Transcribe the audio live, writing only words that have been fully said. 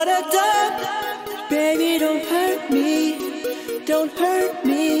Baby, don't hurt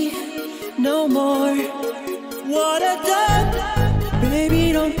me no more. What a duck.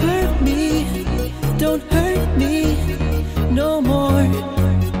 Baby, don't hurt me no more.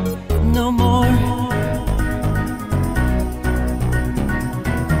 No more.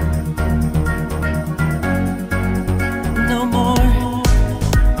 No more.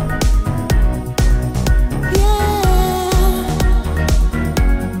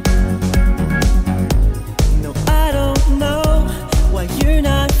 You're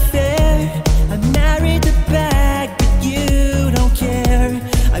not fair. I married the bag, but you don't care.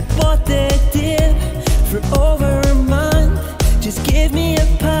 I bought the dip for over a month. Just give me a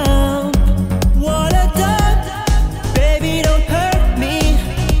pump. What a duck. Baby, don't hurt me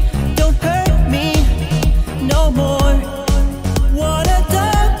no more. What a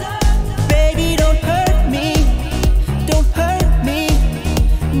duck. Baby, don't hurt me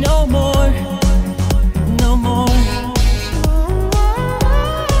no more. No more.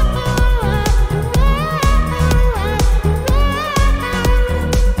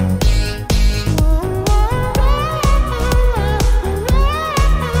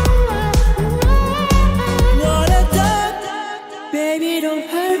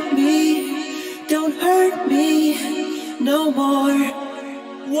 No more.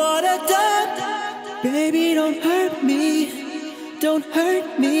 What a duck. Baby, don't hurt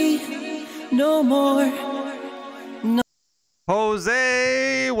me no more. No.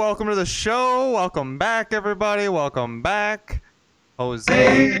 Jose, welcome to the show. Welcome back, everybody. Welcome back.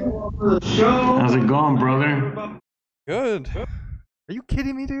 Jose, welcome to the show. How's it going, brother? Good. Are you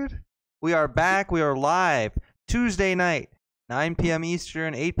kidding me, dude? We are back. We are live Tuesday night, 9 p.m.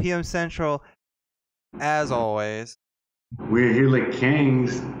 Eastern, 8 p.m. Central, as always. We're here like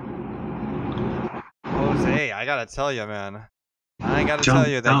kings. Jose, I gotta tell you, man. I gotta tell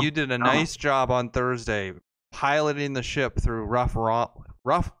you that you did a nice job on Thursday piloting the ship through rough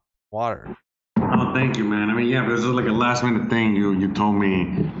water. Oh, thank you, man. I mean, yeah, this is like a last minute thing. You told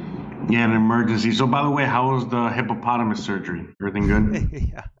me, yeah, an emergency. So, by the way, how was the hippopotamus surgery? Everything good?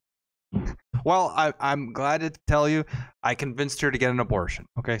 Yeah. Well, I'm glad to tell you, I convinced her to get an abortion.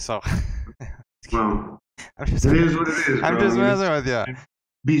 Okay, so. Well, it is what it is, bro. I'm just messing with you.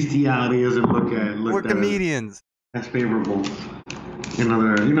 Bestiality isn't We're comedians. That's favorable in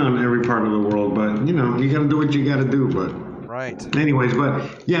every part of the world, but you gotta do what you gotta do. But right. Anyways,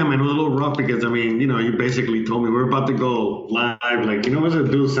 but yeah, man, it was a little rough because I mean, you basically told me we're about to go live, like what's it,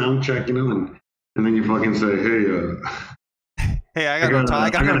 do a sound check, and then you fucking say, hey, I got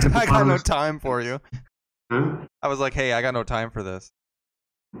no time for you. Huh? I was like, hey, I got no time for this.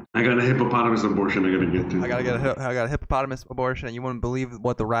 I got a hippopotamus abortion I gotta get to. I got a hippopotamus abortion, and you wouldn't believe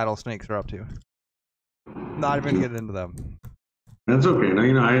what the rattlesnakes are up to. Not even getting into them. That's okay.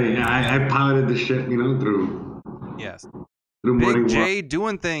 No, I piloted the ship, through. Yes. Through Big J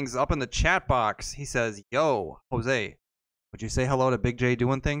doing things up in the chat box. He says, "Yo, Jose, would you say hello to Big J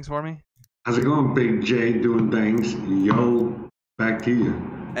doing things for me?" How's it going, Big J doing things? Yo, back to you.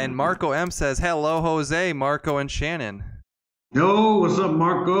 And Marco M says, "Hello, Jose, Marco and Shannon." Yo, what's up,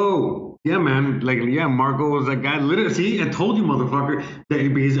 Marco? Yeah, man. Marco was that guy. Literally, see, I told you, motherfucker. By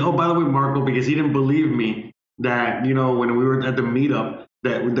the way, Marco, because he didn't believe me that, when we were at the meetup,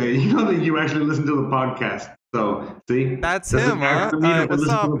 that you actually listened to the podcast. So, see? That's him, huh? What's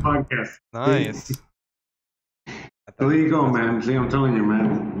up? To the podcast. Nice. So there you go, man. See, I'm telling you,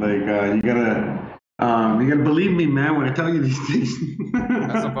 man. You gotta believe me, man, when I tell you these things.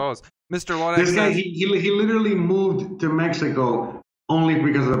 I suppose. Mr. Lodex This guy, he literally moved to Mexico only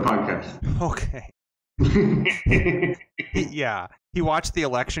because of the podcast. Okay. He watched the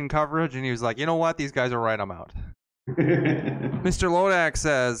election coverage and he was like, you know what? These guys are right. I'm out. Mr. Lodak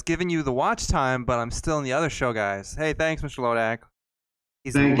says, giving you the watch time, but I'm still in the other show, guys. Hey, thanks, Mr. Lodak.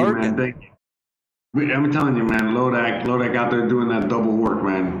 He's Thank lurking. you, man. Thank you. I'm telling you, man. Lodak out there doing that double work,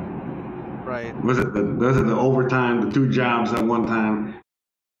 man. Right. Was it the overtime, the 2 jobs at one time?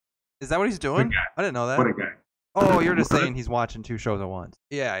 Is that what he's doing? I didn't know that. What a guy. Oh, you're just saying he's watching 2 shows at once.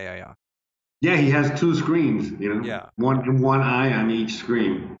 Yeah. Yeah, he has 2 screens, Yeah. One eye on each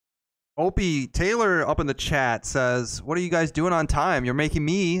screen. Opie Taylor up in the chat says, what are you guys doing on time? You're making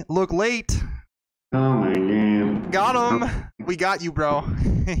me look late. Oh, my God. Got him. We got you, bro.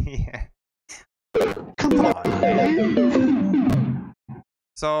 Yeah. Come on.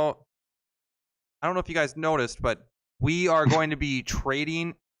 So, I don't know if you guys noticed, but we are going to be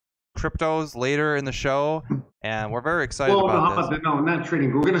trading cryptos later in the show, and we're very excited about this. No, not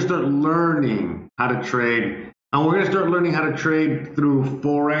trading. We're going to start learning how to trade. And we're going to start learning how to trade through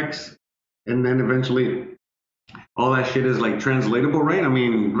Forex, and then eventually all that shit is like translatable, right? I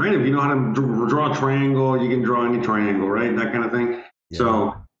mean, right? If you know how to draw a triangle, you can draw any triangle, right? That kind of thing. Yeah.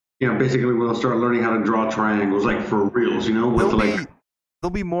 So, basically we'll start learning how to draw triangles, like for reals, with they'll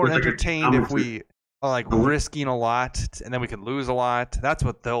be more with, like, a entertained if we are like Oh, risking a lot and then we can lose a lot. That's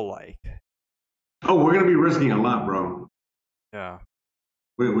what they'll like. Oh, we're gonna be risking a lot, bro. Yeah.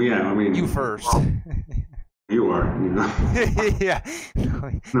 Yeah, I mean, You first. You are. Yeah.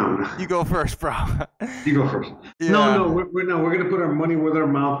 No. You go first, bro. You go first. Yeah. No, we're going to put our money where our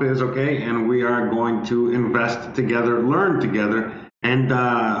mouth is, okay? And we are going to invest together, learn together, and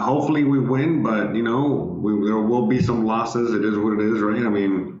hopefully we win. But there will be some losses. It is what it is, right? I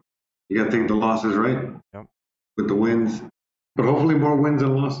mean, you got to take the losses, right? Yep. With the wins, but hopefully more wins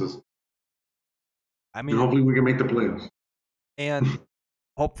than losses. I mean, and hopefully we can make the playoffs. And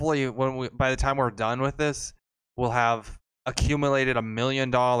hopefully, by the time we're done with this, we'll have accumulated $1 million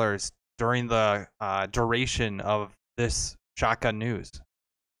during the duration of this Shotgun News.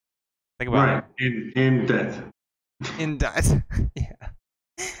 Think about it. In debt. In debt.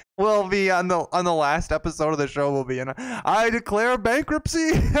 Yeah. We'll be on the last episode of the show. We'll be in. I declare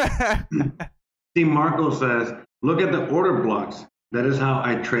bankruptcy. See, Marco says, look at the order blocks. That is how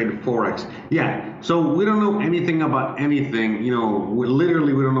I trade Forex. Yeah. So we don't know anything about anything.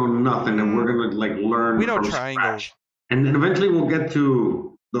 Literally we don't know nothing, and we're gonna learn. We know from triangles. Scratch. And then eventually we'll get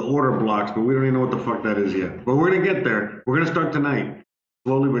to the order blocks, but we don't even know what the fuck that is yet. But we're gonna get there. We're gonna start tonight,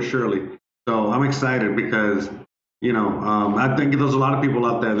 slowly but surely. So I'm excited because I think there's a lot of people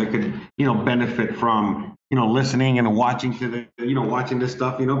out there that could benefit from listening and watching to watching this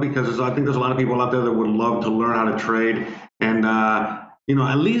stuff. Because I think there's a lot of people out there that would love to learn how to trade. And,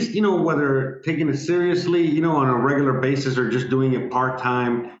 at least, whether taking it seriously, on a regular basis or just doing it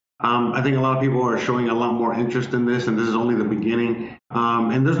part-time, I think a lot of people are showing a lot more interest in this, and this is only the beginning.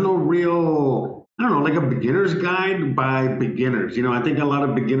 And there's no real, like a beginner's guide by beginners. I think a lot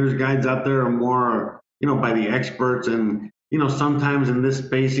of beginner's guides out there are more, by the experts. And, sometimes in this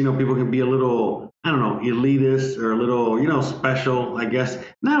space, people can be a little, elitist or a little, special, I guess.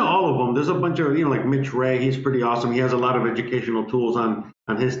 Not all of them. There's a bunch of, like Mitch Ray. He's pretty awesome. He has a lot of educational tools on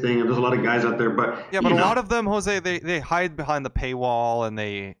his thing. And there's a lot of guys out there. But yeah, but a lot of them, Jose, they hide behind the paywall and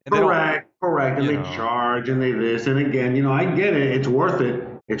they correct. And they charge and they this. And again, I get it. It's worth it.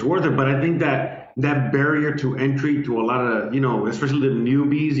 But I think that barrier to entry to a lot of, especially the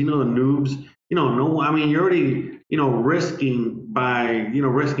newbies, the noobs, you're already,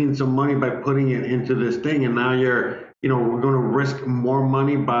 risking some money by putting it into this thing. And now you're, we're going to risk more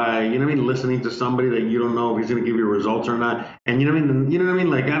money by, listening to somebody that you don't know if he's going to give you results or not. And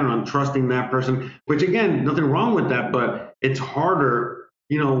like, I don't know, trusting that person, which again, nothing wrong with that, but it's harder,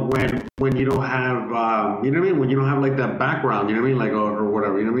 when you don't have, when you don't have like that background, like, or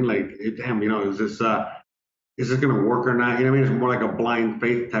whatever, like, damn, is this going to work or not? It's more like a blind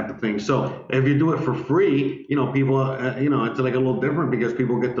faith type of thing. So if you do it for free, people, it's like a little different because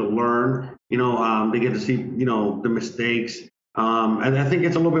people get to learn, they get to see, the mistakes. And I think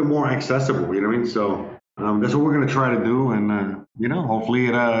it's a little bit more accessible, So that's what we're going to try to do. And, hopefully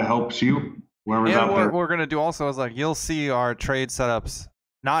it helps you. Whoever's out there. What we're going to do also is you'll see our trade setups,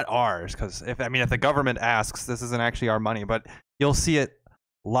 not ours, because if the government asks, this isn't actually our money, but you'll see it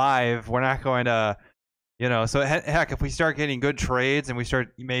live. We're not going to... so heck, if we start getting good trades and we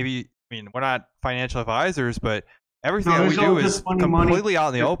start we're not financial advisors, but everything that we do is completely out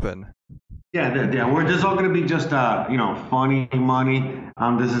in the open. Yeah. We're just all going to be just, funny money.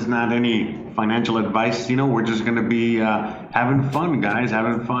 This is not any financial advice. We're just going to be having fun, guys,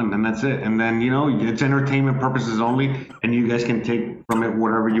 having fun. And that's it. And then, it's entertainment purposes only. And you guys can take from it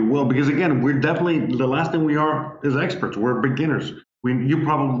whatever you will. Because, again, we're definitely, the last thing we are is experts. We're beginners.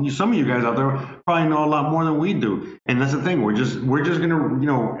 Some of you guys out there probably know a lot more than we do, and that's the thing. We're just gonna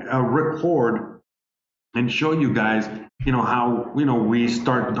record and show you guys how we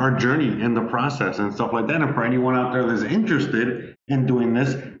start our journey in the process and stuff like that. And for anyone out there that's interested in doing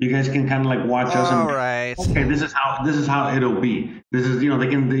this, you guys can kind of watch us and right. Okay, this is how it'll be. This is they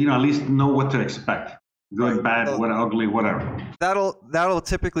can at least know what to expect. Good, bad, ugly, whatever. That'll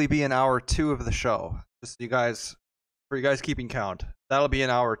typically be in hour 2 of the show. Just for you guys keeping count, that'll be in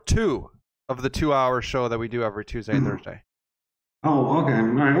hour 2 of the 2-hour show that we do every Tuesday and Thursday. Oh, okay. All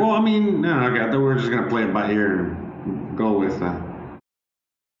right. Well, I thought we were just going to play it by ear and go with that.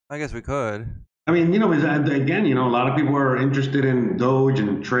 I guess we could. Again, a lot of people are interested in Doge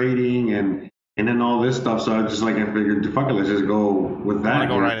and trading and then all this stuff. So I figured, fuck it, let's just go with that. You want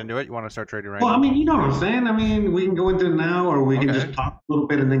to go right into it? You want to start trading right now? Well, you know what I'm saying? We can go into it now, or we can just talk a little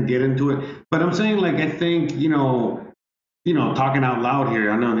bit and then get into it. But I'm saying, I think, talking out loud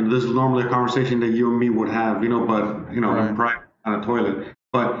here. I know this is normally a conversation that you and me would have, but Right. in private on a toilet.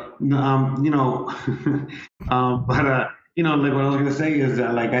 But like what I was gonna say is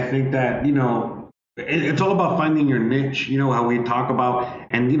that like I think that it's all about finding your niche. How we talk about,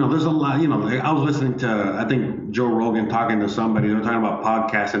 and there's a lot. Like I was listening to I think Joe Rogan talking to somebody. They were talking about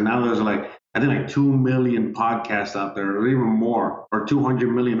podcasts, and now there's like I think like 2 million podcasts out there, or even more, or 200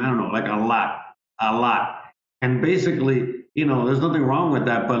 million. I don't know, like a lot. And basically, there's nothing wrong with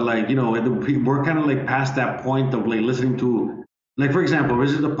that, but like, we're kind of like past that point of like listening to, like, for example,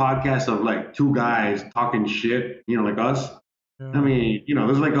 this is a podcast of like two guys talking shit, like us. I mean,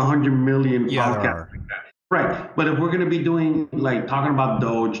 there's like 100 million podcasts like that. Right. But if we're going to be doing like talking about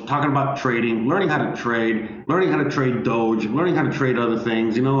Doge, talking about trading, learning how to trade Doge, learning how to trade other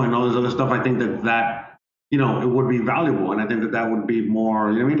things, and all this other stuff, I think that it would be valuable. And I think that would be more,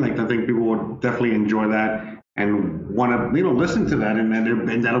 I mean? Like, I think people would definitely enjoy that and want to, listen to that.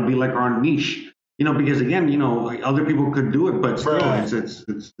 And that'll be like our niche, because again, other people could do it, but still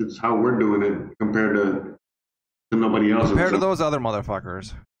it's how we're doing it compared to nobody else. Compared to those other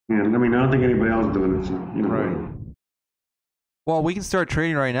motherfuckers. Yeah, I mean, I don't think anybody else is doing it. So, Right. Well, we can start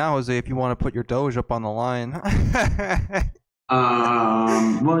trading right now, Jose, if you want to put your Doge up on the line.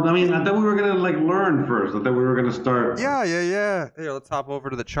 Well, I mean, I thought we were gonna like learn first. I thought we were gonna start. Yeah. Here, let's hop over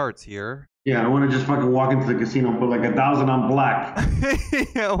to the charts here. Yeah, I want to just fucking walk into the casino and put like 1,000 on black.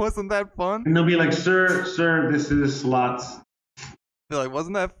 Yeah, wasn't that fun? And they'll be like, sir, this is slots. Be like,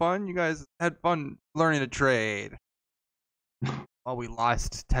 wasn't that fun? You guys had fun learning to trade. Oh, we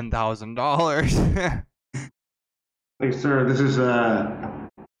lost $10,000. Like, sir, this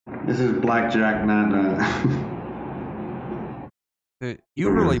is blackjack, not. Dude,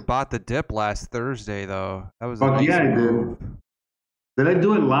 you really bought the dip last Thursday, though. That was a Fuck nice yeah, I did. move. Did I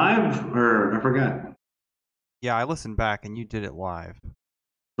do it live or I forgot? Yeah, I listened back and you did it live.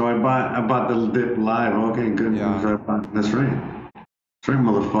 So I bought the dip live. Okay, good. Yeah. That's right. That's right,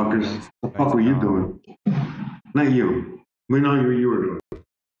 motherfuckers. What the fuck were you doing? Not you. We know you were doing.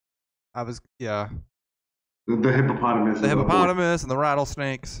 I was, yeah. The hippopotamus. The hippopotamus and the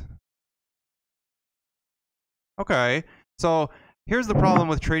rattlesnakes. Okay, so here's the problem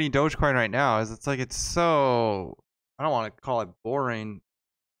with trading Dogecoin right now is it's so, I don't want to call it boring,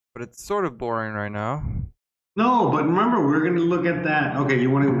 but it's sort of boring right now. No, but remember, we're going to look at that. Okay,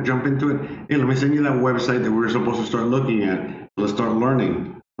 you want to jump into it? Hey, let me send you that website that we were supposed to start looking at. Let's start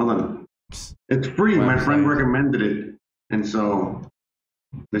learning. Hold on. It's free. My friend recommended it. And so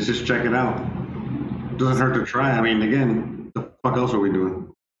let's just check it out. Doesn't hurt to try. I mean, again, the fuck else are we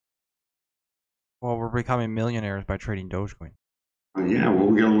doing? Well, we're becoming millionaires by trading Dogecoin. Yeah, well,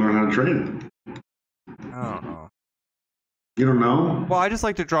 we got to learn how to trade it. I don't know. You don't know? Well, I just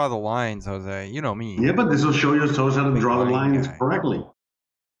like to draw the lines, Jose. You know me. Yeah, but this will show you how to draw the lines correctly.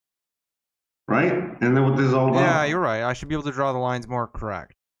 Right? And then what this is all about. Yeah, you're right. I should be able to draw the lines more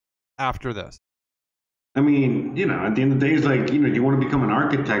correct after this. I mean, at the end of the day, it's like, you want to become an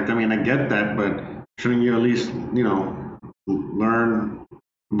architect. I mean, I get that, but shouldn't you at least, learn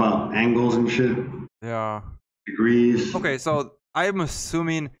about angles and shit? Yeah. Degrees. Okay, so I'm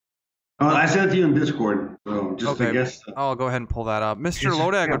assuming. Oh, I sent it to you in Discord, so just I guess. I'll go ahead and pull that up. Mr.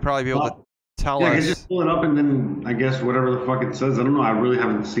 Lodak would probably be able to tell us. Yeah, us. just pull it up and then I guess whatever the fuck it says. I don't know. I really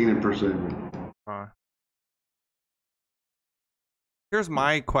haven't seen it per se. Here's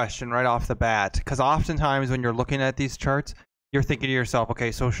my question right off the bat, because oftentimes when you're looking at these charts, you're thinking to yourself,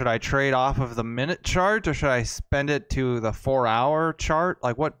 okay, so should I trade off of the minute chart or should I spend it to the 4-hour chart?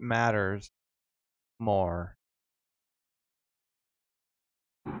 Like, what matters more?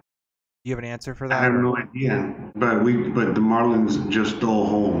 Do you have an answer for that? I have no idea, but the Marlins just stole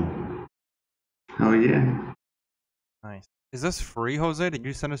home. Oh yeah. Nice. Is this free, Jose? Did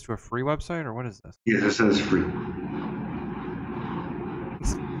you send us to a free website or what is this? Yes, it says free.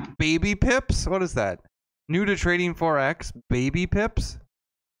 Baby Pips? What is that? New to Trading Forex, Baby Pips?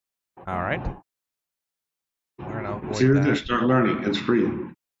 All right. We're gonna avoid that. Start learning. It's free.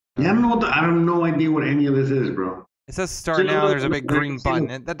 Yeah, I have no idea what any of this is, bro. It says start now. There's a big green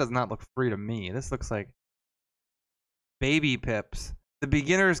button. That does not look free to me. This looks like Baby Pips. The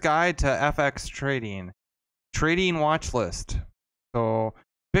Beginner's Guide to FX Trading. Trading Watch List. So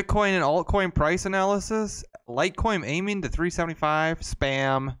Bitcoin and altcoin price analysis. Litecoin aiming to 375.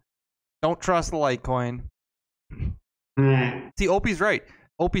 Spam. Don't trust the Litecoin. See, Opie's right.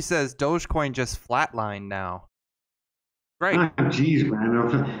 Opie says Dogecoin just flatlined now. Right. Jeez,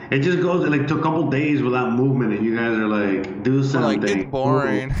 man. It just goes like to a couple days without movement, and you guys are like, do something. Like, it's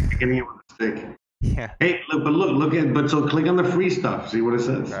boring. Getting it with a stick. Yeah. Hey, so click on the free stuff. See what it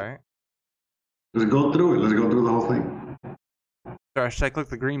says. Right. Let's go through it. Let's go through the whole thing. Sorry, should I click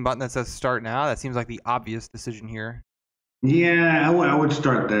the green button that says start now? That seems like the obvious decision here. Yeah, I would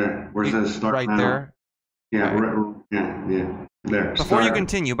start there where it says start right now. There. Yeah, right. yeah. There. Before start. you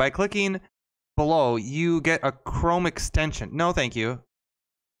continue, by clicking below, you get a Chrome extension. No, thank you.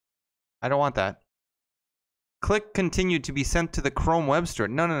 I don't want that. Click continue to be sent to the Chrome web store.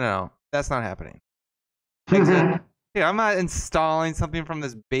 No. That's not happening. Exit. Yeah, I'm not installing something from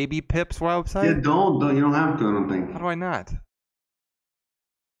this Baby Pips website. Yeah, don't. You don't have to, I don't think. How do I not?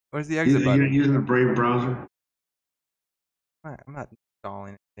 Where's the exit button? You're using a Brave browser? I'm not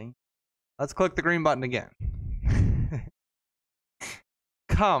installing anything. Let's click the green button again.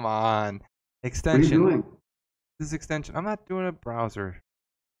 Come on. Extension. What are you doing? This extension. I'm not doing a browser.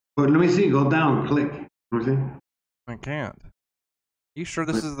 But let me see. Go down. Click. Let me see. I can't. You sure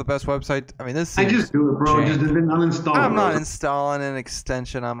this is the best website? I mean, this. I just do it, bro. Just didn't uninstall it. I'm not installing an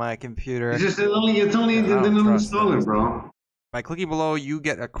extension on my computer. It's only didn't uninstall it, bro. By clicking below, you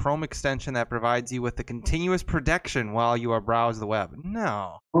get a Chrome extension that provides you with the continuous protection while you are browse the web.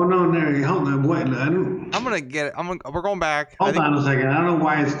 No. Oh no, hold on. What? I'm gonna get it. We're going back. Hold on a second. I don't know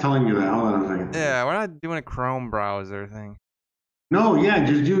why it's telling you that. Hold on a second. Yeah, we're not doing a Chrome browser thing. No, yeah,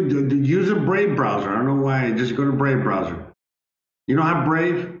 just use a Brave browser. I don't know why. Just go to Brave browser. You don't have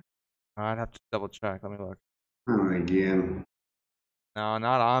Brave? I'd have to double check. Let me look. Oh, again. No,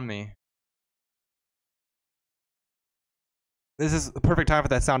 not on me. This is the perfect time for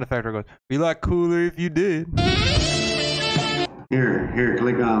that sound effect where it goes, be like cooler if you did. Here,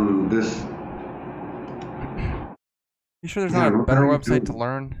 click on this. You sure there's not a better website to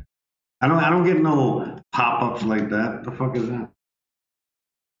learn? I don't get no pop-ups like that. The fuck is that?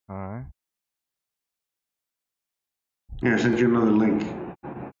 Alright. Here, I sent you another link.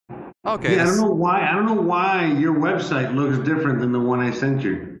 Okay. Yeah, I don't know why your website looks different than the one I sent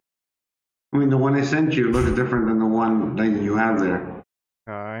you. I mean, the one I sent you looks different than the one that you have there.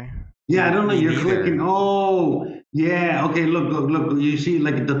 Okay. Yeah, I don't know. You're clicking. Oh, yeah. Okay, look. You see,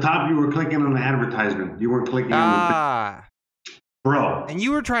 like at the top, you were clicking on the advertisement. You weren't clicking on the bro. And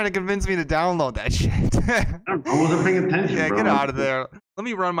you were trying to convince me to download that shit. I wasn't paying attention, yeah, bro. get out of there. Let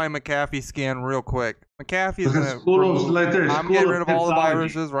me run my McAfee scan real quick. McAfee is gonna. I'm getting rid of all the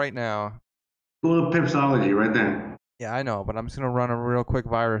viruses right now. School of Pipsology, right there. Yeah, I know, but I'm just gonna run a real quick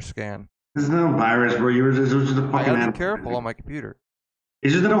virus scan. There's no virus, bro. It was just a fucking. I gotta be careful on my computer.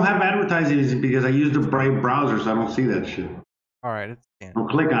 It's just I don't have advertising because I use the Brave browser, so I don't see that shit. All right, it's scanned. Don't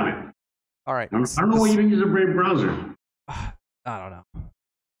click on it. All right. I don't know why you don't use a Brave browser. I don't know.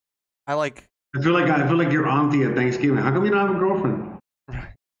 I feel like your auntie at Thanksgiving. How come you don't have a girlfriend?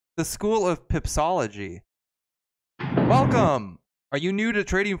 The School of Pipsology. Welcome. Are you new to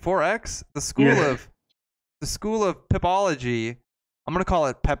trading Forex? The School of Pipology. I'm gonna call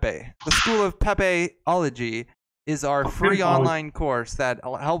it Pepe. The School of Pepeology is our free online course that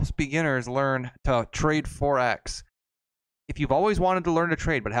helps beginners learn to trade Forex. If you've always wanted to learn to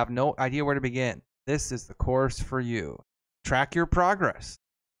trade but have no idea where to begin, this is the course for you. Track your progress.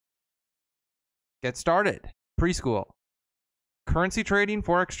 Get started. Preschool. Currency trading,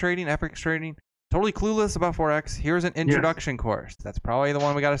 Forex trading, FX trading. Totally clueless about Forex. Here's an introduction course. That's probably the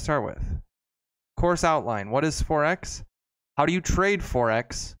one we got to start with. Course outline. What is Forex? How do you trade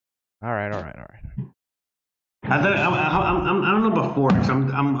Forex? All right. I don't know about Forex.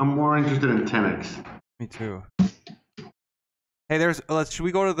 I'm more interested in 10x. Me too. Hey, should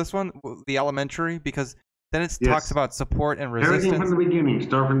we go to this one, the elementary, because then it talks about support and resistance. Everything from the beginning.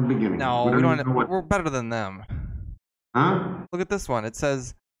 Start from the beginning. No, we don't. We're better than them. Huh? Look at this one. It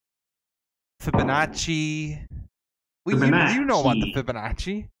says Fibonacci. Fibonacci. You know about the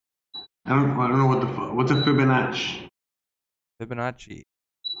Fibonacci. I don't know what's a Fibonacci. Fibonacci.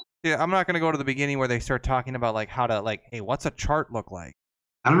 Yeah, I'm not gonna go to the beginning where they start talking about like how to hey, what's a chart look like?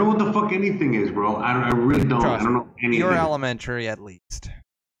 I don't know what the fuck anything is, bro. I really don't. I don't know anything. You're elementary at least.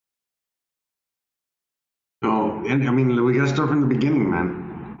 So, and I mean, we gotta start from the beginning,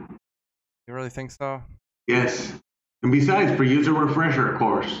 man. You really think so? Yes. And besides, for user refresher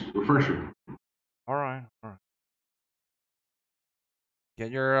course, refresher. All right.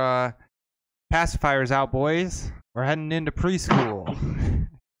 Get your pacifiers out, boys. We're heading into preschool.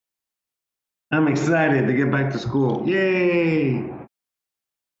 I'm excited to get back to school. Yay!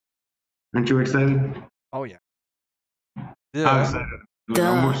 Aren't you excited? Oh yeah. I'm excited.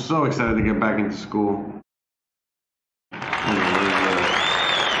 I'm so excited to get back into school.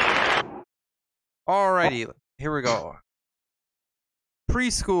 Alrighty, here we go.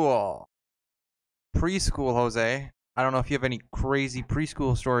 Preschool, Jose. I don't know if you have any crazy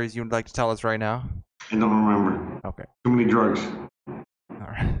preschool stories you'd like to tell us right now. I don't remember. Okay. Too many drugs. All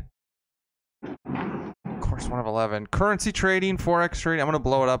right. Of course. Works 1 of 11. Currency trading, Forex trading. I'm going to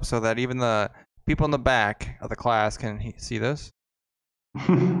blow it up so that even the people in the back of the class can see this.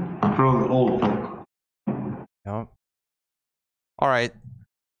 For the old folk. Yep. All right.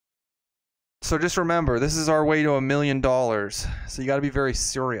 So just remember, this is our way to $1 million. So you got to be very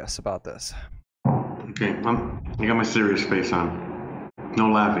serious about this. Okay, I got my serious face on. No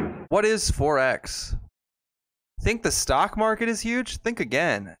laughing. What is Forex? Think the stock market is huge? Think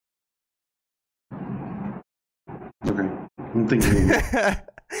again. Okay, I'm thinking.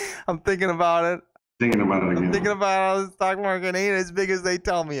 I'm thinking about it. Thinking about it again. I'm thinking about how the stock market ain't as big as they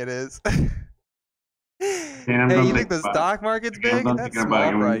tell me it is. Yeah, hey, you think the stock market's big? That's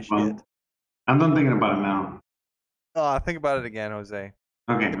small fry shit. I'm done thinking about it now. Oh, think about it again, Jose.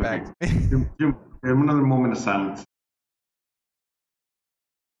 Okay, Get back okay. to me. Give another moment of silence.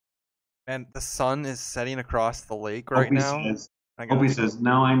 And the sun is setting across the lake right now. Opie says,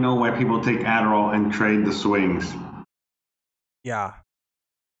 now I know why people take Adderall and trade the swings. Yeah.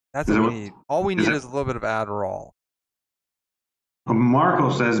 That's what we need. All we need is a little bit of Adderall.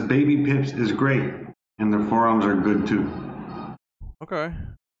 Marco says, Baby Pips is great, and their forearms are good too. Okay.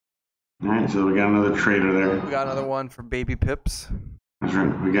 All right, so we got another trader there. We got another one for Baby Pips. That's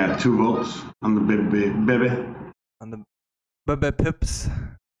right. We got 2 votes on the baby. On the Baby Pips.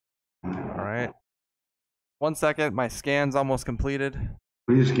 All right. 1 second. My scan's almost completed.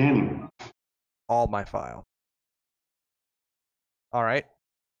 What are you scanning? All my file. All right.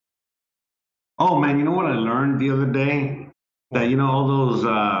 Oh, man, you know what I learned the other day? That, you know, all those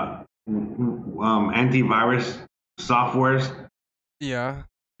antivirus softwares? Yeah.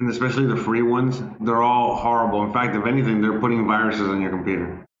 And especially the free ones, they're all horrible. In fact, if anything, they're putting viruses on your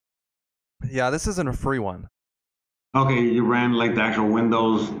computer. Yeah, this isn't a free one. Okay, you ran like the actual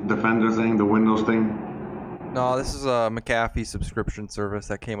Windows Defender thing, the Windows thing? No, this is a McAfee subscription service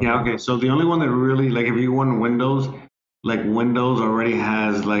that came. Yeah, okay. So the only one that really, like, if you want Windows, like Windows already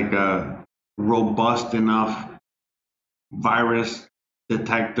has like a robust enough virus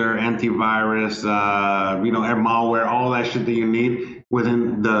detector, antivirus, malware, all that shit that you need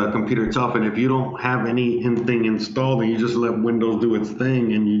within the computer itself. And if you don't have anything installed and you just let Windows do its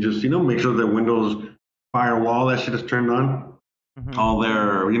thing and you just, make sure that Windows firewall, that shit is turned on, all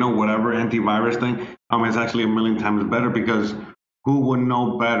their, whatever antivirus thing, it's actually 1,000,000 times better because who would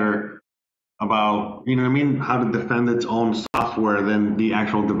know better about, how to defend its own software than the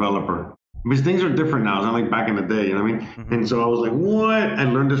actual developer? Because things are different now. It's not like back in the day, you know what I mean? And so I was like, what? I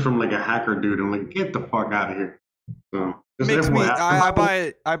learned this from like a hacker dude. I'm like, get the fuck out of here. So makes me, I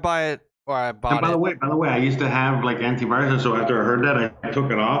buy it, or I bought and by the way, I used to have like antivirus. And so after I heard that, I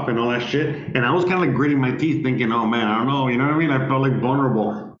took it off and all that shit. And I was kind of like gritting my teeth thinking, oh man, I don't know. You know what I mean? I felt like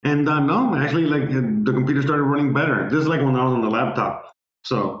vulnerable. And no, actually, like the computer started running better. This is like when I was on the laptop.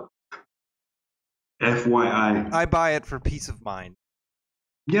 So FYI. I buy it for peace of mind.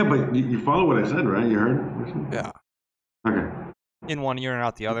 Yeah, but you follow what I said, right? You heard? Yeah. Okay. In one ear and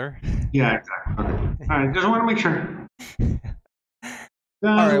out the other. Yeah, exactly. Okay. All right, just want to make sure.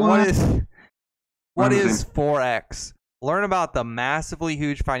 All right, what is Forex? Learn about the massively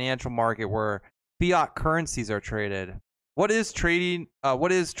huge financial market where fiat currencies are traded. What is traded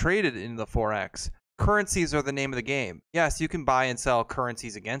in the Forex? Currencies are the name of the game. Yes, you can buy and sell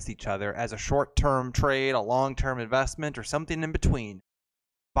currencies against each other as a short-term trade, a long-term investment, or something in between.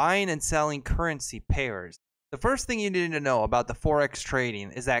 Buying and selling currency pairs. The first thing you need to know about the Forex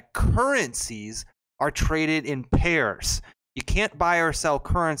trading is that currencies are traded in pairs. You can't buy or sell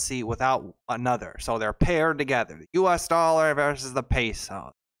currency without another. So they're paired together. The US dollar versus the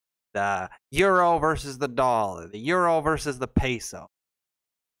peso. The euro versus the dollar. The euro versus the peso.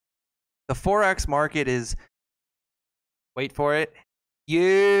 The Forex market is, wait for it,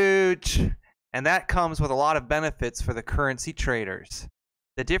 huge. And that comes with a lot of benefits for the currency traders.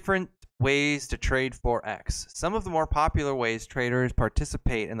 The different ways to trade Forex. Some of the more popular ways traders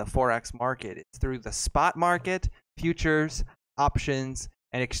participate in the Forex market is through the spot market, futures, options,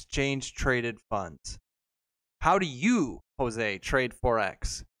 and exchange traded funds. How do you, Jose, trade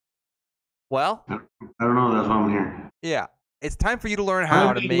Forex? Well, I don't know. That's why I'm here. Yeah, it's time for you to learn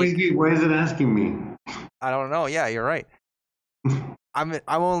how to make. Why is it asking me? I don't know. Yeah, you're right. I'm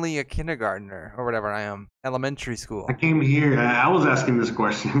only a kindergartner or whatever I am, elementary school. I came here. I was asking this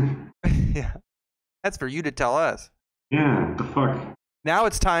question. Yeah, that's for you to tell us. Yeah, the fuck. Now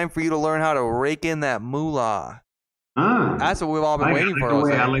it's time for you to learn how to rake in that moolah. That's what we've all been waiting for.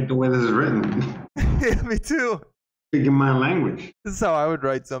 I like the way this is written. Yeah, me too. Speaking my language. This is how I would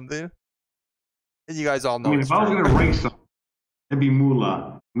write something. And you guys all know. If I was gonna write something, it'd be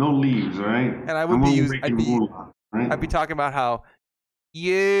moolah, no leaves, all right? And I would moolah, right? I'd be talking about how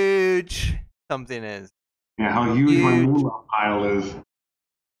huge something is. Yeah, how huge my Huge. moolah pile is.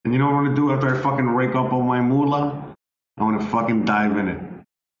 And you know what I'm gonna do after I fucking rake up all my moolah? I'm gonna fucking dive in it.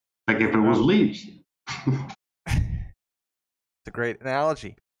 Like if it was leaves. It's a great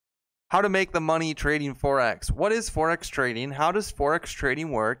analogy. How to make the money trading Forex. What is Forex trading? How does Forex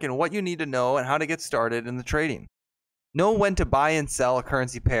trading work? And what you need to know and how to get started in the trading. Know when to buy and sell a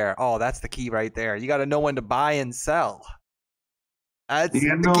currency pair. Oh, that's the key right there. You got to know when to buy and sell. That's You the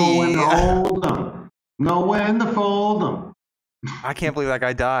gotta know key. when to hold them. Know when to fold them. I can't believe that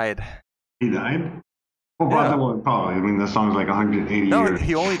guy died. He died? Well, Yeah. probably. I mean, the song's like 180 No, years.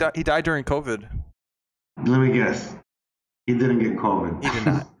 he died during COVID. Let me guess. He didn't get COVID. He did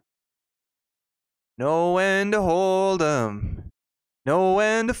not. Know when to hold them. Know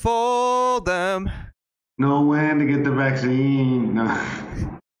when to fold them. Know when to get the vaccine. No.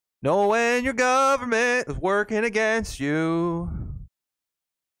 Know when your government is working against you.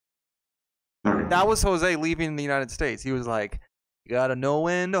 Okay. That was Jose leaving the United States. He was like, you gotta know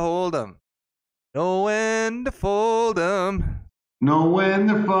when to hold them. Know when to fold them. Know when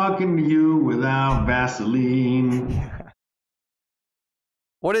to fucking you without Vaseline.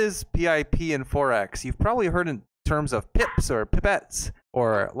 What is PIP in Forex? You've probably heard in terms of pips or pipettes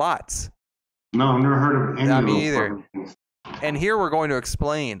or lots. No, I've never heard of any Not of me those either. fucking things. And here we're going to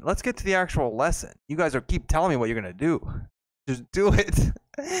explain. Let's get to the actual lesson. You guys are keep telling me what you're going to do. Just do it.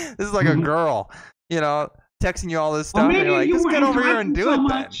 This is like a girl, texting you all this stuff. And you're like, just get over here and do it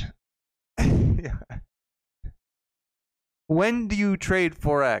then. Yeah. When do you trade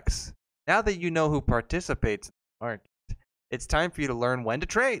Forex? Now that you know who participates in the market, it's time for you to learn when to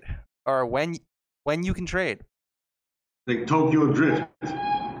trade or when you can trade. Like Tokyo Drift.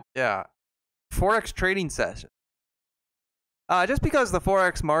 Yeah. Forex trading session. Just because the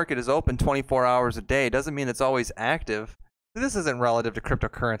Forex market is open 24 hours a day doesn't mean it's always active. This isn't relative to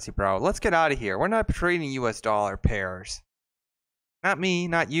cryptocurrency, bro. Let's get out of here. We're not trading US dollar pairs. Not me,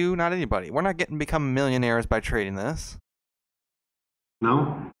 not you, not anybody. We're not becoming millionaires by trading this.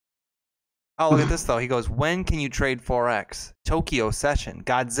 No? Oh, look at this, though. He goes, when can you trade Forex? Tokyo session.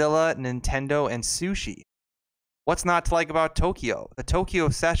 Godzilla, Nintendo, and sushi. What's not to like about Tokyo? The Tokyo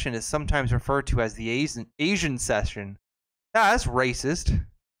session is sometimes referred to as the Asian session. Ah, that's racist.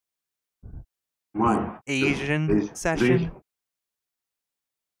 Why? Asian session?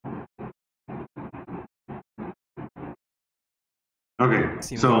 Okay,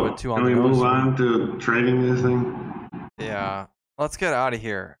 Seems a little bit too can on we the nose move for me. on to trading this thing? Yeah. Let's get out of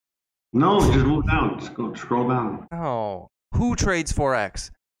here. No, just move down. Just go scroll down. No. Who trades Forex?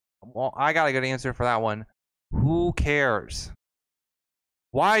 Well, I got a good answer for that one. Who cares?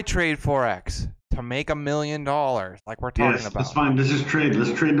 Why trade Forex? To make $1 million, like we're talking Yes, about. that's fine. Let's just trade.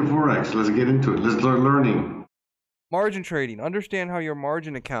 Let's trade the Forex. Let's get into it. Let's learn learning. Margin trading. Understand how your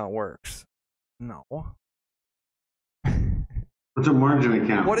margin account works. No. What's a margin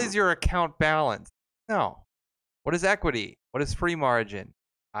account? What is your account balance? No. What is equity? What is free margin?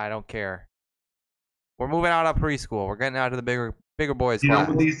 I don't care. We're moving out of preschool. We're getting out of the bigger boys You know class.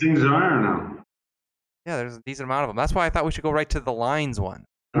 what these things are or no? Yeah, there's a decent amount of them. That's why I thought we should go right to the lines one.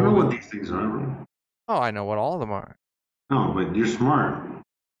 I don't know what these things are, bro. Oh, I know what all of them are. No, but you're smart.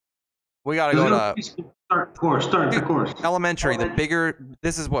 We gotta go to Start the course. Start the course. elementary. The bigger.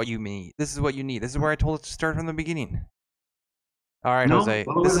 This is what you need. This is what you need. This is where I told it to start from the beginning. All right, No, Jose.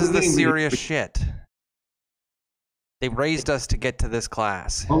 well, This at the is the beginning, serious shit. They raised us to get to this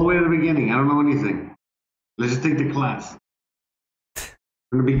class. All the way to the beginning. I don't know anything. Let's just take the class.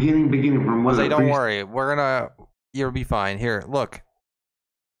 From the beginning from what? Jose, don't worry. You'll be fine. Here, look.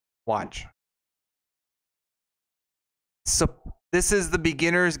 Watch. So this is the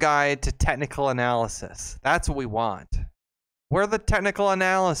beginner's guide to technical analysis. That's what we want. We're the technical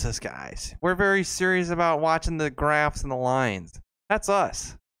analysis guys. We're very serious about watching the graphs and the lines. That's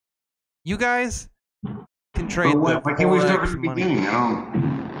us. You guys can trade Why can't we start Forex from the money. beginning? I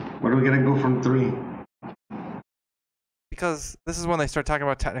don't. Where do we gotta go from 3? Because this is when they start talking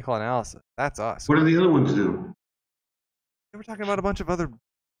about technical analysis. That's us. What do the other ones do? They were talking about a bunch of other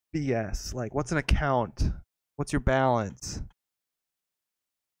BS, like what's an account? What's your balance?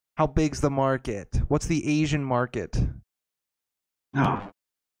 How big's the market? What's the Asian market? No.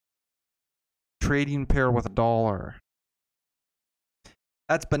 Trading pair with $1.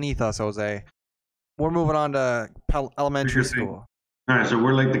 That's beneath us, Jose. We're moving on to elementary Interesting. school. All right, so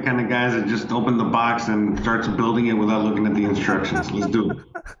we're like the kind of guys that just open the box and starts building it without looking at the instructions. Let's do it.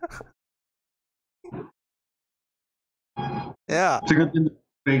 Yeah. It's a good thing to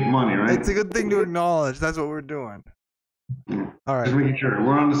make money, right? It's a good thing to acknowledge. That's what we're doing. Yeah. All Just right. making sure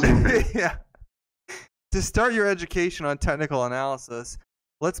we're on the same page. Yeah. To start your education on technical analysis,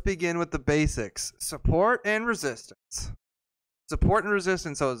 Let's begin with the basics. Support and resistance. Support and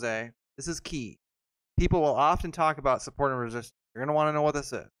resistance, Jose. This is key. People will often talk about support and resistance. You're going to want to know what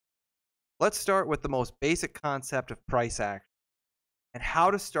this is. Let's start with the most basic concept of price action and how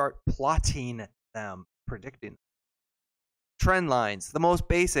to start plotting them, predicting them. Trend lines, the most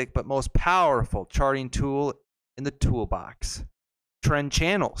basic but most powerful charting tool in the toolbox. Trend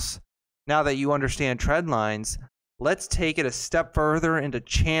channels. Now that you understand trend lines, let's take it a step further into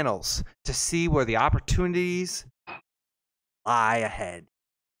channels to see where the opportunities lie ahead.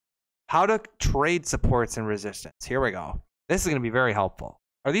 How to trade supports and resistance. Here we go. This is going to be very helpful.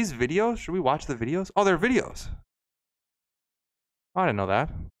 Are these videos? Should we watch the videos? Oh, they're videos. I didn't know that.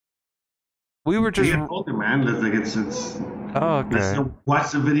 We were just. Yeah, older, man. It's Oh, okay. Let's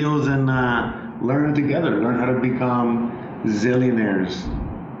watch the videos and learn it together. Learn how to become zillionaires.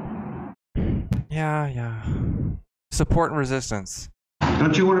 Yeah. Support and resistance.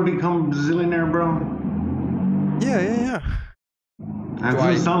 Don't you want to become a zillionaire, bro? Yeah. That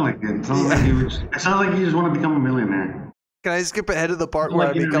doesn't sound like it. It sounds like you just want to become a millionaire. Can I skip ahead to the part where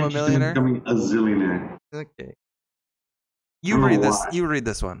I become a millionaire? Becoming a zillionaire. Okay. You read this. You read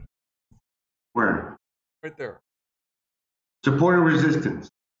this one. Where? Right there. Support and resistance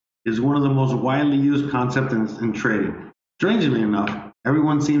is one of the most widely used concepts in trading. Strangely enough,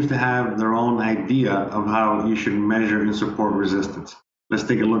 everyone seems to have their own idea of how you should measure and support resistance. Let's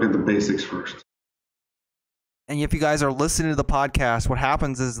take a look at the basics first. And if you guys are listening to the podcast, what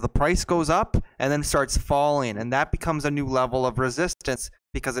happens is the price goes up and then starts falling, and that becomes a new level of resistance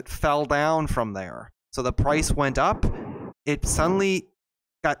because it fell down from there. So the price went up, it suddenly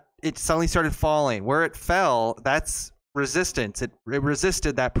started falling. Where it fell, that's resistance. It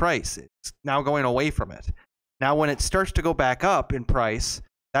resisted that price. It's now going away from it. Now when it starts to go back up in price,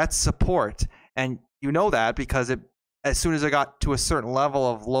 that's support. And you know that because as soon as it got to a certain level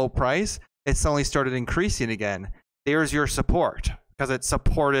of low price, it suddenly started increasing again. There's your support because it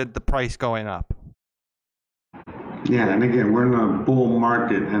supported the price going up. Yeah, and again, we're in a bull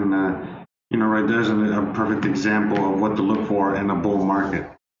market, and right there's a perfect example of what to look for in a bull market.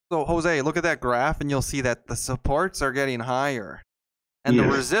 So Jose, look at that graph, and you'll see that the supports are getting higher, and the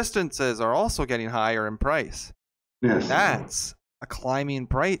resistances are also getting higher in price. Yes, that's a climbing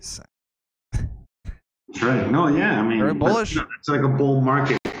price. That's right. No, yeah, I mean, very bullish. It's like a bull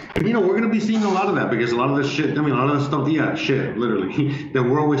market. And, we're going to be seeing a lot of that because a lot of this shit, a lot of the stuff, literally, that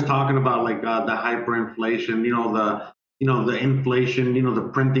we're always talking about, like the hyperinflation, the inflation, the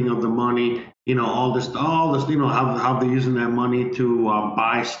printing of the money, all this, how they're using that money to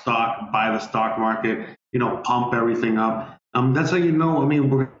buy the stock market, pump everything up. That's how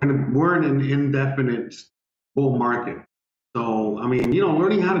we're in an indefinite bull market. So,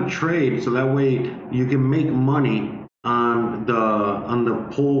 learning how to trade so that way you can make money on the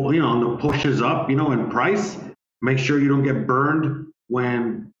pull, on the pushes up, in price. Make sure you don't get burned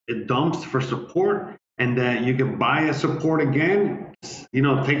when it dumps for support, and that you can buy a support again,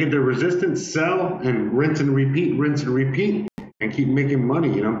 take it to resistance, sell, and rinse and repeat, and keep making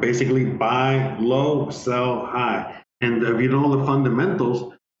money. Basically buy low, sell high. And if you know the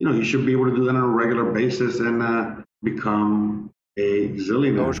fundamentals, you should be able to do that on a regular basis and become a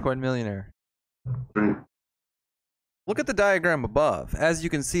zillionaire. Dogecoin millionaire. Right. Look at the diagram above. As you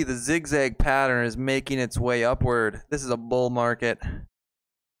can see, the zigzag pattern is making its way upward. This is a bull market.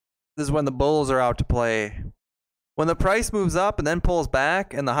 This is when the bulls are out to play. When the price moves up and then pulls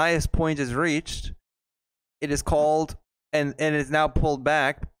back and the highest point is reached, it is called, and it is now pulled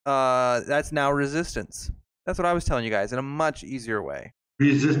back, that's now resistance. That's what I was telling you guys in a much easier way.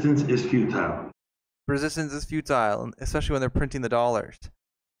 Resistance is futile. Resistance is futile, especially when they're printing the dollars.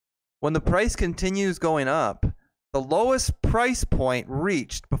 When the price continues going up, the lowest price point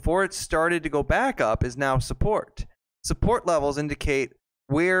reached before it started to go back up is now support. Support levels indicate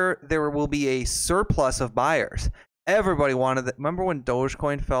where there will be a surplus of buyers. Everybody wanted that. Remember when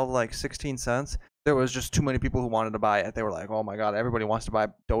Dogecoin fell to like 16 cents? There was just too many people who wanted to buy it. They were like, oh my God, everybody wants to buy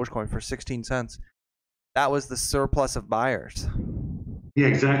Dogecoin for 16 cents. That was the surplus of buyers. Yeah,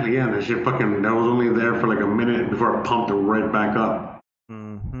 exactly. Yeah, that shit that was only there for like a minute before it pumped it right back up.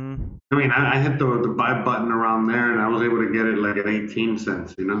 Mm-hmm. I hit the buy button around there, and I was able to get it like at 18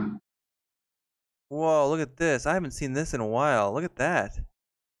 cents, Whoa, look at this. I haven't seen this in a while. Look at that.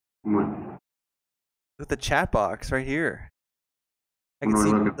 What? Look at the chat box right here. I can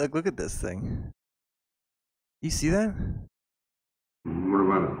see, look at this thing. You see that? What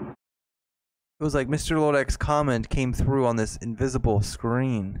about it? It was like Mr. Lodek's comment came through on this invisible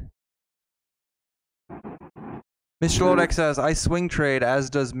screen. Mr. Lodek says, I swing trade,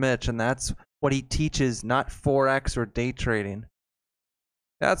 as does Mitch, and that's what he teaches, not Forex or day trading.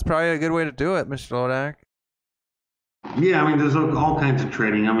 That's probably a good way to do it, Mr. Lodak. Yeah, I mean, there's all kinds of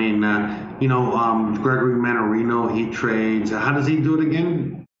trading. I mean, Gregory Mannarino, he trades. How does he do it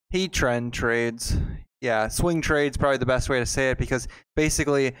again? He trend trades. Yeah, swing trades probably the best way to say it, because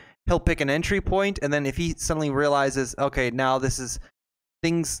basically he'll pick an entry point, and then if he suddenly realizes, okay, now this is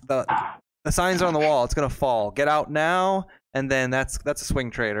things, the signs are on the wall, it's gonna fall. Get out now, and then that's a swing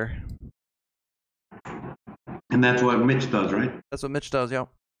trader. And that's what Mitch does, right? That's what Mitch does, yeah.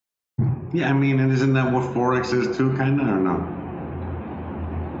 Yeah, I mean, and isn't that what Forex is too, kind of, or no?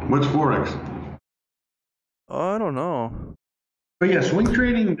 What's Forex? I don't know. But yeah, swing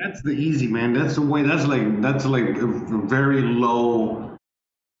trading, that's the easy, man. That's the way, that's like a very low,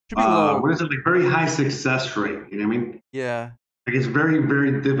 Should be low. what is it, like very high success rate, you know what I mean? Yeah. Like it's very,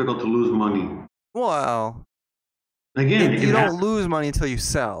 very difficult to lose money. Well, Again, you don't lose money until you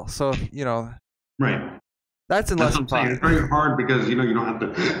sell. So, you know, right. that's in That's lesson what I'm saying. 5. It's very hard because, you know, you don't have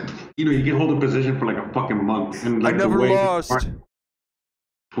to, you can hold a position for like a fucking month. And like I never lost.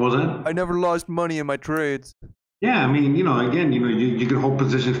 What was that? I never lost money in my trades. Yeah, I mean, again, you can hold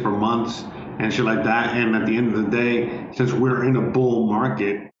positions for months and shit like that. And at the end of the day, since we're in a bull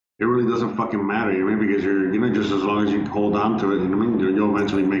market, it really doesn't fucking matter, you know what I mean? Because you're, just as long as you hold on to it, you know what I mean? You'll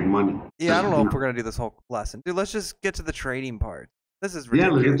eventually make money. Yeah, I don't know if we're going to do this whole lesson. Dude, let's just get to the trading part. This is Yeah,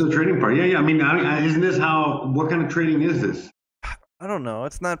 ridiculous. let's get to the trading part. Yeah. I mean, isn't this what kind of trading is this? I don't know.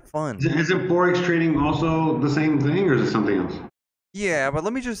 It's not fun. Isn't Forex trading also the same thing, or is it something else? Yeah, but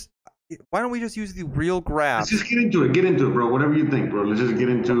why don't we just use the real graph? Let's just get into it. Get into it, bro. Whatever you think, bro. Let's just get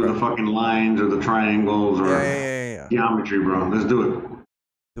into the fucking lines or the triangles or Yeah. geometry, bro. Let's do it.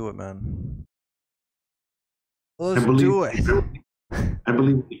 Do it, man. Let's do it. I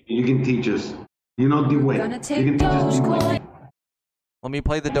believe you can teach us. You know the way. You can teach us the way. Let me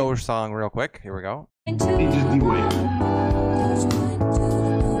play the Doge song real quick. Here we go. Teach us the way.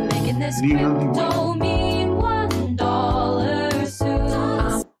 Do you know the way?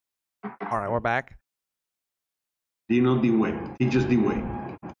 All right, we're back. Do you know the way? Teach us the way.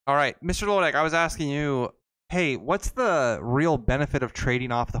 All right, Mr. Lodak, I was asking you, hey, what's the real benefit of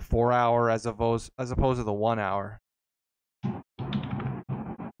trading off the 4 hour as opposed to the 1 hour? I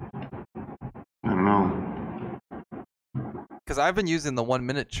don't know. Because I've been using the 1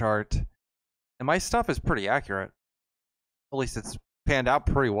 minute chart, and my stuff is pretty accurate. At least it's panned out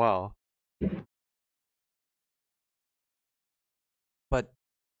pretty well. But,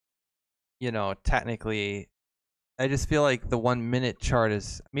 technically, I just feel like the 1 minute chart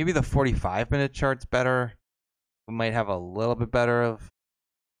is, maybe the 45-minute chart's better. We might have a little bit better of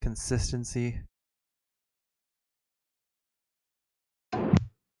consistency.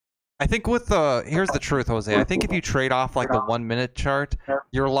 I think here's the truth, Jose. I think if you trade off like the 1 minute chart,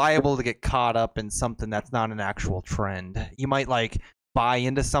 you're liable to get caught up in something that's not an actual trend. You might buy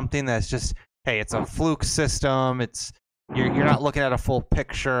into something that's just, hey, it's a fluke system. You're not looking at a full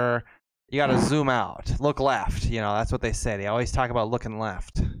picture. You got to zoom out, look left. That's what they say. They always talk about looking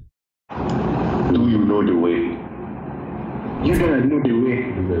left. Do you know the way? You gotta know the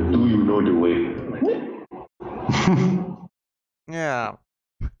way. Do you know the way? Yeah.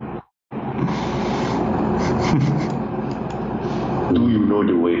 Do you know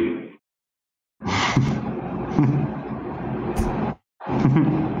the way?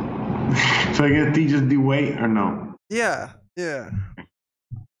 So I guess teach us the way or no? Yeah.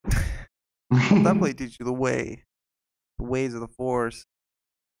 I'll definitely teach you the way. The ways of the force.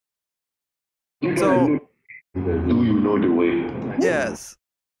 So, do you know the way? yes.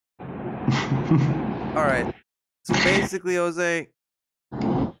 Alright. So basically, Jose,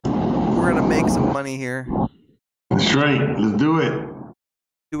 we're going to make some money here. That's right. Let's do it.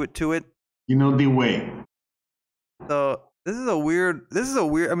 Do it to it. You know the way. So this is a weird, this is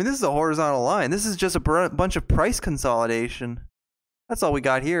a horizontal line. This is just a bunch of price consolidation. That's all we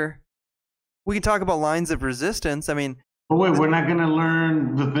got here. We can talk about lines of resistance. But wait, we're not gonna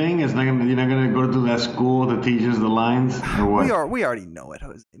learn the thing. You're not gonna go to that school that teaches the lines, or what? We already know it,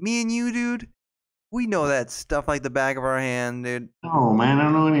 Jose. Me and you, dude. We know that stuff like the back of our hand, dude. Oh man, I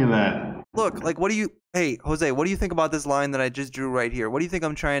don't know any of that. Look, hey, Jose, what do you think about this line that I just drew right here? What do you think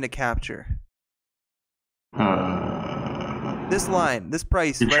I'm trying to capture? This line, this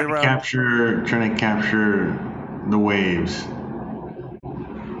price, right around. Trying to capture the waves.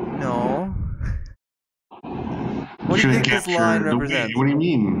 No. What do you think this line represents? What do you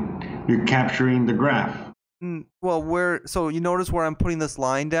mean? You're capturing the graph. Well, so you notice where I'm putting this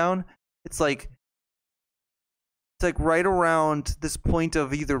line down? It's like right around this point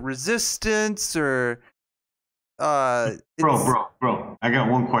of either resistance or Bro, I got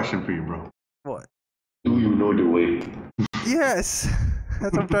one question for you, bro. What? Do you know the way? Yes.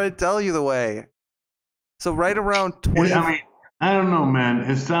 That's what I'm trying to tell you the way. So right around 20. I mean, I don't know, man.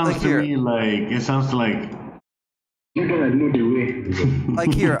 It sounds Like to here. me like You gotta know the way.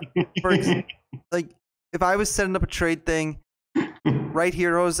 Like here, like if I was setting up a trade thing right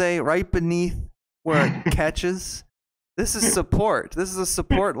here, Jose, right beneath where it catches, this is support. This is a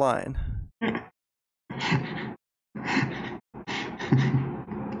support line.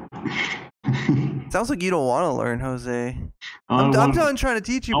 Sounds like you don't want to learn, Jose. I'm done trying to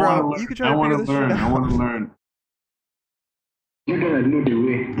teach you, bro. You can try to figure this shit out. I want to learn. You gotta know the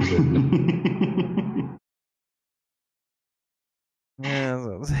way. Yeah, that's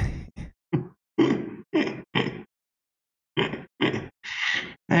what I'm saying.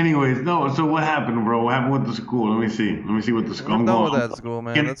 Anyways, no. So what happened, bro? What happened with the school? Let me see. Let me see what the school. I'm done with that school,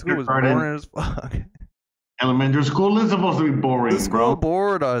 man. That school was boring as fuck. Elementary school is supposed to be boring, The school bro.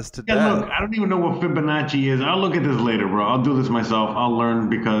 bored us to Yeah, death. look, I don't even know what Fibonacci is. I'll look at this later, bro. I'll do this myself. I'll learn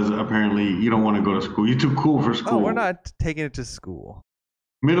because apparently you don't want to go to school. You're too cool for school. Oh, we're not taking it to school.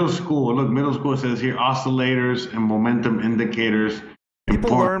 Middle school. Look, middle school says here oscillators and momentum indicators.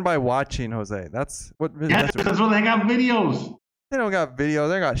 People learn by watching, Jose. That's what. Yeah, that's what they got videos. They don't got videos.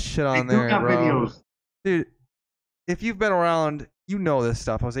 They got shit on They do there, got bro. videos. Dude, if you've been around, you know this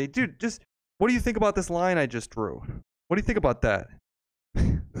stuff, Jose. Dude, just what do you think about this line I just drew? What do you think about that?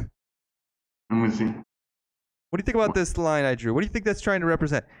 Let me see. What do you think about this line I drew? What do you think that's trying to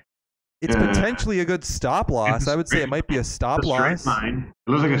represent? It's Yeah. potentially a good stop loss. I would say it might be a stop It's a loss. straight line.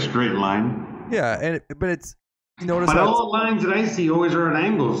 It looks like a straight line. Yeah, but it's you notice But how all the lines that I see always are at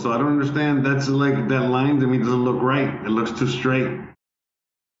angles, so I don't understand. That's like that line to me doesn't look right. It looks too straight.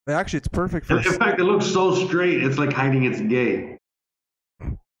 actually it's perfect for. In fact, it looks so straight. It's like hiding its gay.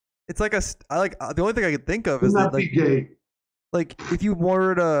 It's like the only thing I could think of It's is not that, be gay. like if you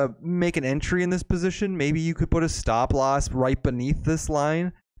were to make an entry in this position, maybe you could put a stop loss right beneath this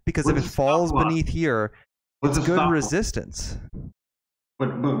line because if What's it a stop falls loss? beneath here, What's it's a good stop loss? resistance.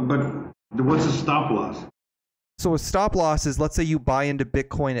 But what's a stop loss? So a stop loss is, let's say you buy into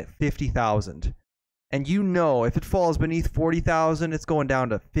Bitcoin at 50,000, and you know if it falls beneath 40,000, it's going down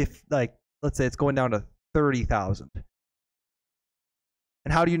to let's say it's going down to 30,000.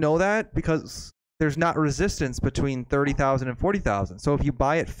 And how do you know that? Because there's not resistance between 30,000 and 40,000. So if you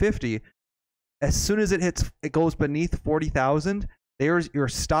buy at 50, as soon as it goes beneath 40,000, you're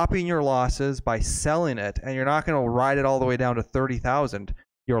stopping your losses by selling it, and you're not going to ride it all the way down to 30,000.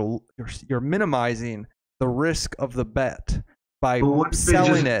 You're minimizing the risk of the bet by But what if it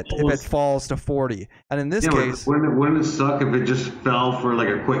selling just it if it falls to 40. And in this Yeah, but case, wouldn't it suck if it just fell for like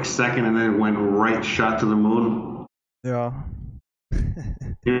a quick second and then it went right shot to the moon? yeah.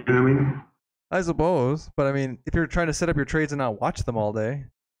 You know what I mean? I suppose, but I mean, if you're trying to set up your trades and not watch them all day,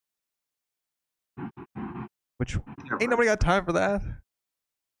 which ain't nobody got time for that.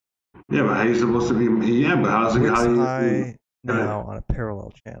 Yeah, but how you supposed to be? Yeah, but how's it? Wicks How high now on a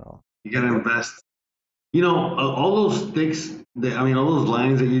parallel channel. you gotta invest? You know, all those sticks. All those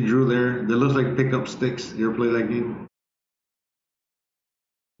lines that you drew there. They look like pickup sticks. You ever play that game?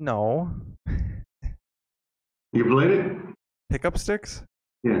 No. You played it? Pickup sticks?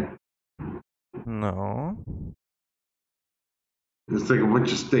 Yeah. No. It's like a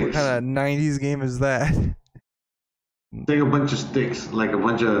bunch of What sticks. kind of 90s game is that? It's like a bunch of sticks, like a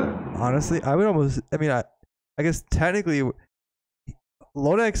bunch of. Honestly, I would almost. I mean, I guess technically,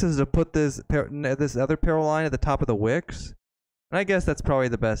 Lodex is to put this other parallel line at the top of the wicks, and I guess that's probably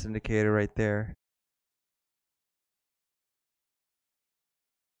the best indicator right there.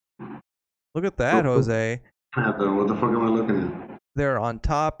 Look at that, Jose. What the fuck am I looking at? They're on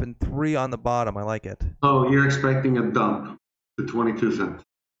top and 3 on the bottom. I like it. Oh, you're expecting a dump to 22 cents.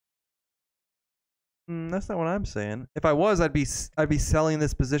 That's not what I'm saying. If I was, I'd be selling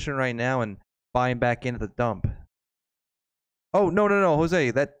this position right now and buying back into the dump. Oh no,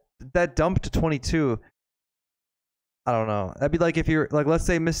 Jose, that dump to 22. I don't know. That'd be like if you're like, let's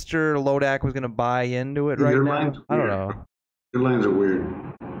say Mr. Lodak was gonna buy into it right Your now. line's I don't weird. know. Your lines are weird.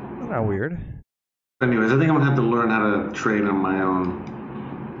 That's not weird. Anyways, I think I'm gonna have to learn how to trade on my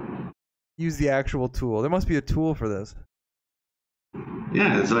own. Use the actual tool. There must be a tool for this.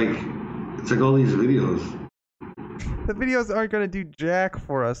 Yeah, it's like all these videos. The videos aren't gonna do jack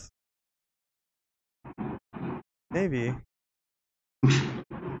for us. Maybe.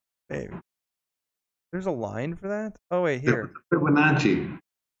 Maybe. There's a line for that? Oh wait, here. Fibonacci.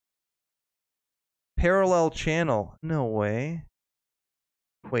 Parallel channel. No way.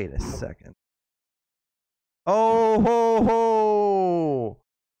 Wait a second. Oh ho ho!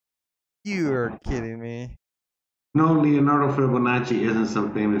 You're kidding me. No, Leonardo Fibonacci isn't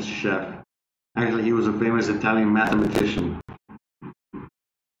some famous chef. Actually, he was a famous Italian mathematician.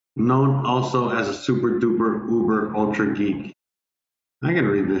 known also as a super duper uber ultra geek. I can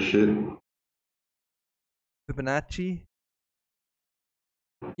read this shit. Fibonacci.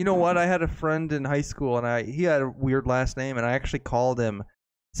 You know what? I had a friend in high school, and he had a weird last name, and I actually called him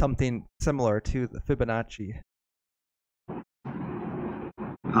something similar to the Fibonacci.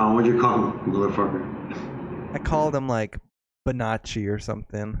 Oh, what'd you call him, motherfucker? I called him like Bonacci or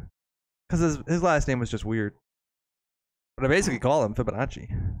something, because his last name was just weird. But I basically call him Fibonacci.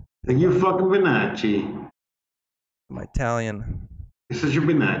 You fucking Bonacci. I'm Italian. This is your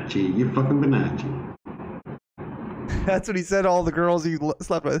Bonacci. You fucking Bonacci. That's what he said to all the girls he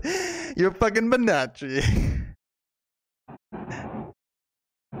slept with. You're fucking Bonacci.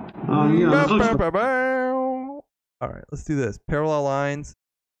 Oh, yeah. All right, let's do this. Parallel lines.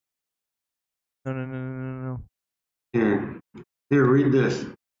 No. Here, read this.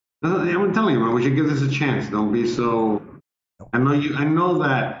 I'm telling you, man, we should give this a chance. Don't be so. I know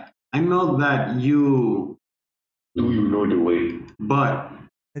that you. Do you know the way? But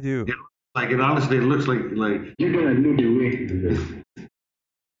I do. It honestly looks like You gotta know the way.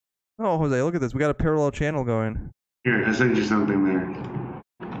 Oh, Jose, look at this. We got a parallel channel going. Here, I sent you something there.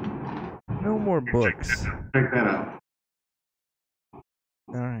 No more books. Check that out.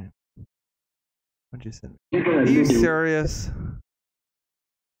 All right. What'd you send me? You gotta Are know you the way. serious?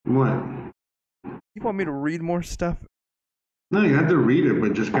 What? You want me to read more stuff? No, you have to read it,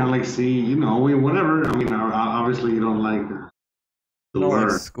 but just kind of like see, whatever. I mean, obviously you don't like the No, like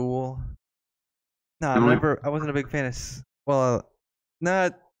word. school. No, You don't like- I wasn't a big fan of.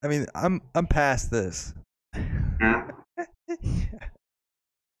 I mean, I'm past this. Yeah.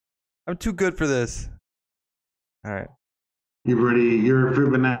 I'm too good for this. All right. You're a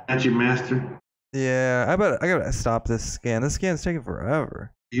Fibonacci master. Yeah, I gotta stop this scan. This scan's taking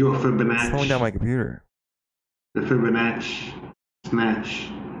forever. You a It's slowing down Fibonacci. my computer. The Fibonacci snatch.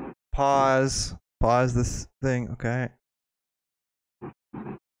 Pause this thing. Okay.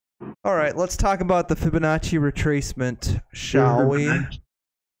 All right, let's talk about the Fibonacci retracement, shall we?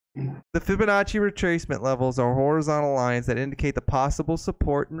 The Fibonacci retracement levels are horizontal lines that indicate the possible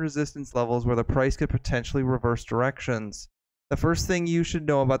support and resistance levels where the price could potentially reverse directions. The first thing you should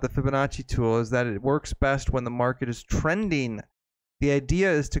know about the Fibonacci tool is that it works best when the market is trending. The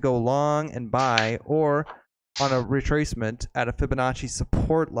idea is to go long and buy, or on a retracement at a Fibonacci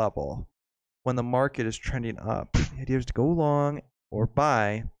support level when the market is trending up. The idea is to go long or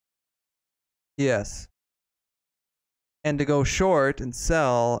buy. Yes. And to go short and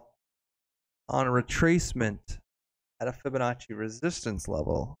sell on a retracement at a Fibonacci resistance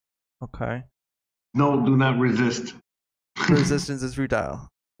level. Okay. No, do not resist. Resistance is futile.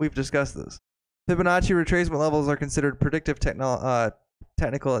 We've discussed this. Fibonacci retracement levels are considered predictive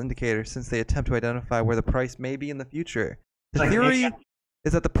technical indicators since they attempt to identify where the price may be in the future. The theory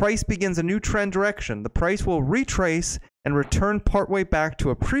is that the price begins a new trend direction. The price will retrace and return partway back to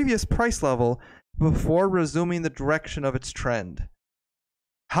a previous price level before resuming the direction of its trend.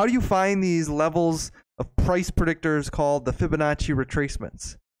 How do you find these levels of price predictors called the Fibonacci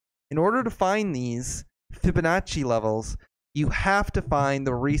retracements? In order to find these Fibonacci levels, you have to find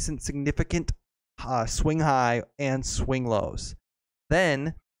the recent significant swing high and swing lows.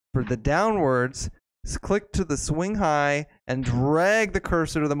 Then, for the downwards, click to the swing high and drag the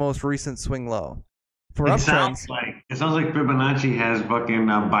cursor to the most recent swing low. For It uptrends, sounds like Fibonacci has fucking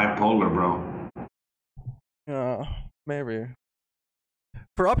bipolar, bro. maybe.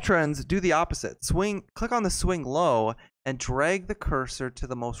 For uptrends, do the opposite. Click on the swing low and drag the cursor to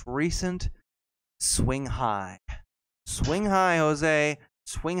the most recent swing high. Swing high, Jose.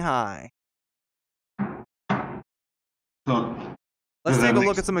 Swing high. So, Let's that take a makes-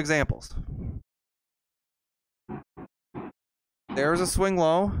 look at some examples. There's a swing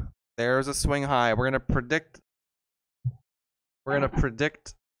low. There's a swing high. We're gonna predict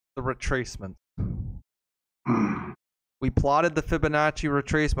the retracement. We plotted the Fibonacci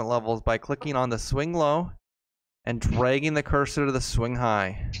retracement levels by clicking on the swing low and dragging the cursor to the swing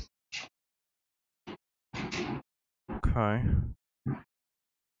high. Okay.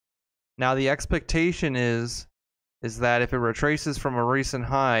 Now the expectation is that if it retraces from a recent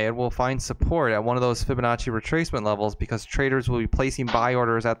high, it will find support at one of those Fibonacci retracement levels because traders will be placing buy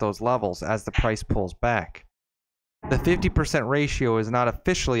orders at those levels as the price pulls back. The 50% ratio is not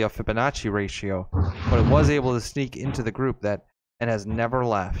officially a Fibonacci ratio, but it was able to sneak into the group and has never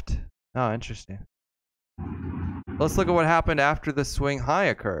left. Oh, interesting. Let's look at what happened after the swing high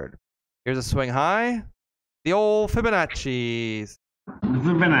occurred. Here's a swing high. The old Fibonacci's.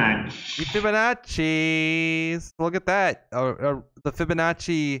 Fibonacci. The Fibonacci's. Look at that. The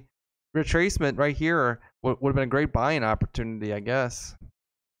Fibonacci retracement right here would have been a great buying opportunity, I guess.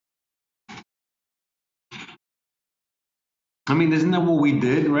 I mean, isn't that what we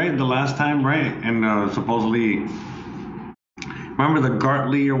did, right? The last time, right? And supposedly, remember the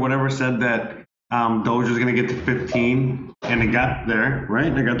Gartley or whatever said that Doge was going to get to 15, and it got there,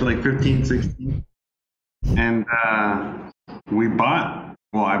 right? They got to like 15, 16. And we bought.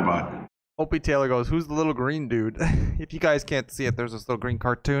 Well, I bought. Opie Taylor goes, "Who's the little green dude?" If you guys can't see it, there's this little green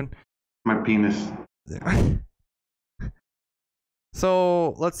cartoon. My penis. Yeah.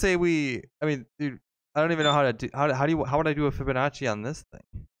 So let's say I mean, dude, I don't even know how to do. How would I do a Fibonacci on this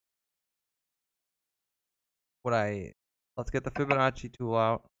thing? Let's get the Fibonacci tool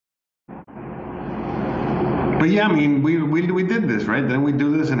out. But yeah, I mean, we did this, right? Then we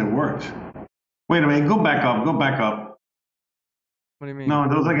do this and it works. Wait a minute, go back up. What do you mean? No,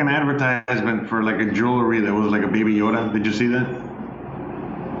 there was like an advertisement for like a jewelry that was like a baby Yoda. Did you see that?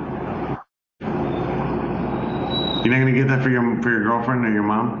 You're not gonna get that for your girlfriend or your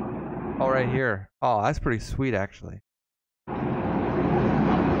mom? Oh, right here. Oh, that's pretty sweet, actually. How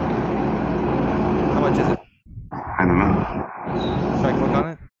much is it? I don't know. Should I click on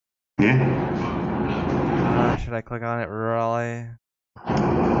it? Yeah. Should I click on it? Really?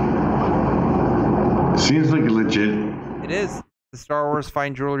 Seems like legit. It is. The Star Wars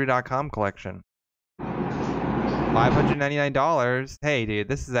FineJewelry.com collection. $599. Hey, dude,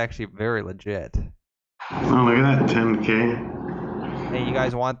 this is actually very legit. Oh, look at that, 10K. Hey, you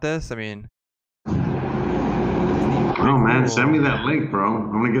guys want this? I mean... Oh, man, send me that link, bro.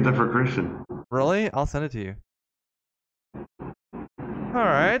 I'm gonna get that for Christian. Really? I'll send it to you.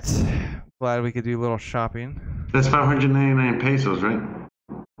 Alright. Glad we could do a little shopping. That's 599 pesos, right?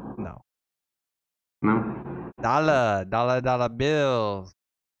 No. No? Dollar bills.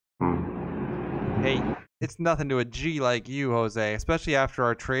 Hmm. Hey, it's nothing to a G like you, Jose. Especially after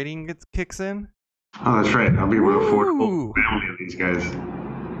our trading kicks in. Oh, that's right. I'll be real Woo! affordable family of these guys.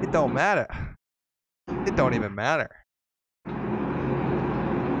 It don't matter. It don't even matter.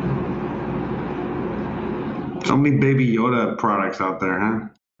 So many Baby Yoda products out there, huh?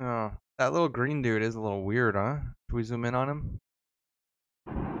 Oh, that little green dude is a little weird, huh? Should we zoom in on him?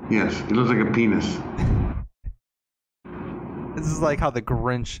 Yes, he looks like a penis. This is like how the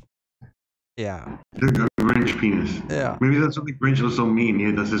Grinch... Yeah. It's a Grinch penis. Yeah. Maybe that's what the Grinch was so mean.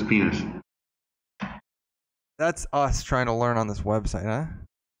 Yeah, that's his penis. That's us trying to learn on this website, huh?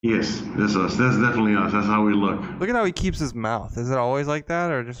 Yes, that's us. That's definitely us. That's how we look. Look at how he keeps his mouth. Is it always like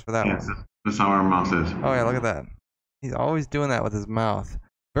that, or just for that Yes, one? that's how our mouth is. Oh yeah, look at that. He's always doing that with his mouth.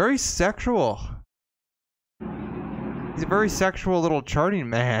 Very sexual. He's a very sexual little charting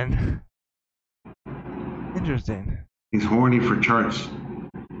man. Interesting. He's horny for charts.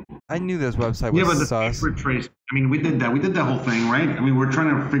 I knew this website was Yeah, but the sus. paper trace. I mean, we did that. We did that whole thing, right? I mean, we're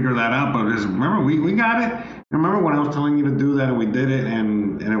trying to figure that out. But remember, we got it. Remember when I was telling you to do that and we did it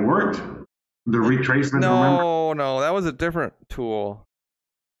and it worked? The retracement. Remember? No, that was a different tool.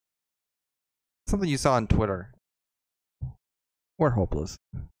 Something you saw on Twitter. We're hopeless.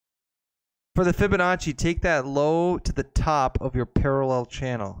 For the Fibonacci, take that low to the top of your parallel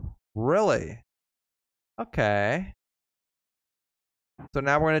channel. Really? Okay. So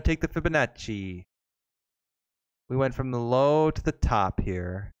now we're going to take the Fibonacci. We went from the low to the top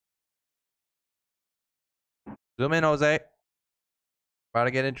here. Zoom in, Jose. About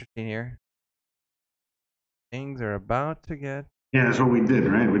to get interesting here. Things are about to get... Yeah, that's what we did,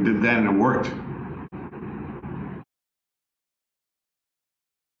 right? We did that and it worked.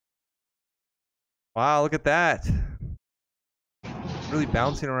 Wow, look at that. Really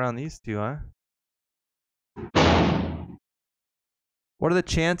bouncing around these two, huh? What are the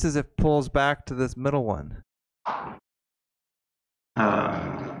chances it pulls back to this middle one? I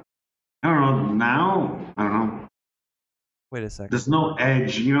don't know. Now, I don't know. Wait a second. There's no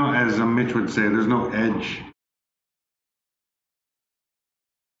edge. You know, as Mitch would say, there's no edge.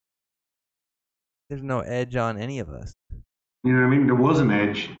 There's no edge on any of us. You know what I mean? There was an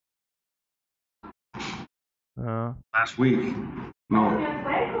edge last week.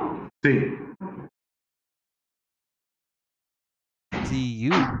 No. See. See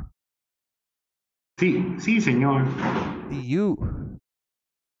you. Sí, señor. See you.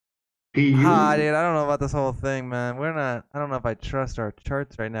 See you. Ah, dude, I don't know about this whole thing, man. I don't know if I trust our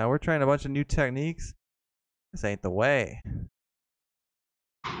charts right now. We're trying a bunch of new techniques. This ain't the way.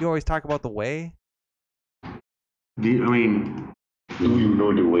 You always talk about the way? Do you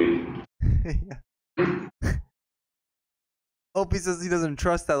know the way? Yeah. Opie says he doesn't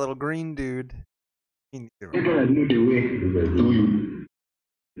trust that little green dude. You gotta know the way. Do you?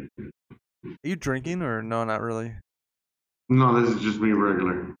 Are you drinking or no, not really? No, this is just me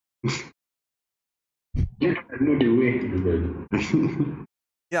regular. You gotta know the way.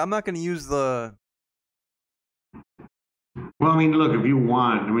 Yeah, I'm not gonna use the Well, I mean, look, if you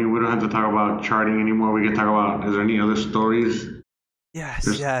want, I mean, we don't have to talk about charting anymore. We can talk about, is there any other stories? Yes,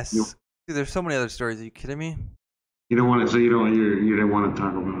 There's- yes. you- Dude, there's so many other stories. Are you kidding me? You don't want to, so you didn't want to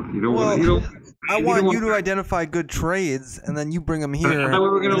talk about. You don't Well, want. You don't. I you want don't you to identify good trades, and then you bring them here. I thought we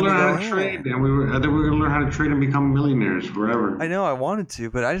were going and to then learn how we to go, trade, and I thought we were going to learn how to trade and become millionaires forever. I know I wanted to,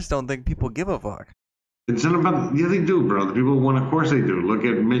 but I just don't think people give a fuck. It's not about. Yeah, they do, bro. The people want. Of course, they do. Look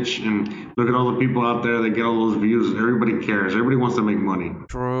at Mitch and look at all the people out there that get all those views. Everybody cares. Everybody wants to make money.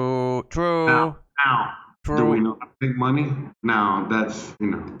 True. Now, True. do we know how to make money? Now, that's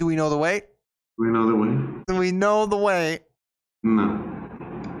Do we know the way? we know the way. Do we know the way? No,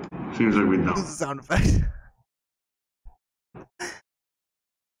 seems like we Use don't. the sound effect.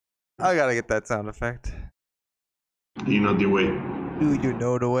 I gotta get that sound effect. You know the way. Do you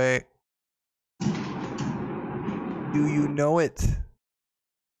know the way? Do you know it?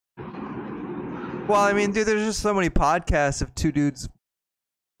 Well, I mean, dude, there's just so many podcasts of two dudes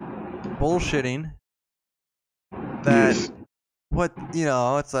bullshitting that Yes.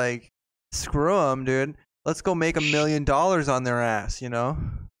 it's like, screw them, dude. Let's go make $1 million on their ass, You gotta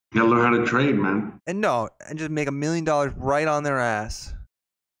learn how to trade, man. and just make $1 million right on their ass.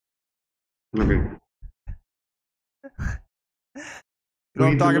 Okay. You know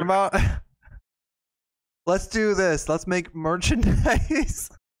what I'm talking about? Let's do this. Let's make merchandise.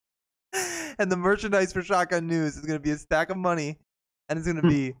 And the merchandise for Shotgun News is going to be a stack of money, and it's going to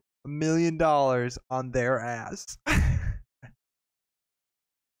be $1 million on their ass.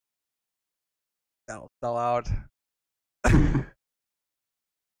 That'll sell out.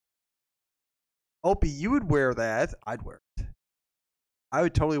 Opie, you would wear that. I'd wear it. I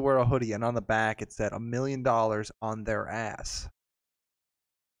would totally wear a hoodie, and on the back it said $1 million on their ass.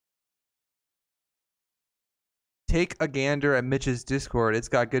 Take a gander at Mitch's Discord. It's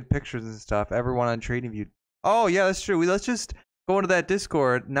got good pictures and stuff. Everyone on Trading View. Oh yeah, that's true. Let's just go into that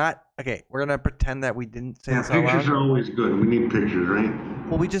Discord. We're gonna pretend that we didn't say Yeah, this out pictures loud. are always good. We need pictures, right?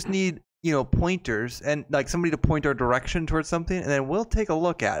 Well, we just need pointers and like somebody to point our direction towards something, and then we'll take a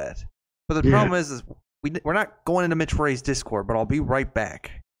look at it. But the Yeah. problem is we're not going into Mitch Ray's Discord. But I'll be right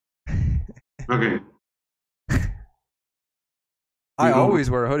back. Okay. I You go. always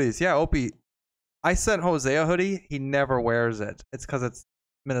wear hoodies. Yeah, Opie. I sent Jose a hoodie. He never wears it. It's because it's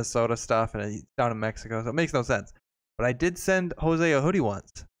Minnesota stuff and he's down in Mexico, so it makes no sense. But I did send Jose a hoodie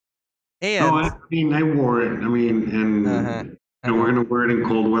once. And Oh, I mean, I wore it. I mean, and we're gonna wear it in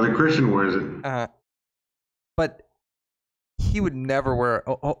cold weather. Christian wears it. But he would never wear.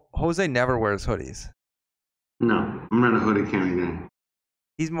 Jose never wears hoodies. No, I'm not a hoodie kind of guy.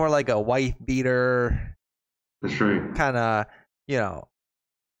 He's more like a wife beater, That's right. kind of,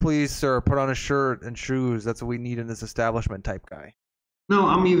 please, sir, put on a shirt and shoes. That's what we need in this establishment type guy. No,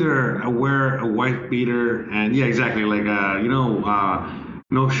 I'm either I wear a wife beater and yeah, exactly, like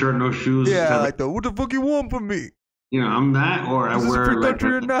no shirt, no shoes. Yeah, type of- like what the fuck you want from me? I'm that, or I Is this a wear free like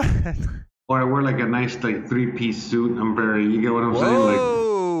country or not? or I wear like a nice like 3-piece suit. You get what I'm saying?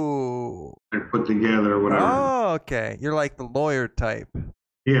 Whoa. Like put together or whatever. Oh, okay. You're like the lawyer type.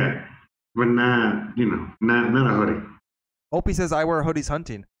 Yeah, but not not a hoodie. Opie says I wear hoodies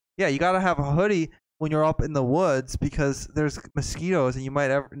hunting. Yeah, you gotta have a hoodie when you're up in the woods because there's mosquitoes and you might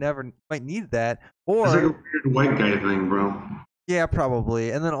might need that. Or It's like a weird white guy thing, bro. yeah, probably.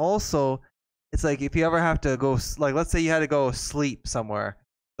 And then also, it's like if you ever have to go, like let's say you had to go sleep somewhere,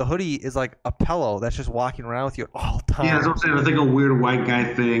 the hoodie is like a pillow that's just walking around with you at all times. Yeah, that's what I'm saying. It's like a weird white guy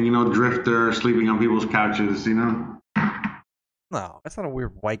thing, drifter, sleeping on people's couches, No, that's not a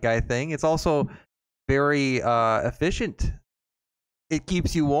weird white guy thing. It's also very efficient. It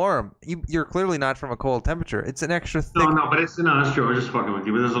keeps you warm. You're clearly not from a cold temperature. It's an extra thick. No, but it's true. I was just fucking with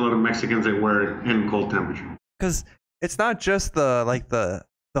you. But there's a lot of Mexicans that wear it in cold temperature. Because it's not just the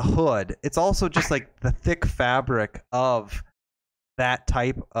hood. It's also just like the thick fabric of that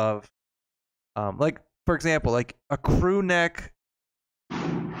type of like for example, like a crew neck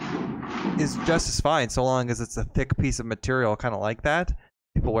is just as fine so long as it's a thick piece of material, kind of like that.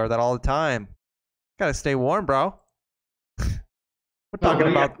 People wear that all the time. Gotta stay warm, bro. We're talking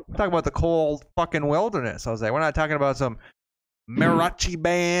about the cold fucking wilderness, Jose. We're not talking about some mariachi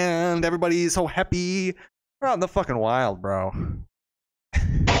band. Everybody's so happy. We're out in the fucking wild, bro.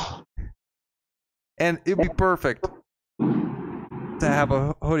 And it'd be perfect to have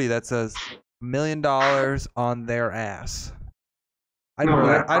a hoodie that says $1 million on their ass. I'd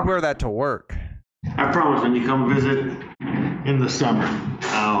wear that to work. I promise when you come visit in the summer,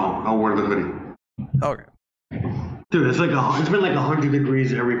 I'll wear the hoodie. Okay. Dude, it's been like 100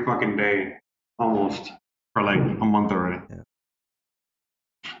 degrees every fucking day, almost, for like a month already. Yeah.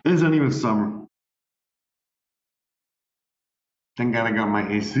 It's not even summer. Thank God I got my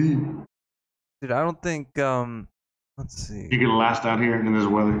AC. Dude, I don't think let's see. You can last out here in this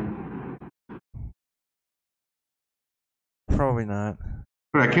weather. Probably not.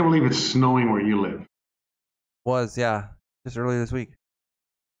 But I can't believe it's snowing where you live. Was, yeah. Just earlier this week.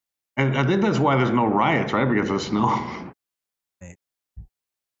 And I think that's why there's no riots, right? Because of snow. Right.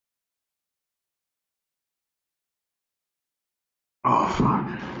 Oh, fuck.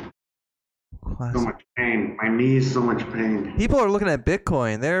 Classic. So much pain. My knees, so much pain. People are looking at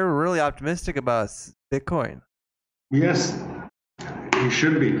Bitcoin. They're really optimistic about Bitcoin. Yes, you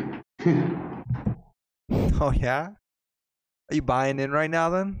should be. Oh, yeah? Are you buying in right now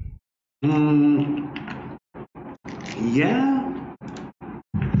then? Yeah.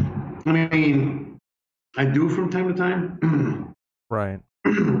 I mean, I do from time to time. Right.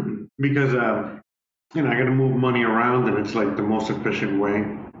 Because, you know, I got to move money around and it's like the most efficient way.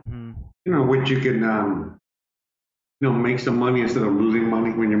 Mm. You know, which you can, you know, make some money instead of losing money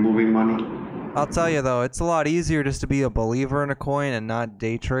when you're moving money. I'll tell you though, it's a lot easier just to be a believer in a coin and not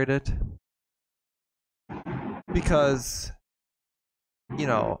day trade it. Because, you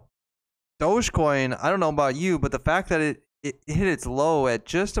know, Dogecoin, I don't know about you, but the fact that it hit its low at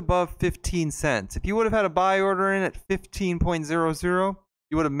just above 15 cents. If you would have had a buy order in at 15.00,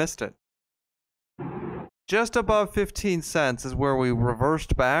 you would have missed it. Just above 15 cents is where we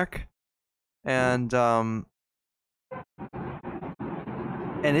reversed back. And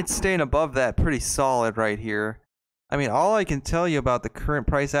it's staying above that pretty solid right here. I mean, all I can tell you about the current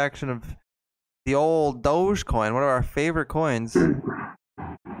price action of the old Dogecoin, one of our favorite coins,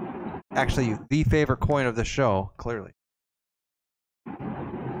 actually the favorite coin of the show, clearly,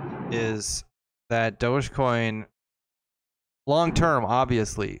 is that Dogecoin, long term,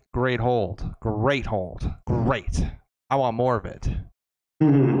 obviously, great hold. Great hold. Great. I want more of it.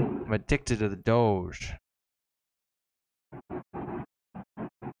 I'm addicted to the Doge.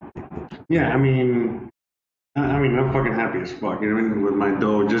 Yeah, I mean, I'm fucking happy as fuck. You know what I mean? With my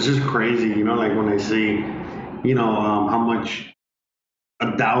Doge, it's just crazy. You know, like when I see, you know, how much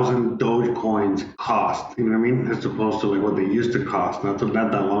 1,000 Doge coins cost. You know what I mean? As opposed to like what they used to cost, not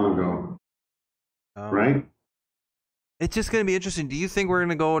that long ago. Right? It's just gonna be interesting. Do you think we're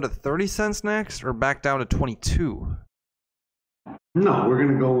gonna go to 30 cents next, or back down to 22? No, we're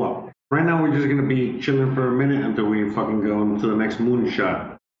gonna go up. Right now, we're just gonna be chilling for a minute until we fucking go into the next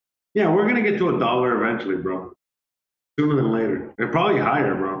moonshot. Yeah, we're gonna get to $1 eventually, bro. Sooner than later. They're probably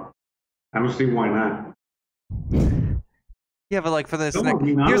higher, bro. I don't see why not. Yeah, but like for this, Come on,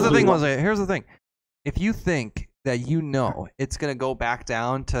 here's the honestly, thing, Jose. Here's the thing. If you think that you know it's gonna go back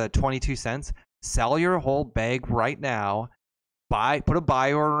down to 22 cents, sell your whole bag right now. Put a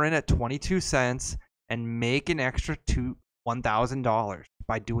buy order in at 22 cents and make an extra $1,000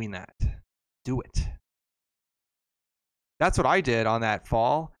 by doing that. Do it. That's what I did on that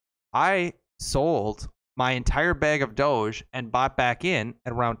fall. I sold my entire bag of Doge and bought back in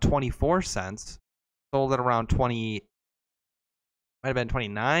at around 24 cents. Sold at around 20, might have been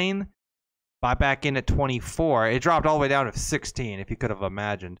 29. Bought back in at 24. It dropped all the way down to 16, if you could have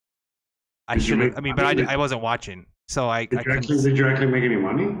imagined. I should have. I mean, but I wasn't watching, so I couldn't. Did you actually make any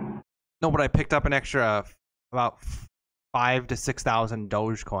money? No, but I picked up an extra about 5,000 to 6,000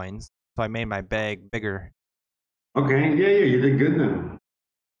 Doge coins, so I made my bag bigger. Okay, yeah, you did good then.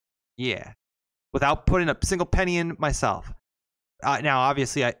 Yeah, without putting a single penny in myself. Now,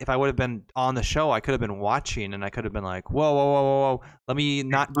 obviously, if I would have been on the show, I could have been watching, and I could have been like, whoa. Let me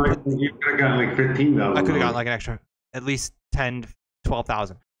not. You could have gotten like 15,000. I could have gotten like an extra, at least 10,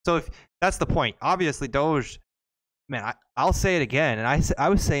 12,000. So if that's the point, obviously Doge, man, I'll say it again, and I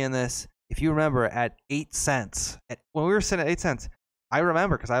was saying this, if you remember, at 8 cents, when we were sitting at 8 cents, I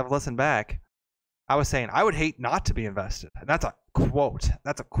remember because I've listened back. I was saying I would hate not to be invested, and that's a quote.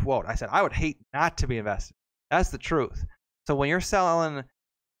 That's a quote. I said I would hate not to be invested. That's the truth. So when you're selling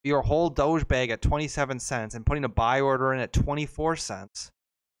your whole Doge bag at 27 cents and putting a buy order in at 24 cents,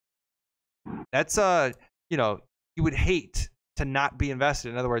 that's you know, you would hate to not be invested.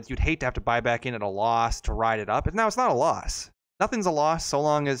 In other words, you'd hate to have to buy back in at a loss to ride it up. And now it's not a loss. Nothing's a loss so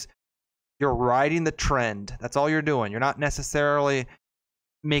long as you're riding the trend. That's all you're doing. You're not necessarily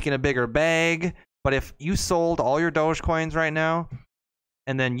making a bigger bag. But if you sold all your Doge coins right now,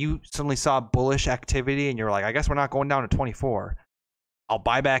 and then you suddenly saw bullish activity and you're like, I guess we're not going down to 24. I'll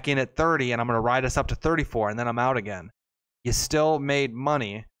buy back in at 30 and I'm going to ride us up to 34 and then I'm out again. You still made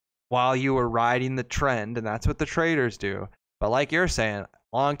money while you were riding the trend, and that's what the traders do. But like you're saying,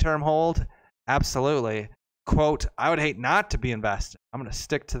 long-term hold, absolutely. Quote, I would hate not to be invested. I'm going to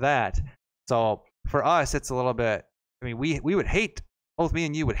stick to that. So for us, it's a little bit, I mean, we would hate, both me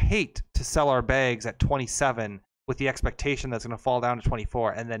and you would hate to sell our bags at 27 with the expectation that's going to fall down to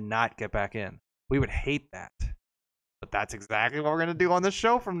 24 and then not get back in. We would hate that. But that's exactly what we're going to do on this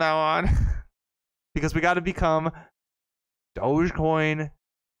show from now on. Because we got to become Dogecoin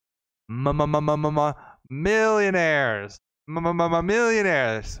millionaires. Millionaires.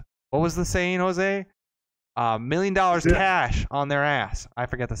 What was the saying, Jose? $1 million cash on their ass. I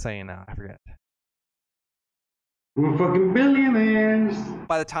forget the saying now. I forget. We're fucking billionaires.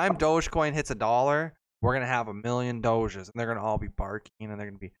 By the time Dogecoin hits $1, we're going to have 1 million Doges, and they're going to all be barking, and they're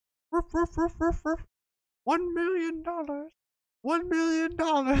going to be, ruff, ruff, ruff, ruff, ruff. $1 million. $1 million.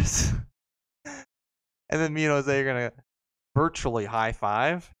 And then me and Jose are going to virtually high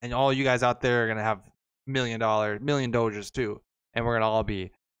five, and all you guys out there are going to have $1 million Doges too. And we're going to all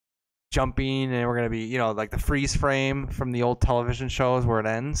be jumping, and we're going to be, like the freeze frame from the old television shows where it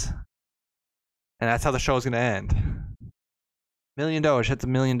ends. And that's how the show's going to end. $1 million Doge hits $1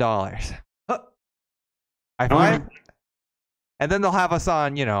 million. High five. And then they'll have us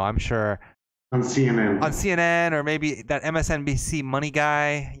on, I'm sure. On CNN. On CNN, or maybe that MSNBC money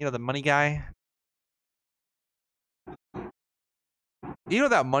guy. The money guy.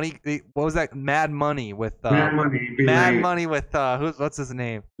 That money? What was that? Mad Money with Mad Money. Mad Money with what's his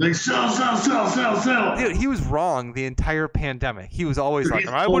name? Like sell. Dude, he was wrong the entire pandemic. He was always like,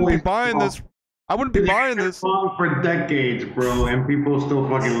 I wouldn't be buying this. I wouldn't be buying this. Wrong for decades, bro, and people still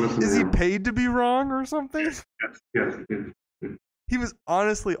fucking listen. Is he paid to be wrong or something? Yes. He was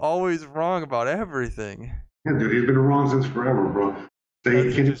honestly always wrong about everything. Yeah, dude, he's been wrong since forever, bro.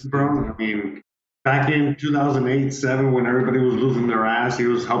 Bro. I mean, back in 2008-7, when everybody was losing their ass, he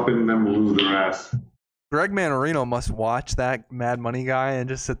was helping them lose their ass. Greg Manorino must watch that Mad Money guy and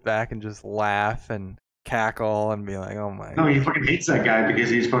just sit back and just laugh and cackle and be like, oh my. No, he fucking hates that guy because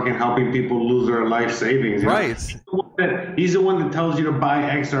he's fucking helping people lose their life savings. Right. He's the one that tells you to buy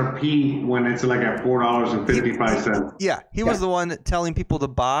XRP when it's like at $4.55. He was the one telling people to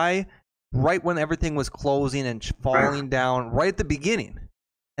buy right when everything was closing and falling down right at the beginning.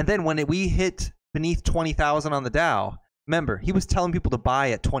 And then when we hit beneath 20,000 on the Dow, remember, he was telling people to buy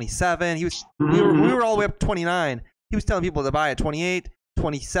at 27. We were all the way up to 29. He was telling people to buy at 28,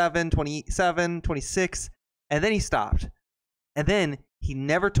 27, 27, 26, and then he stopped. And then he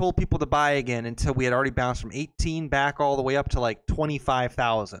never told people to buy again until we had already bounced from 18 back all the way up to like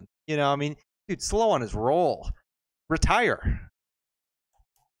 25,000. Dude, slow on his roll. Retire.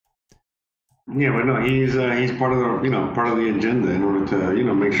 Yeah, but no, he's part of the agenda in order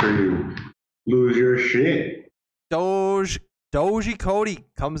to make sure you lose your shit. Doji Cody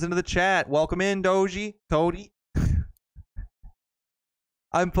comes into the chat. Welcome in, Doji Cody.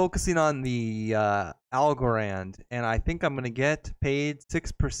 I'm focusing on the Algorand, and I think I'm gonna get paid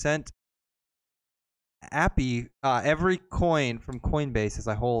 6% Appy every coin from Coinbase as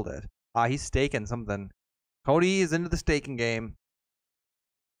I hold it. He's staking something. Cody is into the staking game.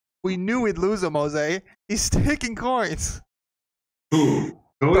 We knew we'd lose him, Jose. He's staking coins. Who?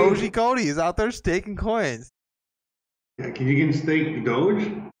 Doji Cody is out there staking coins. Yeah, you can stake Doge?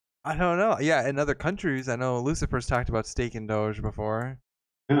 I don't know. Yeah, in other countries, I know Lucifer's talked about staking Doge before.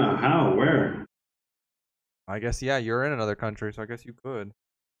 Yeah, how? Where? I guess, you're in another country, so I guess you could.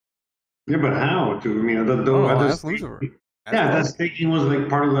 Yeah, but how? That's Lucifer. That staking was like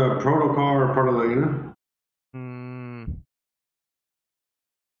part of the protocol or part of the,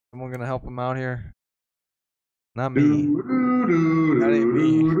 Someone gonna help him out here? Not me. That ain't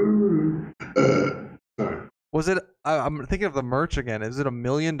me. Sorry. Was it? I'm thinking of the merch again. Is it $1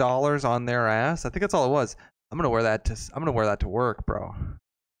 million on their ass? I think that's all it was. I'm gonna wear that to work, bro.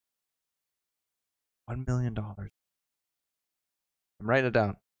 $1 million. I'm writing it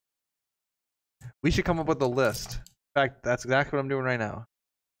down. We should come up with a list. In fact, that's exactly what I'm doing right now.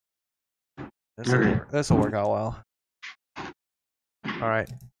 This will work out well. All right.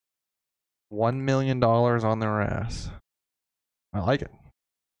 $1 million on their ass. I like it.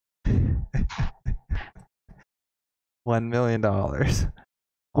 $1 million.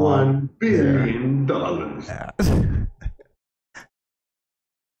 $1 billion.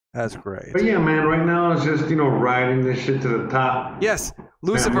 That's great. But yeah, man, right now it's just, riding this shit to the top. Yes,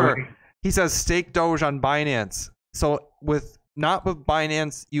 Lucifer. He says stake Doge on Binance. So not with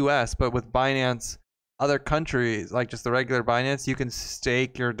Binance US, but with Binance other countries, like just the regular Binance, you can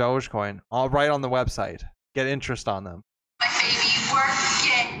stake your Dogecoin all right on the website. Get interest on them.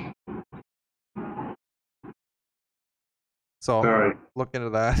 So look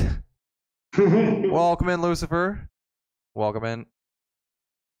into that. Welcome in, Lucifer. Welcome in.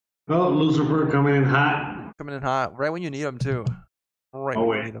 Oh, Lucifer coming in hot. Coming in hot. Right when you need them, too. Right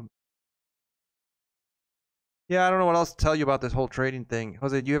when you need them. Yeah, I don't know what else to tell you about this whole trading thing.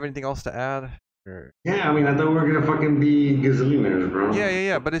 Jose, do you have anything else to add? Or... Yeah, I mean, I thought we were gonna fucking be gazillionaires, bro.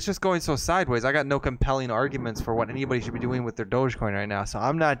 Yeah. But it's just going so sideways. I got no compelling arguments for what anybody should be doing with their Dogecoin right now. So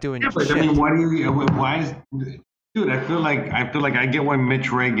I'm not doing Yeah, but shit. I mean, why is, dude? I feel like I get why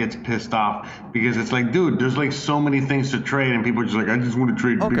Mitch Ray gets pissed off because it's like, dude, there's like so many things to trade, and people are just like, I just want to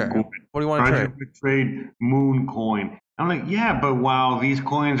trade Bitcoin. What do you want to I trade? just want to trade Moon Coin. I'm like, yeah, but while these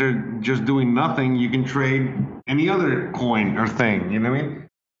coins are just doing nothing, you can trade any other coin or thing. You know what I mean?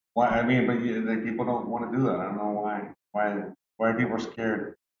 Why? I mean, but like, people don't want to do that. I don't know why. Why people are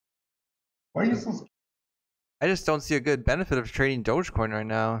scared? Why are you so scared? I just don't see a good benefit of trading Dogecoin right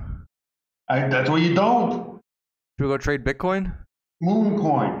now. That's what you don't. Should we go trade Bitcoin? Moon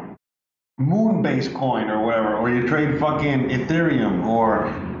Coin, Moon-based coin or whatever, or you trade fucking Ethereum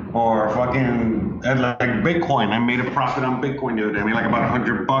or fucking like Bitcoin. I made a profit on Bitcoin the other day. I made like about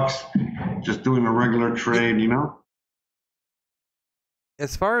 $100 just doing a regular trade, you know?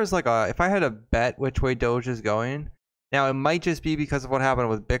 As far as like if I had to bet which way Doge is going, now it might just be because of what happened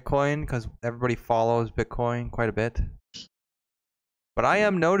with Bitcoin, because everybody follows Bitcoin quite a bit. But I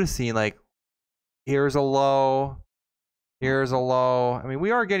am noticing like here's a low, here's a low. I mean,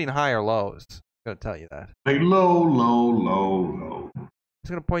 we are getting higher lows. I'm gonna tell you that. Like low. I'm just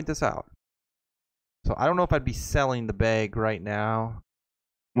gonna point this out. So I don't know if I'd be selling the bag right now.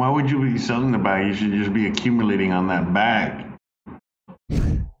 Why would you be selling the bag? You should just be accumulating on that bag.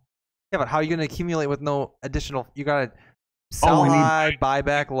 Yeah, but how are you going to accumulate with no additional? You got to sell high, buy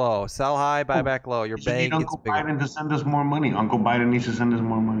back low. Sell high, buy back low. Your bag gets bigger. Uncle Biden to send us more money. Uncle Biden needs to send us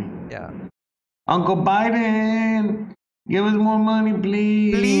more money. Yeah. Uncle Biden, give us more money,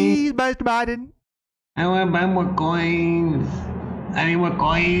 please. Please, Mr. Biden. I want to buy more coins. I need more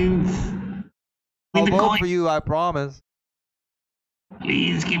coins. I'll vote for you, I promise.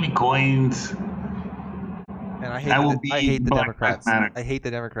 Please give me coins. And I hate the Democrats. I hate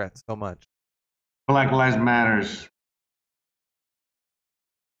the Democrats so much. Black Lives Matters.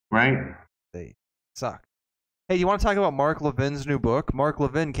 Right? They suck. Hey, you want to talk about Mark Levin's new book? Mark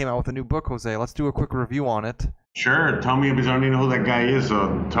Levin came out with a new book, Jose. Let's do a quick review on it. Sure. Tell me, because I don't even know who that guy is,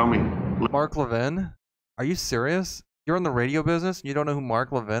 so tell me. Mark Levin? Are you serious? You're in the radio business and you don't know who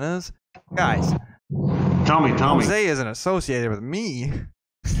Mark Levin is? Guys. Tell me. Jose isn't associated with me.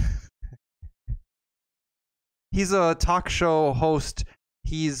 He's a talk show host.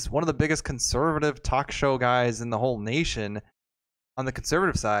 He's one of the biggest conservative talk show guys in the whole nation on the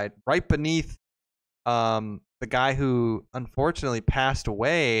conservative side, right beneath the guy who unfortunately passed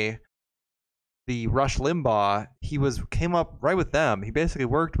away, the Rush Limbaugh. He came up right with them. He basically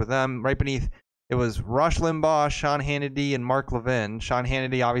worked with them right beneath. It was Rush Limbaugh, Sean Hannity, and Mark Levin. Sean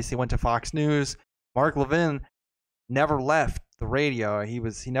Hannity obviously went to Fox News. Mark Levin never left the radio. He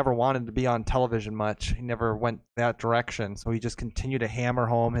never wanted to be on television much. He never went that direction. So he just continued to hammer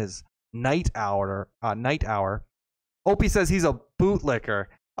home his night hour. Opie says he's a bootlicker.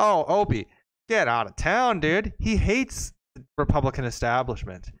 Oh, Opie, get out of town, dude. He hates the Republican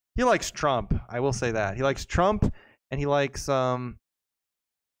establishment. He likes Trump. I will say that. He likes Trump, and he likes I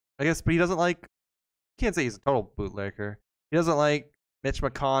guess, but he doesn't like. Can't say he's a total bootlicker. He doesn't like Mitch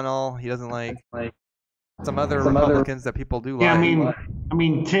McConnell. He doesn't like some other Republicans that people do like. Yeah, I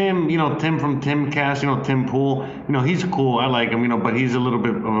mean, Tim, Tim from Timcast, Tim Pool, he's cool. I like him, but he's a little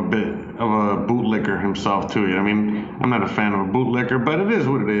bit of a bootlicker himself too. I mean, I'm not a fan of a bootlicker, but it is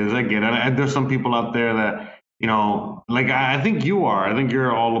what it is. I get it. There's some people out there that, like I think you are. I think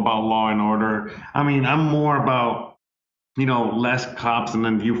you're all about law and order. I mean, I'm more about, less cops and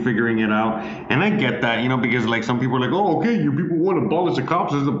then you figuring it out. And I get that, because like some people are like, oh, okay, you people want to abolish the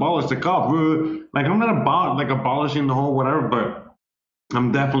cops, let's abolish the cops. Like I'm not about like abolishing the whole whatever, but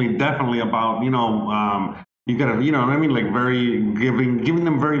I'm definitely about, you gotta, you know what I mean? Like very giving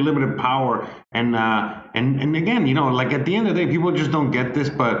them very limited power. And again, like at the end of the day, people just don't get this,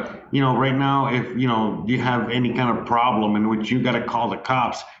 but right now, if, you have any kind of problem in which you got to call the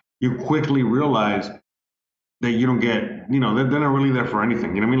cops, you quickly realize that you don't get, they're not really there for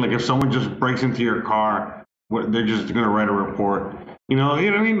anything. You know what I mean? Like if someone just breaks into your car, they're just going to write a report. You know what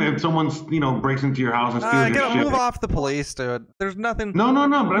I mean? If someone's, breaks into your house and steals your shit. Move off the police, dude. There's nothing. No,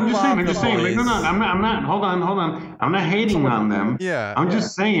 but I'm just saying. Like, no, I'm not. Hold on. I'm not hating on them. Yeah. I'm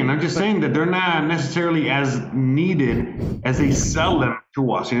just saying that they're not necessarily as needed as they sell them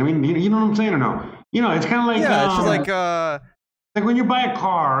to us. You know what I mean? You know what I'm saying or no? It's kind of like. Yeah, it's just like when you buy a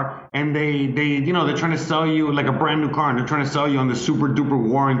car and they're trying to sell you like a brand new car and they're trying to sell you on the super duper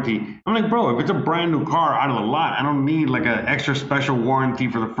warranty. I'm like, bro, if it's a brand new car out of the lot, I don't need like an extra special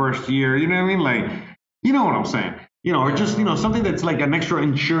warranty for the first year. You know what I mean? Like, you know what I'm saying? Or just, something that's like an extra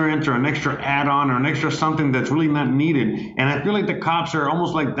insurance or an extra add-on or an extra something that's really not needed. And I feel like the cops are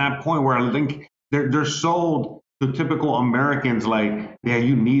almost like that point where I think they're sold to typical Americans like, yeah,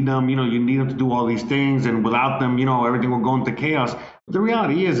 you need them, you need them to do all these things, and without them, everything will go into chaos. But the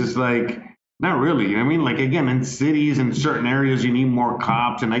reality is, it's like, not really. You know what I mean? Like, again, in cities and certain areas, you need more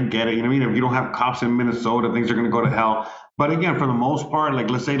cops, and I get it. You know what I mean? If you don't have cops in Minnesota, things are going to go to hell. But again, for the most part, like,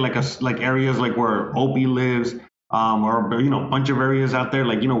 let's say like areas like where Opie lives, or a bunch of areas out there,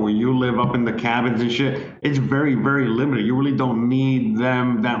 like, where you live up in the cabins and shit, it's very, very limited. You really don't need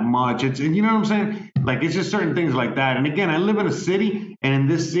them that much. You know what I'm saying? Like, it's just certain things like that. And again, I live in a city, and in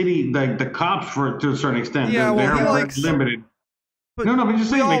this city, like, the cops, to a certain extent, Yeah, they're well, very limited. But but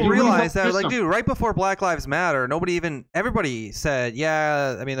just we saying, all like, you really realize don't that, miss like, them. dude, right before Black Lives Matter, everybody said,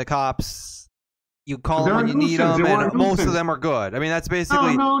 yeah, I mean, the cops, you call them They're when a you need nuisance. them, They were and a most of nuisance. them are good. I mean, that's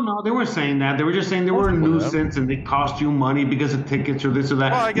basically. No, they weren't saying that. They were just saying they were a Most of them. nuisance and they cost you money because of tickets or this or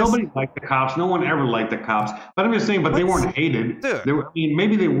that. Well, I guess- Nobody liked the cops. No one ever liked the cops. But I'm just saying, they weren't hated. Dude. They were, I mean,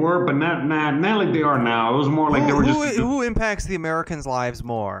 maybe they were, but not like they are now. It was more like they were just. Who impacts the Americans' lives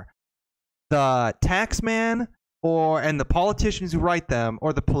more? The tax man and the politicians who write them,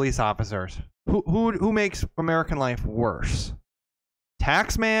 or the police officers? Who makes American life worse?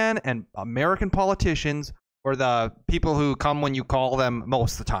 Tax man and American politicians, or the people who come when you call them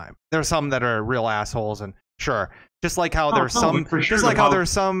most of the time? There's some that are real assholes, and sure, just like how there's some, for sure just like the how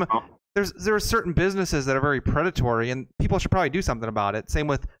there's some, Oh. there are certain businesses that are very predatory, and people should probably do something about it. Same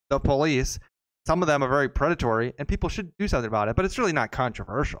with the police. Some of them are very predatory, and people should do something about it. But it's really not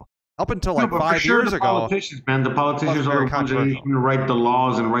controversial. Up until like No, but for 5 sure, years the ago, politicians, man, the politicians very are the ones that controversial. even write the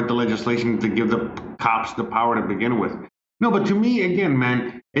laws and write the legislation to give the cops the power to begin with. No, but to me, again,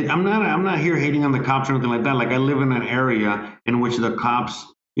 man, I'm not here hating on the cops or anything like that. Like, I live in an area in which the cops,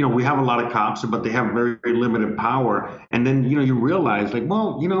 we have a lot of cops, but they have very, very limited power. And then, you realize, like,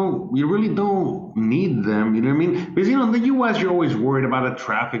 well, you really don't need them. You know what I mean? Because, in the U.S., you're always worried about a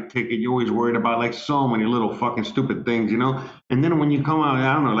traffic ticket. You're always worried about, like, so many little fucking stupid things, And then when you come out,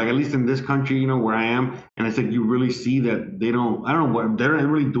 I don't know, like, at least in this country, where I am, and it's like you really see that they don't, I don't know what, they're not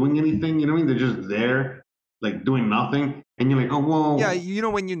really doing anything. You know what I mean? They're just there, like, doing nothing. And you're like, oh, well. yeah,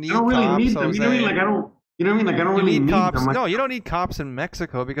 when you need I don't really cops, need them. Jose, You know what I mean? Like, I don't. You know what I mean? Like, I don't you really need need cops. them. Like, No, you don't need cops in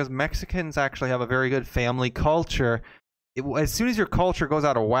Mexico, because Mexicans actually have a very good family culture. As soon as your culture goes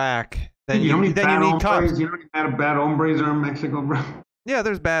out of whack, then you don't need then bad you need cops. hombres. You don't need bad hombres are in Mexico, bro. Yeah,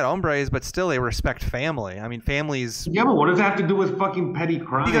 there's bad hombres, but still they respect family. I mean, families. Yeah, but what does that have to do with fucking petty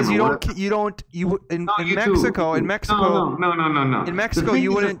crime? Because or in what? No, you Mexico, do. in Mexico, No. in Mexico, The thing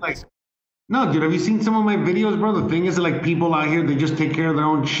you is, wouldn't. it's like, no, dude, have you seen some of my videos, bro? The thing is, like, people out here, they just take care of their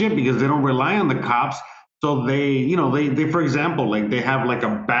own shit because they don't rely on the cops. So they, they, for example, like, they have like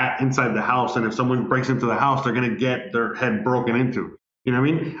a bat inside the house, and if someone breaks into the house, they're gonna get their head broken into. You know what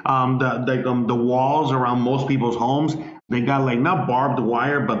I mean? The walls around most people's homes, they got, like, not barbed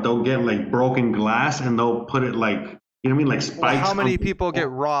wire, but they'll get, like, broken glass, and they'll put it, like, you know what I mean, like spikes. Well, how many on- people get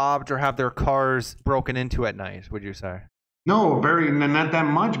robbed or have their cars broken into at night? Would you say? No, not that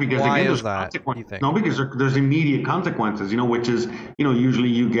much, because Why again, is there's that, consequences. you think? No, because there's immediate consequences, which is, usually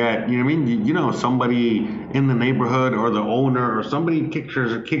you get, you know what I mean? Somebody in the neighborhood or the owner or somebody kicks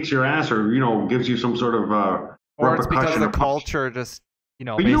your ass, or, gives you some sort of Or it's because repercussion the or culture just,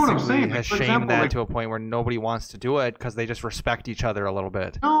 But you know what I'm basically saying? Like, has for shamed example, that like- to a point where nobody wants to do it because they just respect each other a little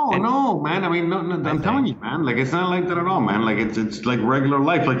bit. No, man. I mean, no, I'm telling you, man. Like, it's not like that at all, man. Like, it's like regular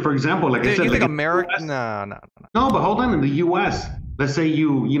life. Like, for example, like I Dude, said, you think like, in the America? US No. No, but hold on. In the U.S., let's say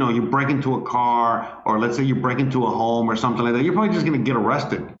you break into a car, or let's say you break into a home or something like that. You're probably just gonna get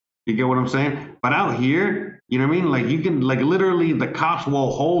arrested. You get what I'm saying? But out here, you know what I mean? Like, you can, like, literally, the cops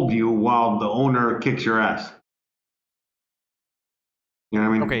will hold you while the owner kicks your ass. You know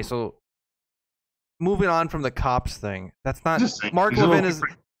what I mean? Okay, so moving on from the cops thing, that's not Just saying, Mark he's a Levin little is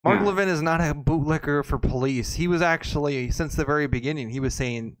different. Mark Yeah. Levin is not a bootlicker for police. He was actually, since the very beginning, he was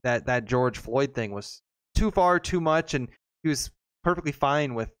saying that George Floyd thing was too far, too much, and he was perfectly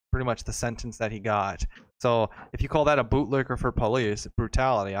fine with pretty much the sentence that he got. So if you call that a bootlicker for police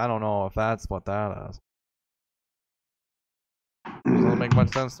brutality, I don't know if that's what that is. Doesn't make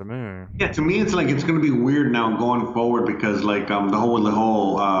much sense to me. Yeah, to me, it's like it's going to be weird now going forward, because, like, the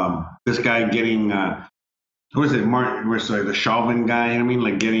whole this guy getting who is it, sorry, the Chauvin guy, you know what I mean,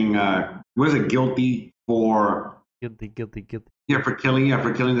 like, getting what is it, guilty for Guilty. for killing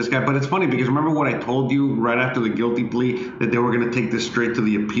this guy. But it's funny, because remember what I told you right after the guilty plea, that they were going to take this straight to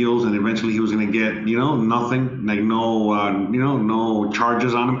the appeals, and eventually he was going to get, nothing, like, no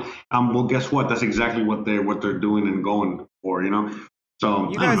charges on him. Well, guess what? That's exactly what they're doing and going for, So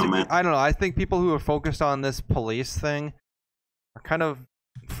You I guys, don't know, man. I don't know. I think people who are focused on this police thing are kind of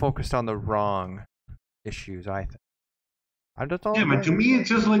focused on the wrong issues, I think. I'm just all Yeah, man. To me, it's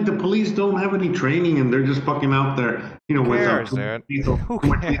just like the police don't have any training, and they're just fucking out there, Who with cares, too dude? Who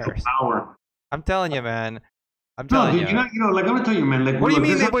much lethal cares? power. I'm telling you, man. I'm No, telling dude, you. like I'm gonna tell you, man. Like, What do you look,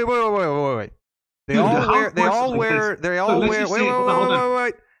 mean? this- Wait. They Dude, all the wear. house They all works like wear. this. They So all let's wear. just Wait, say- hold on.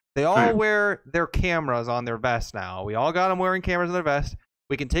 wait. They all Alright. wear their cameras on their vest now. We all got them wearing cameras on their vest.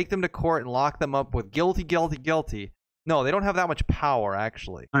 We can take them to court and lock them up with guilty. No, they don't have that much power,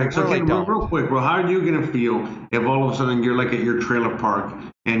 actually. All They right, so really okay, don't. real quick, bro, how are you gonna feel if all of a sudden you're like at your trailer park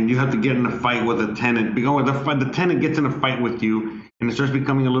and you have to get in a fight with a tenant? Because the tenant gets in a fight with you, and it starts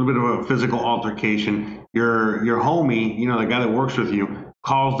becoming a little bit of a physical altercation. Your homie, the guy that works with you,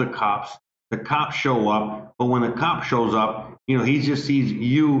 calls the cops. The cops show up, but when the cop shows up, he just sees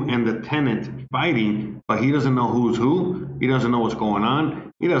you and the tenant fighting, but he doesn't know who's who. He doesn't know what's going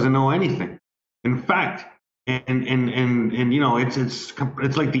on. He doesn't know anything. In fact, and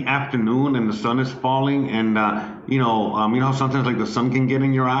it's like the afternoon and the sun is falling, and how sometimes like the sun can get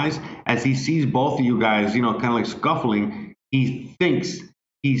in your eyes. As he sees both of you guys, kind of like scuffling, he thinks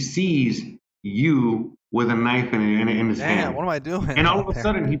he sees you with a knife in his hand. Damn, what am I doing? And all of a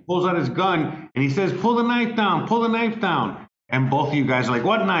sudden, he pulls out his gun and he says, "Pull the knife down, pull the knife down." And both of you guys are like,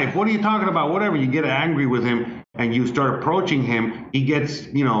 "What knife? What are you talking about?" Whatever. You get angry with him and you start approaching him. He gets,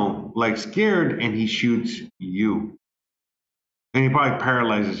 like scared, and he shoots you. And he probably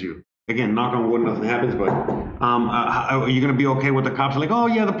paralyzes you. Again, knock on wood, nothing happens. But are you gonna be okay with the cops? Like, oh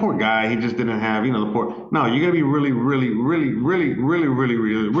yeah, the poor guy, he just didn't have, the poor. No, you're gonna be really, really, really, really, really, really,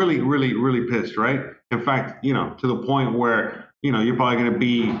 really, really, really, really pissed, right? In fact, to the point where you're probably gonna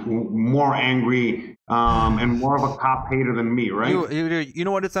be more angry and more of a cop hater than me, right? You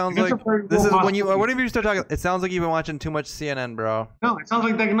know what it sounds It's like? a very This is real when you. possibility. Whenever you start talking, it sounds like you've been watching too much CNN, bro. No, it sounds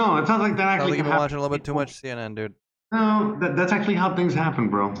like that. No, it sounds like that Sounds actually. like you've been happen. watching a little bit too much CNN, dude. No, that's actually how things happen,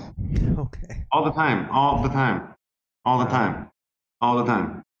 bro. Okay. All the time.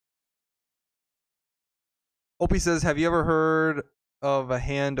 Opie says, "Have you ever heard of a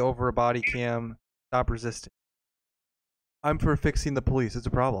hand over a body cam? Stop resisting. I'm for fixing the police. It's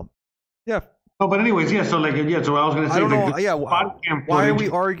a problem." Yeah. Oh, but anyways, yeah. So like, yeah. So I was gonna say, I don't know. like, Yeah. body cam Why are we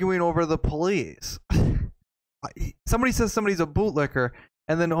footage- arguing over the police? Somebody says somebody's a bootlicker,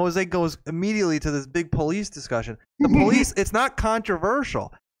 and then Jose goes immediately to this big police discussion. The police, it's not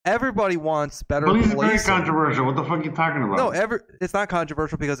controversial. Everybody wants better Police is very policing. controversial. What the fuck are you talking about? No, it's not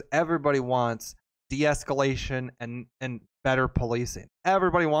controversial because everybody wants de-escalation and better policing.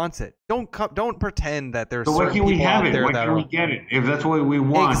 Everybody wants it. Don't pretend that there's So why certain can't we people have out it? there Why that can't we are get it? If that's what we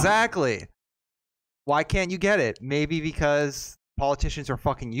want. exactly. Why can't you get it? Maybe because politicians are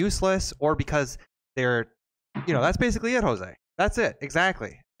fucking useless, or because they're, that's basically it, Jose. That's it.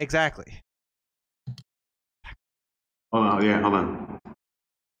 Exactly. Hold on. Yeah, hold on.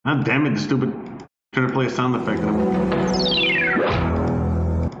 God damn it, the stupid. Trying to play a sound effect.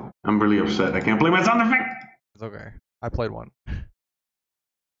 I'm really upset. I can't play my sound effect. It's okay. I played one.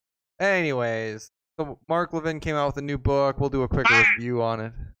 Anyways, so Mark Levin came out with a new book. We'll do a quick review on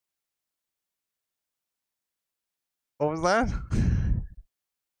it. What was that?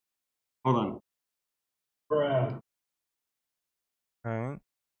 Hold on. Alright.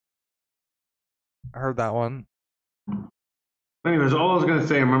 I heard that one. Anyways, all I was gonna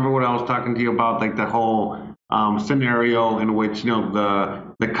say, remember what I was talking to you about, like the whole scenario in which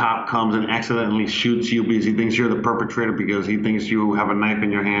the cop comes and accidentally shoots you because he thinks you're the perpetrator, because he thinks you have a knife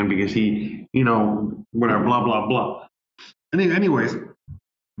in your hand, because he, whatever, blah blah blah. Anyways,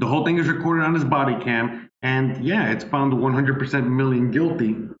 the whole thing is recorded on his body cam, and yeah, it's found 100% million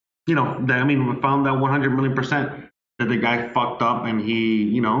guilty. We found that 100 million percent that the guy fucked up and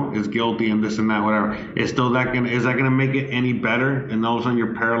he, is guilty and this and that, whatever. Is that gonna make it any better? And all of a sudden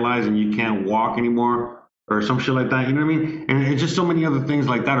you're paralyzed and you can't walk anymore, or some shit like that. You know what I mean? And it's just so many other things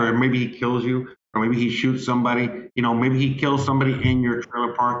like that. Or maybe he kills you, or maybe he shoots somebody. Maybe he kills somebody in your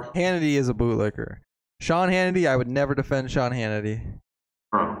trailer park. Hannity is a bootlicker. Sean Hannity, I would never defend Sean Hannity.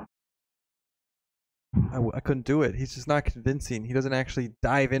 Bro, I couldn't do it. He's just not convincing. He doesn't actually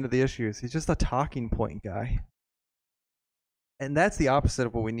dive into the issues. He's just a talking point guy. And that's the opposite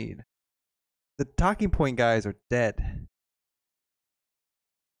of what we need. The talking point guys are dead.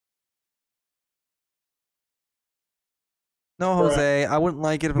 No, Jose, I wouldn't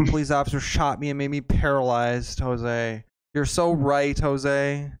like it if a police officer shot me and made me paralyzed, Jose. You're so right,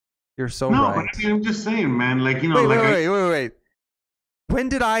 Jose. You're so no, right. but I'm just saying, man. Like, Wait. When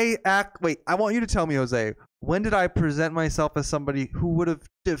did I act? Wait, I want you to tell me, Jose. When did I present myself as somebody who would have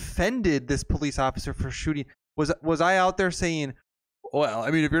defended this police officer for shooting? Was I out there saying, well,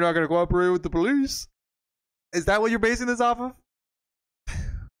 I mean, if you're not going to cooperate with the police? Is that what you're basing this off of?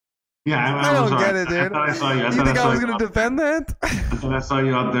 Yeah, I I'm don't sorry. get it, I dude. thought I saw you. You think I was going to defend that? I thought I saw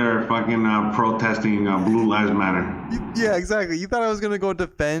you out there fucking protesting Blue Lives Matter. Yeah, exactly. You thought I was going to go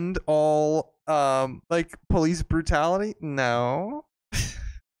defend all like police brutality? No.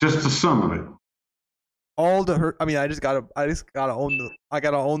 Just some of it. All the hurt. I mean, I just gotta own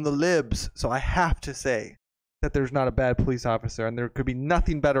the libs. So I have to say that there's not a bad police officer, and there could be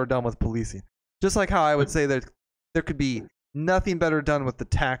nothing better done with policing. Just like how I would say that there could be nothing better done with the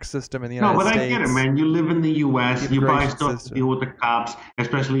tax system in the United States. No, but I get it, man. You live in the U.S. You probably still have to deal with the cops,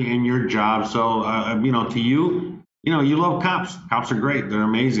 especially in your job. So, to you, you love cops. Cops are great. They're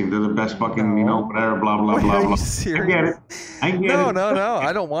amazing. They're the best fucking, whatever, blah, blah, Wait, blah, are blah. you serious? I get it. No.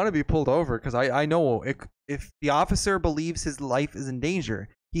 I don't want to be pulled over because I know if the officer believes his life is in danger,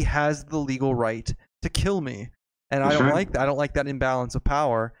 he has the legal right to kill me. And I don't like that. I don't like that imbalance of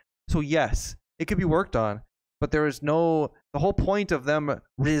power. So yes, it could be worked on, but there is the whole point of them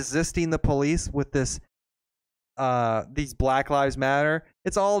resisting the police with this these Black Lives Matter,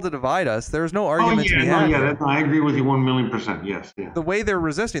 it's all to divide us. There's no argument to be had. I agree with you 1,000,000%. Yes, yeah. The way they're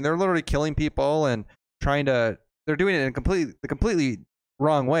resisting, they're literally killing people and they're doing it in the completely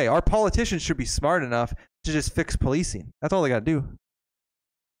wrong way. Our politicians should be smart enough to just fix policing. That's all they got to do.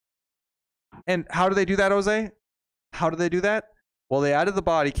 And how do they do that, Jose? How do they do that? Well, they added the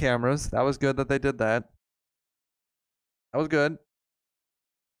body cameras. That was good that they did that. That was good.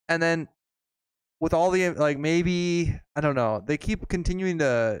 And then with all the, maybe, I don't know, they keep continuing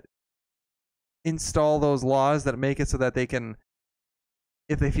to install those laws that make it so that they can,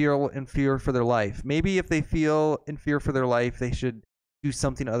 if they feel in fear for their life, maybe if they feel in fear for their life, they should do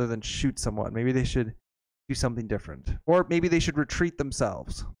something other than shoot someone. Maybe they should do something different. Or maybe they should retreat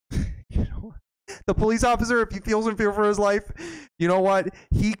themselves. The police officer, if he feels in fear for his life, you know what?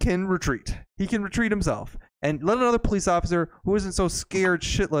 He can retreat. He can retreat himself. And let another police officer who isn't so scared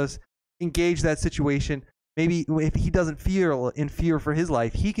shitless engage that situation. Maybe if he doesn't feel in fear for his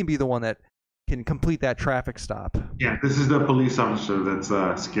life, he can be the one that can complete that traffic stop. Yeah, this is the police officer that's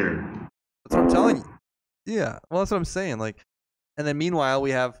scared. That's what I'm telling you. Yeah, well, that's what I'm saying. And then meanwhile,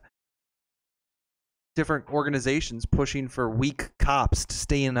 we have different organizations pushing for weak cops to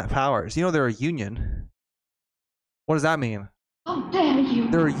stay in powers. You know, they're a union. What does that mean? How dare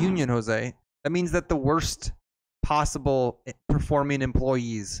you? They're a union, Jose. That means that the worst possible performing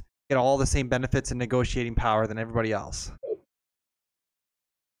employees get all the same benefits and negotiating power than everybody else.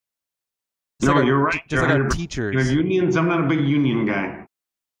 You're right. Just like our teachers. Unions, I'm not a big union guy.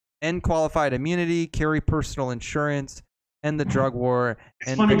 End qualified immunity, carry personal insurance, end the drug war.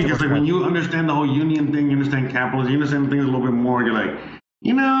 It's funny because when you understand the whole union thing, you understand capitalism, you understand things a little bit more, you're like,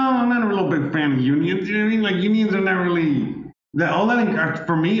 I'm not a real big fan of unions. You know what I mean? Like, unions are not really,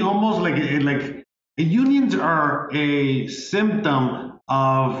 for me, almost unions are a symptom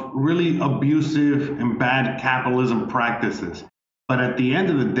of really abusive and bad capitalism practices. But at the end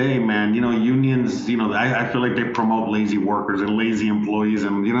of the day, man, unions, I feel like they promote lazy workers and lazy employees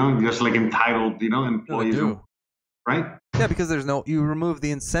and, just like entitled, employees. Right? Yeah, because you remove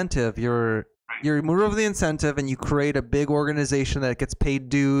the incentive. You remove the incentive and you create a big organization that gets paid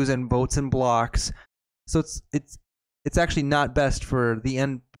dues and votes in blocks. So it's actually not best for the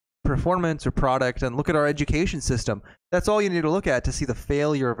end performance or product. And look at our education system. That's all you need to look at to see the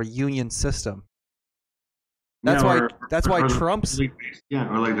failure of a union system. That's why Trump's or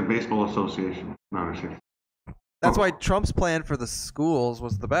like the baseball association. That's why Trump's plan for the schools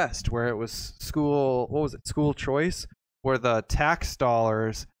was the best, where it was school choice, where the tax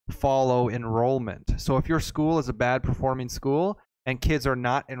dollars follow enrollment. So if your school is a bad performing school and kids are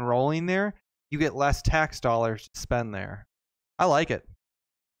not enrolling there, you get less tax dollars to spend there. I like it.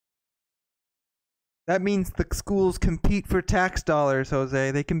 That means the schools compete for tax dollars, Jose.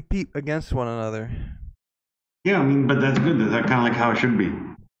 They compete against one another. Yeah, but that's good. That's kind of like how it should be.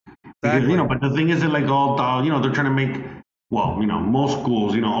 Because, Exactly. but the thing is that they're trying to make, most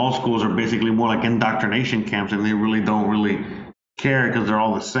schools, all schools are basically more like indoctrination camps, and they really don't care because they're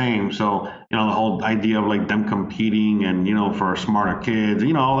all the same. So, the whole idea of like them competing and, for smarter kids,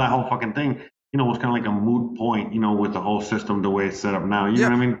 all that whole fucking thing, was kind of like a moot point, with the whole system the way it's set up now. You know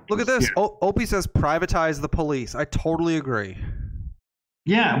what I mean? Look at this. Yeah. Opie says privatize the police. I totally agree.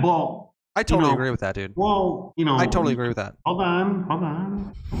 Yeah, well, I totally agree with that, dude. Well, I totally agree with that. Hold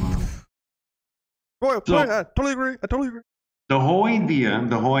on. I totally agree. The whole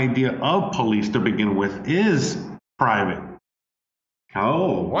idea of police to begin with is private.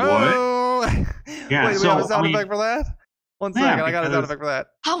 Oh, whoa. What? Yeah. Wait, we have a sound effect for that? One second, I got a sound effect for that.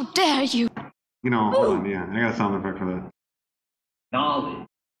 How dare you? Hold on, yeah, I got a sound effect for that. Knowledge.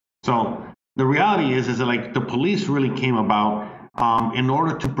 So the reality is that like the police really came about in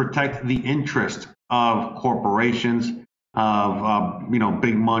order to protect the interest of corporations, of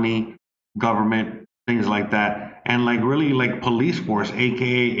big money, government, things like that, and like really like police force,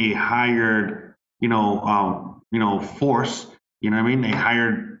 aka a hired force. You know what I mean? They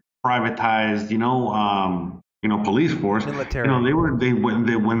hired privatized, police force. Military.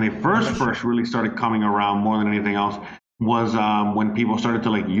 When they first really started coming around more than anything else was when people started to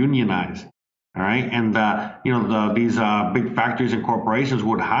like unionize. All right, and these big factories and corporations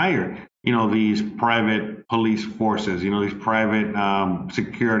would hire these private police forces, these private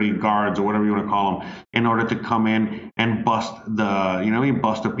security guards or whatever you want to call them, in order to come in and bust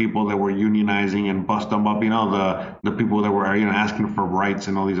the people that were unionizing and bust them up, the people that were asking for rights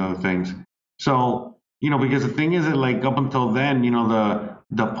and all these other things. So because the thing is that like up until then,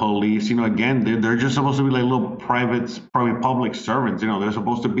 the police, again, they're just supposed to be like little public servants. They're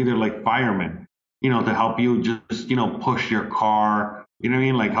supposed to be there like firemen, to help you just, push your car,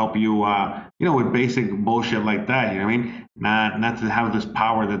 like help you, with basic bullshit like that. Not to have this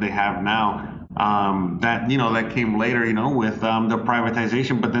power that they have now. That came later, with the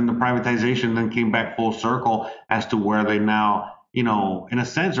privatization. But then the privatization then came back full circle as to where they now, in a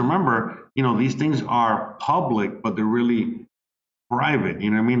sense, remember, these things are public, but they're really private,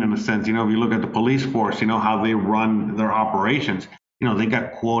 in a sense. If you look at the police force, how they run their operations, they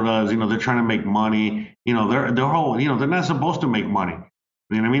got quotas, they're trying to make money, they're not supposed to make money.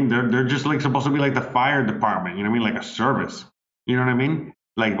 They're just like supposed to be like the fire department, like a service,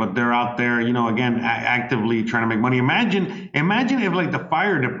 like, but they're out there, again, actively trying to make money. Imagine if like the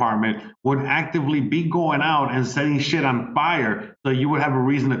fire department would actively be going out and setting shit on fire, so you would have a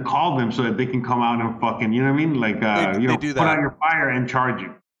reason to call them so that they can come out and fucking, like, they do put that. out your fire and charge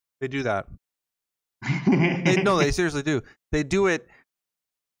you. They do that. No, they seriously do. They do it.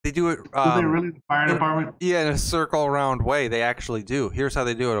 Do they really, the fire department? Yeah, in a circle around way. They actually do. Here's how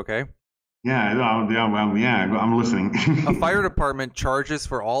they do it, okay? Yeah, I'm listening. A fire department charges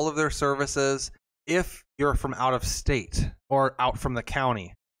for all of their services if you're from out of state or out from the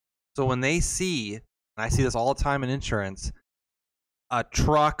county. So when they see, and I see this all the time in insurance, a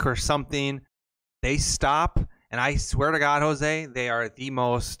truck or something, they stop, and I swear to God, Jose, they are the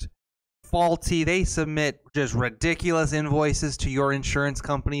most faulty. They submit just ridiculous invoices to your insurance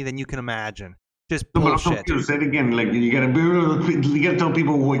company than you can imagine. Just bullshit. I'm confused. Say it again. Like you gotta tell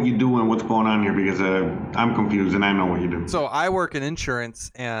people what you do and what's going on here, because I'm confused and I know what you do. So I work in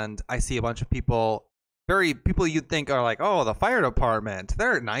insurance, and I see a bunch of people you'd think are like, oh, the fire department.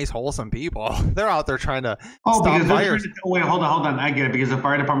 They're nice, wholesome people. They're out there trying to stop fires. Wait, hold on. I get it, because the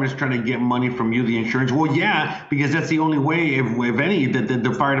fire department is trying to get money from you, the insurance. Well, yeah, because that's the only way, if any, that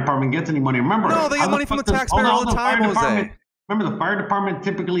the fire department gets any money. Remember? No, they get money from the taxpayer all the time, Jose. Remember, the fire department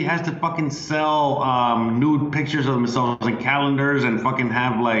typically has to fucking sell nude pictures of themselves in calendars and fucking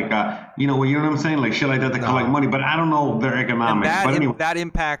have like, you know what I'm saying? Like shit like that to collect money. But I don't know their economics. But anyway. That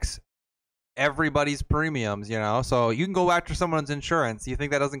impacts everybody's premiums, So you can go after someone's insurance. You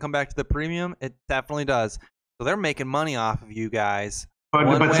think that doesn't come back to the premium? It definitely does. So they're making money off of you guys. But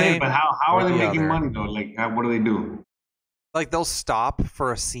how are they making money though? Like, what do they do? Like they'll stop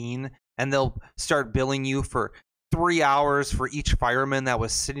for a scene and they'll start billing you for 3 hours for each fireman that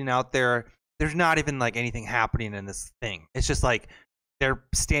was sitting out there. There's not even like anything happening in this thing. It's just like they're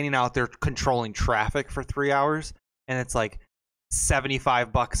standing out there controlling traffic for 3 hours, and it's like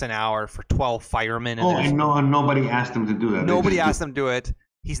 $75 an hour for 12 firemen. And nobody asked him to do that. Nobody asked him to do it.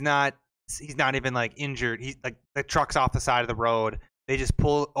 He's not even like injured. He's like, the truck's off the side of the road. They just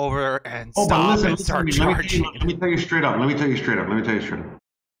pull over and stop and start charging. Let me tell you straight up.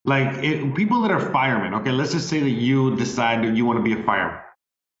 Like people that are firemen, okay, let's just say that you decide that you want to be a fireman,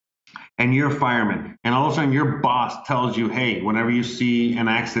 and you're a fireman, and all of a sudden your boss tells you, hey, whenever you see an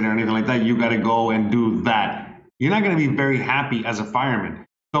accident or anything like that, you got to go and do that. You're not going to be very happy as a fireman.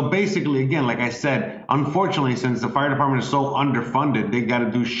 So basically, again, like I said, unfortunately, since the fire department is so underfunded, they got to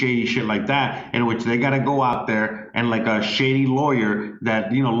do shady shit like that, in which they got to go out there and like a shady lawyer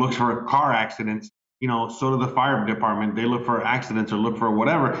that, looks for car accidents. So do the fire department. They look for accidents or look for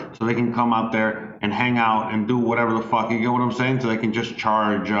whatever, so they can come out there and hang out and do whatever the fuck. You get what I'm saying? So they can just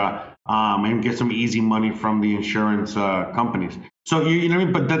charge and get some easy money from the insurance companies. So you know what I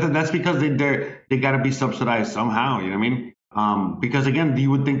mean? But that's because they got to be subsidized somehow. You know what I mean? Because again, you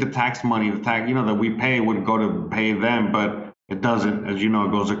would think the tax money, that we pay would go to pay them, but it doesn't. As you know,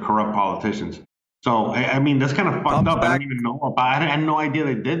 it goes to corrupt politicians. So, I mean, that's kind of fucked up. I didn't even know about it. I had no idea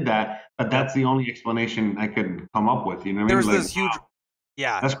they did that, but that's the only explanation I could come up with. You know what I mean? There's this huge,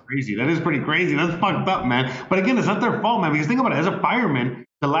 yeah. That's crazy. That is pretty crazy. That's fucked up, man. But again, it's not their fault, man, because think about it. As a fireman,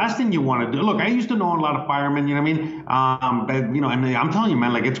 the last thing you want to do. Look, I used to know a lot of firemen, you know what I mean? But, you know, and I'm telling you,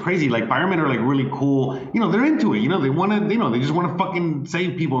 man, like, it's crazy. Like, firemen are, like, really cool. You know, they're into it. You know, they want to, you know, they just want to fucking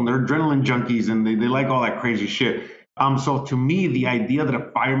save people, and they're adrenaline junkies, and they like all that crazy shit. So to me, the idea that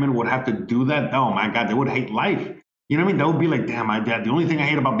a fireman would have to do that, oh, my God, they would hate life. You know what I mean? That would be like, damn, the only thing I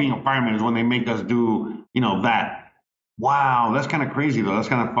hate about being a fireman is when they make us do, you know, that. Wow, that's kind of crazy, though. That's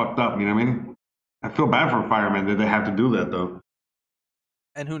kind of fucked up, you know what I mean? I feel bad for firemen that they have to do that, though.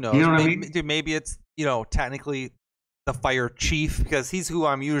 And who knows? You know what maybe, I mean? Dude, maybe it's, you know, technically the fire chief, because he's who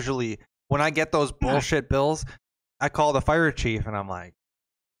I'm usually, when I get those bullshit bills, I call the fire chief and I'm like,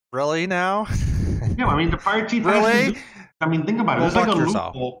 really now? Yeah, I mean, the fire chief. Really? I mean, think about it. Go It's like a fuck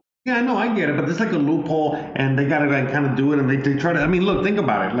yourself. loophole. Yeah, I know, I get it, but it's like a loophole, and they gotta like kind of do it, and they try to. I mean, look, think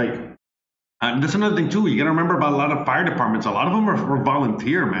about it. Like, that's another thing too. You gotta remember about a lot of fire departments. A lot of them are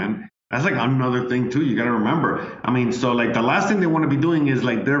volunteer, man. That's like another thing too. You gotta remember. I mean, so like the last thing they want to be doing is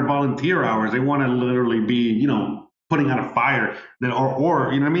like their volunteer hours. They want to literally be, you know, putting out a fire,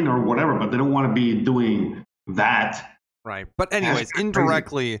 or you know what I mean, or whatever. But they don't want to be doing that. Right. But anyways, That's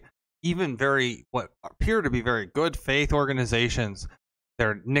indirectly, even very, what appear to be very good faith organizations,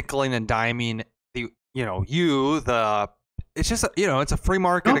 they're nickeling and diming the, you know, it's just, you know, it's a free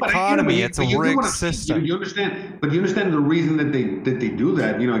market economy. It's a rigged system. You understand, but you understand the reason that they do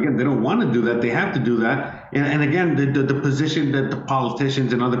that. You know, again, they don't want to do that. They have to do that. And again, the position that the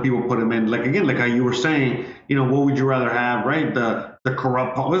politicians and other people put them in, like, again, like how you were saying, you know, what would you rather have, right? The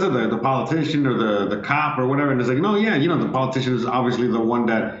corrupt, was it the politician or the cop or whatever? And it's like, no, yeah, you know, the politician is obviously the one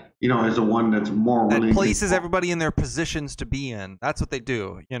that, you know, is the one that's more willing that places everybody in their positions to be in. That's what they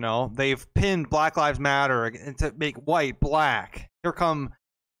do. You know, they've pinned Black Lives Matter to make white black. Here come,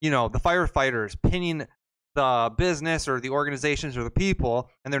 you know, the firefighters pinning the business or the organizations or the people,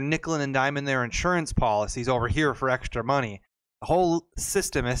 and they're nickeling and diming their insurance policies over here for extra money. The whole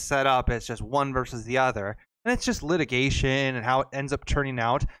system is set up as just one versus the other, and it's just litigation and how it ends up turning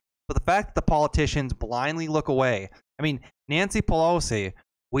out. But the fact that the politicians blindly look away. I mean, Nancy Pelosi.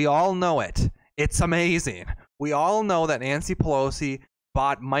 We all know it. It's amazing. We all know that Nancy Pelosi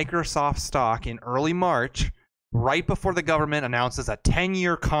bought Microsoft stock in early March, right before the government announces a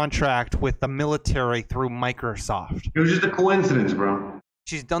 10-year contract with the military through Microsoft. It was just a coincidence, bro.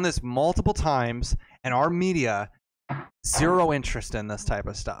 She's done this multiple times, and our media, zero interest in this type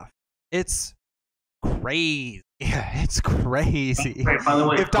of stuff. It's crazy. Yeah, it's crazy. Wait, by the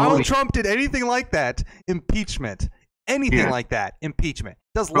way, if Donald Trump did anything like that, impeachment. Anything like that, impeachment.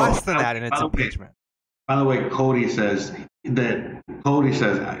 Does less than that, and it's impeachment. By the way, Cody says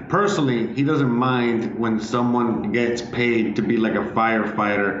personally, he doesn't mind when someone gets paid to be like a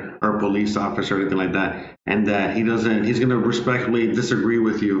firefighter or a police officer or anything like that, and that he's going to respectfully disagree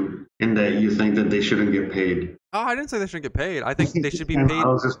with you in that you think that they shouldn't get paid. Oh, I didn't say they shouldn't get paid. I think they should be paid.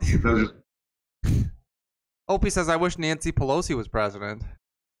 Opie says, I wish Nancy Pelosi was president.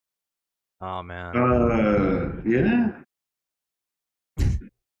 Oh, man. Yeah.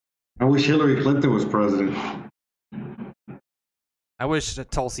 I wish Hillary Clinton was president. I wish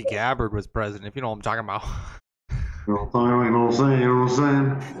Tulsi Gabbard was president, if you know what I'm talking about. You know what I'm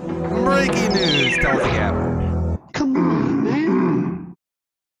saying? Breaking news, Tulsi Gabbard. Come on, man.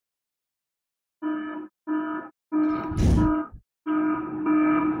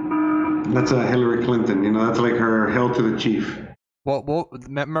 That's Hillary Clinton. You know, that's like her hail to the chief. Well,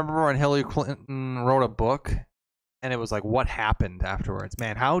 remember when Hillary Clinton wrote a book, and it was like, what happened afterwards?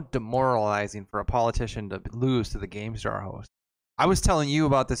 Man, how demoralizing for a politician to lose to the GameStar host. I was telling you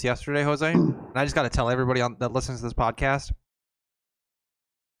about this yesterday, Jose, and I just got to tell everybody that listens to this podcast.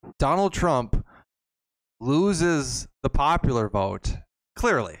 Donald Trump loses the popular vote,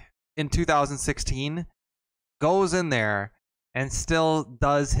 clearly, in 2016, goes in there, and still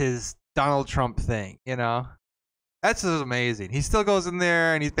does his Donald Trump thing, you know? That's just amazing. He still goes in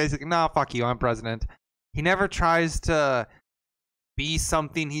there and he's basically, nah, fuck you, I'm president. He never tries to be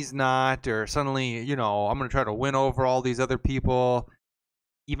something he's not, or suddenly, you know, I'm going to try to win over all these other people.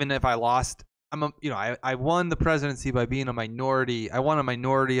 Even if I lost, I won the presidency by being a minority. I won a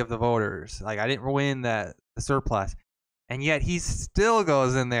minority of the voters. Like, I didn't win the surplus. And yet he still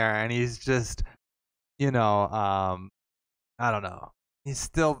goes in there and he's just, you know, I don't know. He's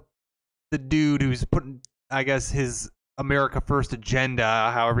still the dude who's putting, I guess, his America First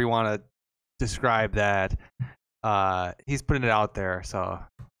agenda, however you want to describe that. He's putting it out there, so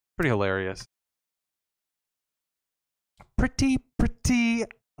pretty hilarious. Pretty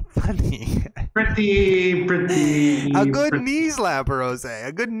funny. Pretty. A good knee slapper, Jose.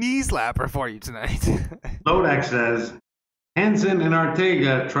 A good knee slapper for you tonight. Lodak says, Hansen and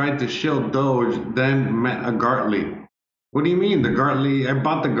Ortega tried to shield Doge, then met a Gartley. What do you mean? The Gartley? I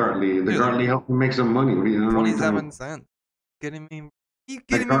bought the Gartley. The Dude, Gartley helped me make some money. What do you know? 27 cents. Kidding me? You The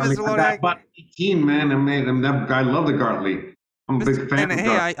kidding me, Gartley, Mr. I Lodak? bought 18, man. I love the Gartley. I'm a big fan And of hey,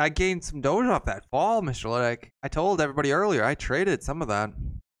 Gartley. I gained some Doge off that fall, Mr. Lodak. I told everybody earlier I traded some of that.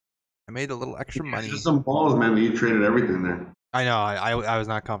 I made a little extra money. Just some balls, man. That you traded everything there. I know. I was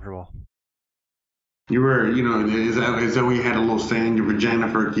not comfortable. You were, you know, is that we had a little sand in your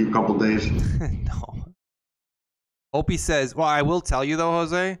vagina for a couple days? No. Opie says, "Well, I will tell you though,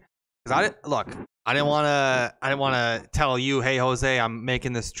 Jose, because I didn't want to tell you, hey, Jose, I'm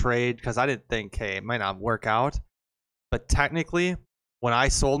making this trade because I didn't think, hey, it might not work out. But technically, when I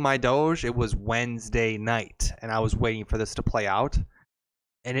sold my Doge, it was Wednesday night, and I was waiting for this to play out.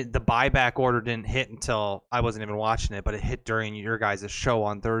 And the buyback order didn't hit until I wasn't even watching it, but it hit during your guys' show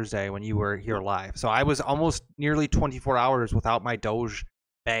on Thursday when you were here live. So I was almost nearly 24 hours without my Doge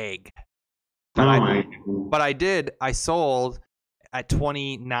bag. But I did. I sold at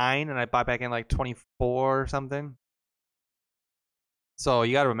 29, and I bought back in like 24 or something. So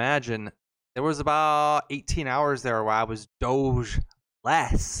you got to imagine, there was about 18 hours there where I was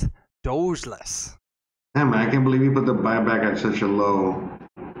Dogeless. Yeah, man, I can't believe you put the buyback at such a low.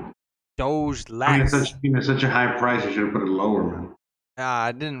 Dogeless. It's such a high price. You should have put it lower, man.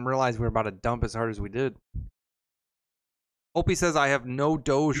 I didn't realize we were about to dump as hard as we did. Opie says I have no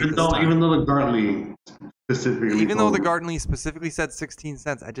Doge Even though the Gartley specifically. Even though the Gartley specifically said 16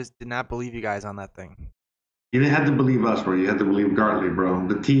 cents, I just did not believe you guys on that thing. You didn't have to believe us, bro. You had to believe Gartley, bro.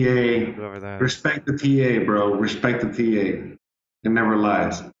 The TA. Respect the TA, bro. Respect the TA. It never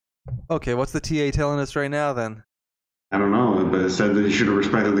lies. Okay, what's the TA telling us right now then? I don't know, but it said that you should have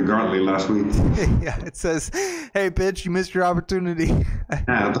respected the Gartley last week. Yeah, it says, hey, bitch, you missed your opportunity.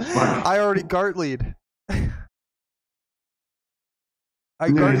 Yeah, what the fuck? I already Gartley'd. I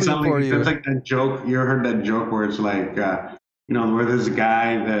Gartley'd for you. It's like that joke. You ever heard that joke where it's like, you know, where there's a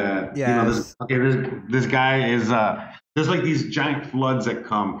guy that, yes. you know, this guy is, there's like these giant floods that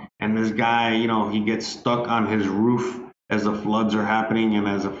come, and this guy, you know, he gets stuck on his roof as the floods are happening, and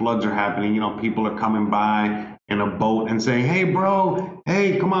as the floods are happening, you know, people are coming by in a boat and saying, hey, bro,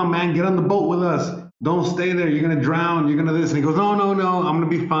 hey, come on, man, get on the boat with us. Don't stay there. You're going to drown. You're going to this. And he goes, no, I'm going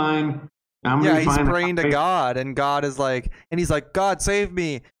to be fine. He's praying to God, and God is like, and he's like, God, save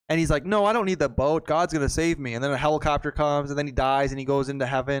me. And he's like, no, I don't need the boat. God's going to save me. And then a helicopter comes, and then he dies, and he goes into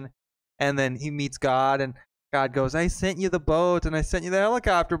heaven. And then he meets God, and God goes, I sent you the boat, and I sent you the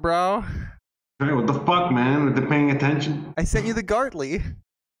helicopter, bro. Hey, what the fuck, man? Are they paying attention? I sent you the Gartley.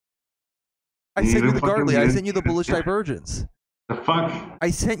 I sent you the Gartley. I sent you the bullish divergence. The fuck? I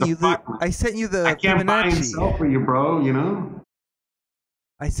sent you the I can't buy and Fibonacci. sell for you, bro, you know?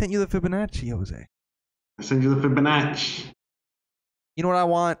 I sent you the Fibonacci, Jose. I sent you the Fibonacci. You know what I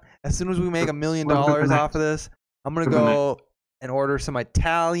want? As soon as we make $1 million off of this, I'm going to go and order some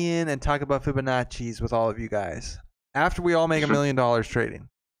Italian and talk about Fibonacci's with all of you guys. After we all make $1 million trading.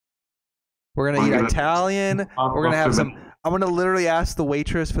 We're going to eat Italian. We're going to have some. I'm going to literally ask the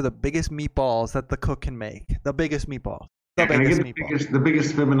waitress for the biggest meatballs that the cook can make. The biggest meatballs. The biggest meatballs. The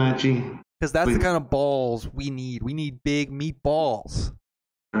biggest Fibonacci. Because that's the kind of balls we need. We need big meatballs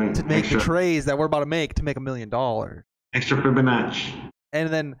Right. to make the trays that we're about to make to make $1 million. Extra Fibonacci. And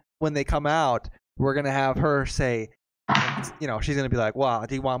then when they come out, we're going to have her say, you know, she's going to be like, wow,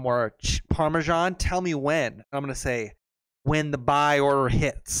 do you want more Parmesan? Tell me when. And I'm going to say, when the buy order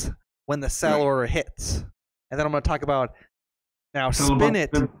hits. When the sell order hits. And then I'm going to talk about, now spin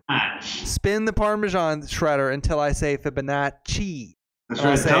it. Spin the Parmesan shredder until I say Fibonacci. That's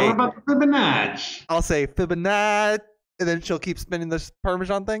right. Tell her about the Fibonacci. I'll say Fibonacci. And then she'll keep spinning this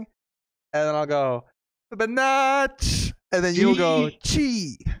Parmesan thing. And then I'll go, Fibonacci. And then you'll go,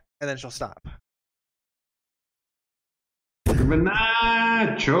 Chi. And then she'll stop.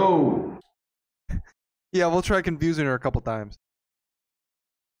 Fibonacci. Yeah, we'll try confusing her a couple times.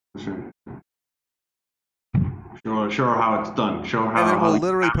 Show her how it's done. Show her how. And then we'll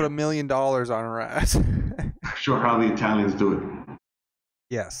literally put $1 million on her ass. Show her how the Italians do it.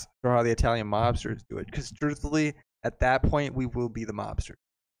 Yes, show her how the Italian mobsters do it. Because truthfully, at that point, we will be the mobsters.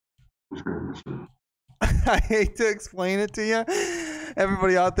 I hate to explain it to you.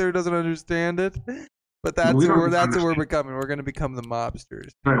 Everybody out there doesn't understand it. But that's what we're becoming. We're going to become the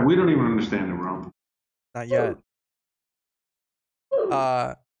mobsters. Right, we don't even understand it, bro. Not yet.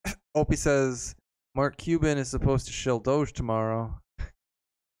 Opie says Mark Cuban is supposed to shill Doge tomorrow.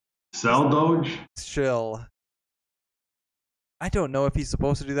 Sell Doge? Shill. I don't know if he's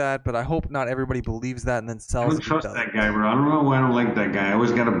supposed to do that, but I hope not everybody believes that and then sells. I don't trust that guy, bro. I don't know why I don't like that guy. I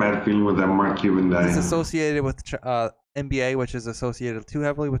always got a bad feeling with that Mark Cuban guy. He's associated with NBA, which is associated too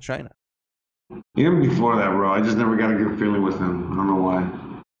heavily with China. Even before that, bro, I just never got a good feeling with him. I don't know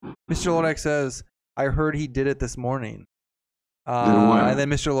why. Mr. Lodek says, I heard he did it this morning. Did what? And then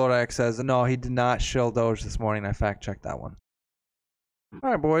Mr. Lodek says, no, he did not shill Doge this morning. I fact checked that one.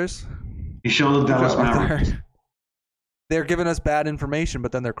 All right, boys. He showed the Dallas Good job out Mavericks. there. They're giving us bad information,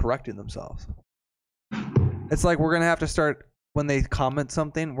 but then they're correcting themselves. It's like we're going to have to start, when they comment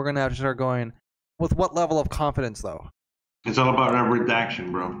something, we're going to have to start going, with what level of confidence, though? It's all about that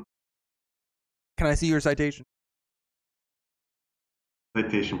redaction, bro. Can I see your citation?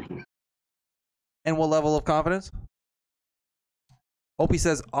 Citation, please. And what level of confidence? Opie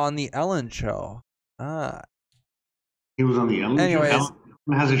says, on the Ellen show. Ah. He was on the Ellen Anyways. show. Ellen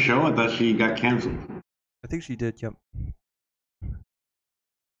has a show. I thought she got canceled. I think she did, yep.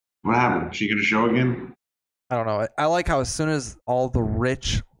 What happened? She got a show again? I don't know. I like how as soon as all the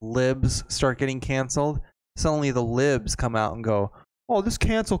rich libs start getting canceled, suddenly the libs come out and go, oh, this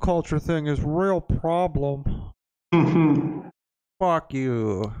cancel culture thing is a real problem. Fuck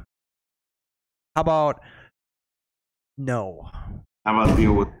you. How about no? How about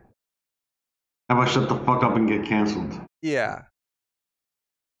deal with? How about shut the fuck up and get canceled? Yeah.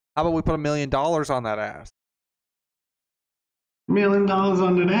 How about we put $1 million on that ass? $1 million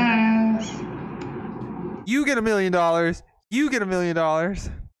on that ass. You get $1 million. You get $1 million.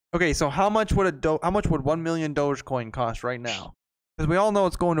 Okay, so how much would 1 million Dogecoin cost right now? Because we all know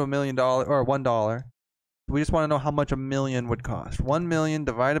it's going to $1 million or $1. We just want to know how much 1 million would cost. 1 million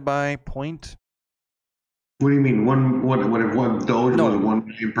divided by point. What do you mean? What if one Doge No. was 1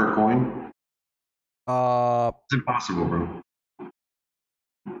 million per coin? It's impossible, bro.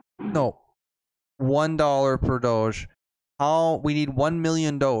 No, $1 per Doge. We need 1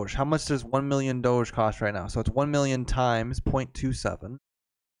 million Doge. How much does 1 million Doge cost right now? So it's 1 million times 0.27.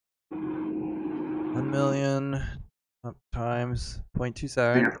 1 million times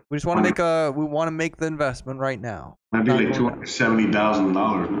 0.27. Yeah. We just want to make the investment right now. That'd be Not like going down.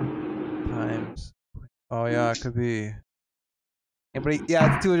 $270,000. Times. Oh yeah, it could be. Anybody?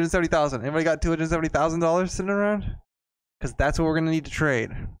 Yeah, it's 270,000. Anybody got $270,000 sitting around? Because that's what we're gonna need to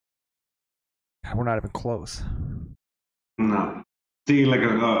trade. God, we're not even close. No. See, like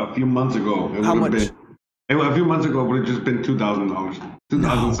a few months ago, it How would have much? been. A few months ago, it would have just been $2,000. No.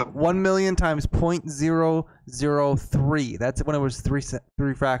 2,000. 1 million times 0.003. That's when it was three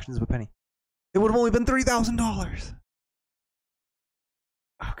fractions of a penny. It would have only been $3,000.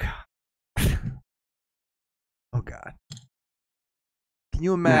 Oh god. Oh god. Can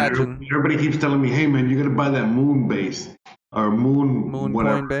you imagine? Everybody keeps telling me, "Hey man, you gotta buy that moon base or moon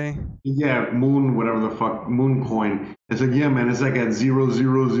whatever." Coinbase? Yeah, moon whatever the fuck, moon coin. It's like, yeah man, it's like at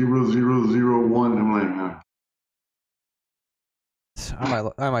 0.00001. I'm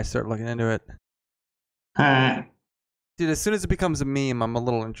like, I might start looking into it. nah. Dude, as soon as it becomes a meme, I'm a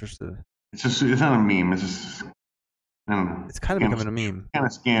little interested. It's not a meme. It's just, I don't know. It's kind of becoming a meme. Kind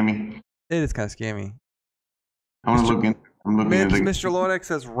of scammy. It is kind of scammy. I want to look in. I'm looking at like, Mr. Lodek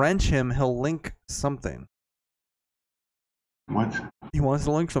says, wrench him, he'll link something. what? He wants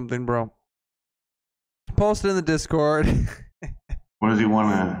to link something, bro. Post it in the Discord. What does he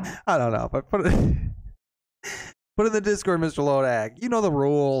want to? I don't know, but put it in the Discord, Mr. Lodek. You know the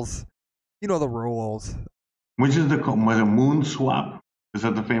rules. You know the rules. Which is the coin? Was it Moon Swap? Is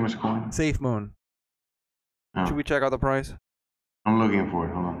that the famous coin? Safe Moon. Oh, Should we check out the price? I'm looking for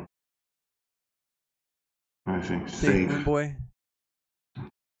it. Hold on. Let me see. Safe Moon Safe. boy.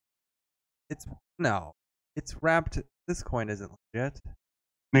 It's wrapped. This coin isn't legit.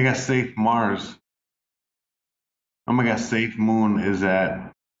 They got Safe Mars. Oh my god, Safe Moon is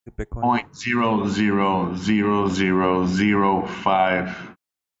at The Bitcoin. 0.000005.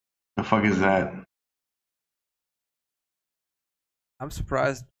 The fuck is that? I'm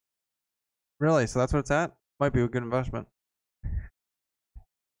surprised. Really? So that's what it's at? Might be a good investment.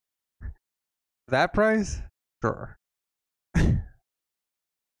 That price? Sure.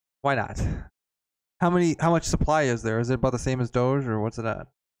 Why not? How much supply is there? Is it about the same as Doge or what's it at?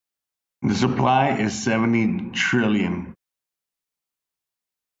 The supply is 70 trillion.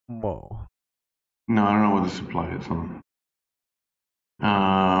 Whoa. No, I don't know what the supply is. Hold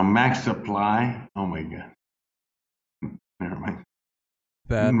on. Max supply. Oh my god. Never mind.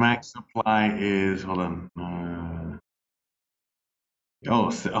 Bad. Max supply is, hold on.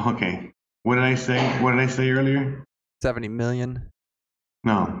 Okay. What did I say? What did I say earlier? 70 million.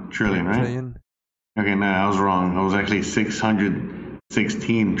 No, trillion, right? Trillion. Okay, no, I was wrong. It was actually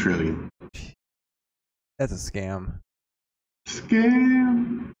 616 trillion. That's a scam.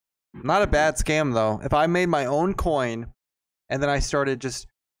 Scam. Not a bad scam though. If I made my own coin and then I started just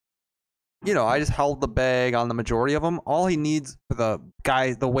you know, I just held the bag on the majority of them. All he needs for the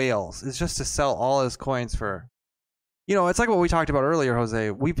whales, is just to sell all his coins for, you know, it's like what we talked about earlier,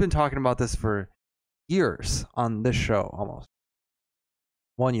 Jose. We've been talking about this for years on this show, almost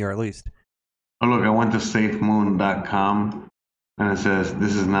 1 year at least. Oh, look, I went to safemoon.com and it says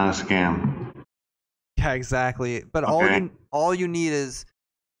this is not a scam. Yeah, exactly. But Okay. all you need is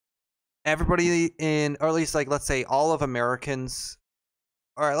everybody in, or at least like let's say all of Americans,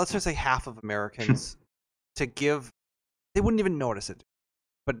 all right, let's just say half of Americans to give. They wouldn't even notice it,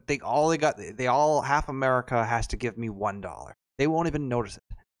 but half America has to give me $1. They won't even notice it,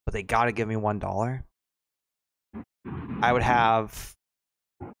 but they got to give me $1. I would have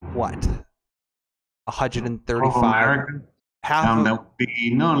what? 135. America? Half of, that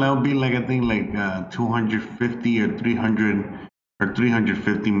would be like I think like 250 or 300 or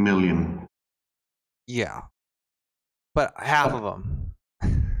 350 million. yeah, but half of them.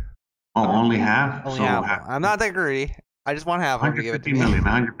 Oh, only half? Only So half. half. I'm not that greedy. I just want half of them to give it to 150 me. million,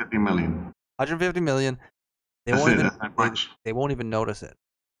 150 million. 150 million. They That's won't it, even. that's not much. They won't even notice it.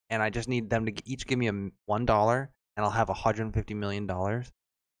 And I just need them to each give me $1, and I'll have $150 million.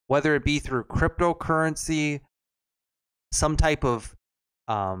 Whether it be through cryptocurrency, some type of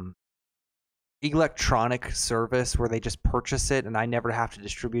electronic service where they just purchase it and I never have to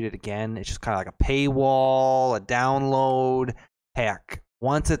distribute it again. It's just kind of like a paywall, a download. Heck,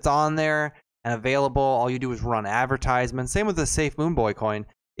 once it's on there and available, all you do is run advertisements. Same with the Safe Moon Boy coin.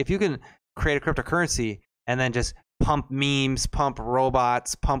 If you can create a cryptocurrency and then just pump memes, pump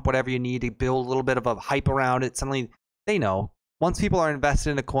robots, pump whatever you need to build a little bit of a hype around it, suddenly they know. Once people are invested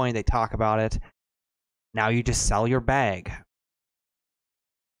in a coin, they talk about it. Now you just sell your bag.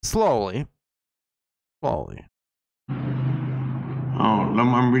 Slowly. Oh,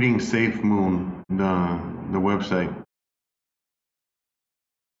 I'm reading Safe Moon, the website.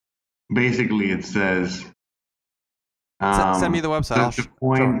 Basically, it says. Send me the website. The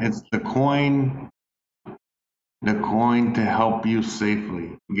coin. It's the coin. The coin to help you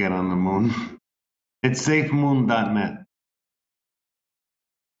safely get on the moon. It's safemoon.net.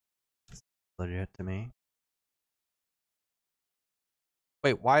 Legit to me.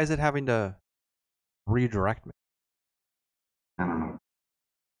 Wait, why is it having to redirect me? I don't know.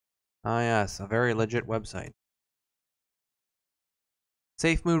 Oh yes, a very legit website.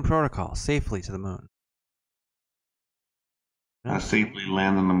 Safe Moon Protocol, safely to the moon. Safely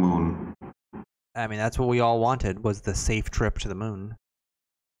land on the moon. I mean, that's what we all wanted, was the safe trip to the moon.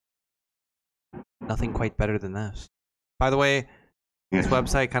 Nothing quite better than this. By the way, Yes. this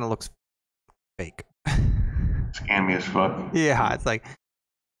website kind of looks fake. Scammy as fuck. Yeah, it's like,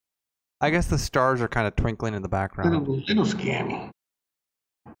 I guess the stars are kind of twinkling in the background. Little scammy.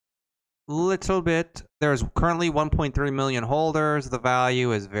 Little bit. There's currently 1.3 million holders. The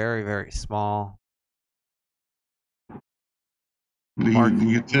value is very, very small. The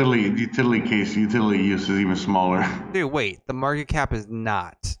utility use is even smaller. Dude, wait. The market cap is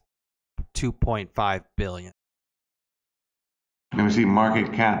not 2.5 billion. Let me see.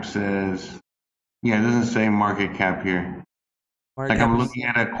 Market cap says. Yeah, it doesn't say market cap here. Market Like cap I'm is- looking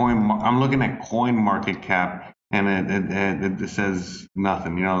at a coin. I'm looking at coin market cap, and it says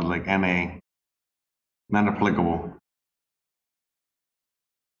nothing. You know, like NA, not applicable.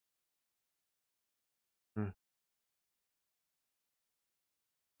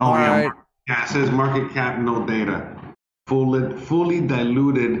 Oh All yeah, right. yeah. It says market cap, no data. Fully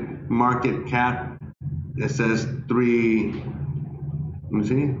diluted market cap. It says 3. Let me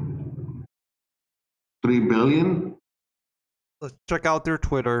see. 3 billion. Let's check out their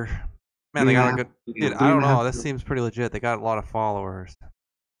Twitter. Man, they got a good. Dude, I don't know. This seems pretty legit. They got a lot of followers.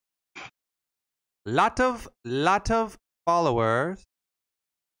 Lot of followers.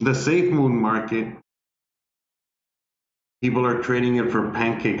 The Safe Moon market. People are trading it for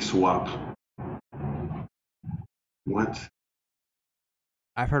Pancake Swap. What?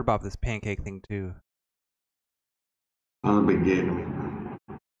 I've heard about this pancake thing too. Sounds a bit gay to me.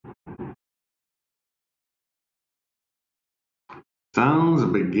 Sounds a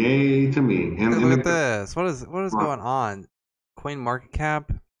bit gay to me. Hey, look at this. What is going on? Coin market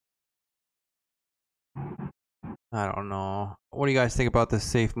cap? I don't know. What do you guys think about this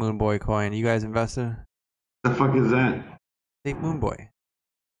Safe Moon Boy coin? You guys invested? The fuck is that? Safe Moon Boy.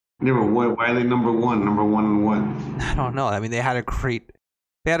 Yeah, but why are they number one? Number one in what? I don't know. I mean, they had a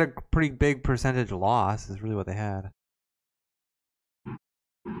pretty big percentage loss. Is really what they had.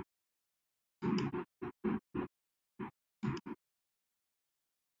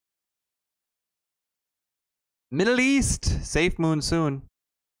 Middle East. Safe Moon soon.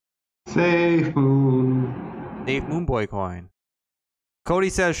 Safe Moon. Safe Moon Boy coin. Cody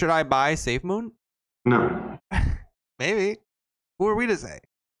says, should I buy SafeMoon? No. Maybe. Who are we to say?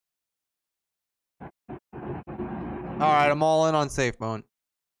 All right, I'm all in on SafeMoon.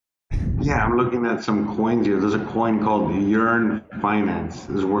 Yeah, I'm looking at some coins here. There's a coin called Yearn Finance.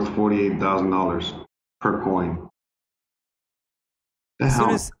 It's worth $48,000 per coin. The As soon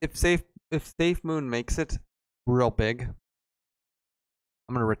hell? as if SafeMoon makes it real big,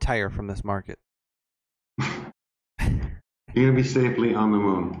 I'm gonna retire from this market. You're gonna be safely on the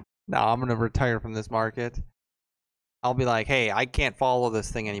moon. No, I'm gonna retire from this market. I'll be like, hey, I can't follow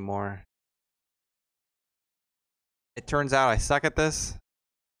this thing anymore. It turns out I suck at this.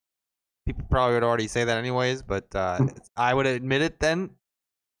 People probably would already say that anyways, but I would admit it then.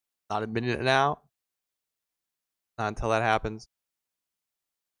 Not admitting it now. Not until that happens.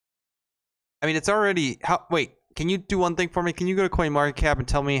 I mean, it's already... Wait, can you do one thing for me? Can you go to CoinMarketCap and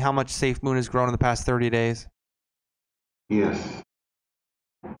tell me how much SafeMoon has grown in the past 30 days? Yes.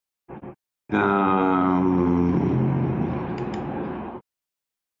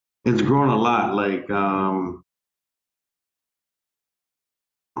 It's grown a lot. Like, hold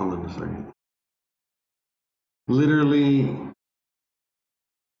on a second. Literally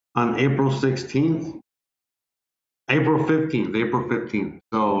on April 16th, April 15th.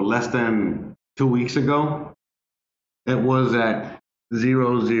 So less than 2 weeks ago, it was at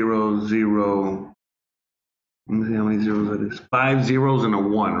 0, 0, 0. Let me see how many zeros that is. 5 zeros and a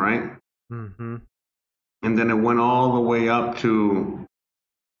 1, right? Mm-hmm. And then it went all the way up to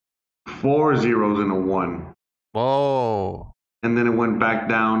 4 zeros and a 1. Whoa. And then it went back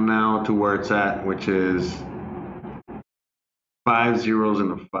down now to where it's at, which is 5 zeros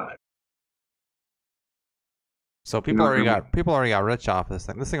and a 5. So people already got rich off this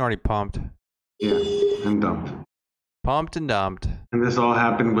thing. This thing already pumped. Yeah, and dumped. Pumped and dumped. And this all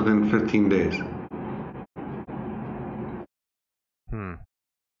happened within 15 days.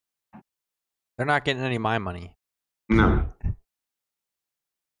 They're not getting any of my money. No.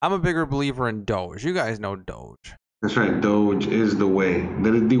 I'm a bigger believer in Doge. You guys know Doge. That's right. Doge is the way.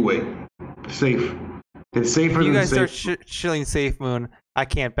 That is the way. Safe. It's safer If you than guys safe. start shilling SafeMoon, I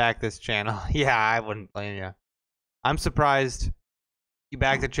can't back this channel. Yeah, I wouldn't blame you. I'm surprised you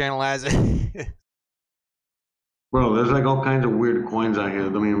back the channel as it. Bro, there's like all kinds of weird coins out here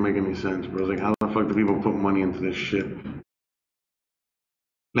that don't even make any sense, bro. It's like, how the fuck do people put money into this shit?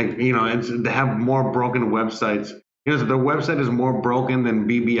 Like, you know, they have more broken websites. You know, so their website is more broken than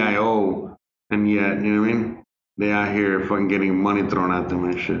BBIO, and yet, you know what I mean? They out here fucking getting money thrown at them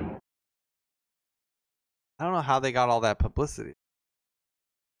and shit. I don't know how they got all that publicity.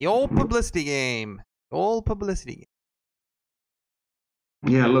 The old publicity game. The old publicity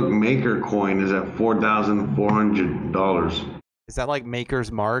game. Yeah, look, Maker Coin is at $4,400. Is that like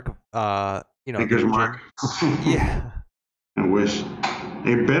Maker's Mark? You know, Maker's Mark. Yeah. I wish.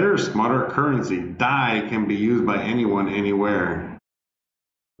 A better, smarter currency. DAI can be used by anyone, anywhere.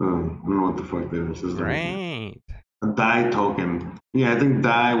 I don't know what the fuck that is. Great. A DAI token. Yeah, I think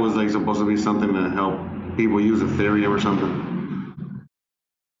DAI was like supposed to be something to help people use Ethereum or something.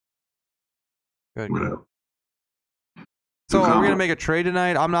 Good. Whatever. So are we gonna make a trade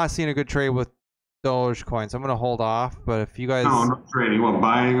tonight? I'm not seeing a good trade with Dogecoin, so I'm gonna hold off. But if you guys, no trading. What,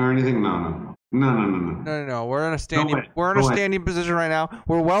 buying or anything? No. No. We're in a standing position right now.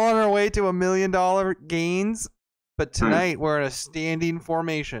 We're well on our way to $1 million gains, but tonight we're in a standing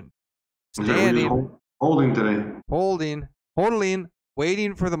formation. Standing, holding today. holding,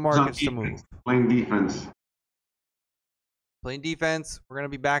 waiting for the markets to move. Playing defense. Playing defense. We're gonna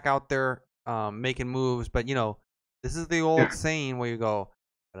be back out there, making moves. But you know, this is the old saying where you go,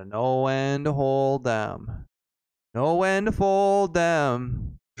 gotta know when to hold them, know when to fold them.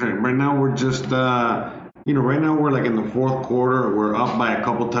 Right now we're just, right now we're like in the fourth quarter. We're up by a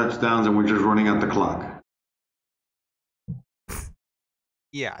couple touchdowns and we're just running out the clock.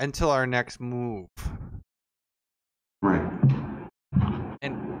 Yeah, until our next move. Right.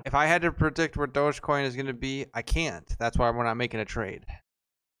 And if I had to predict where Dogecoin is going to be, I can't. That's why we're not making a trade.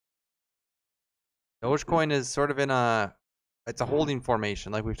 Dogecoin is sort of in it's a holding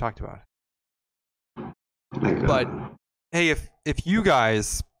formation like we've talked about. But hey, if you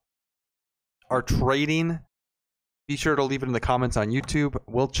guys are trading, be sure to leave it in the comments on YouTube.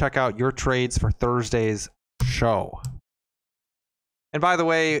 We'll check out your trades for Thursday's show. And by the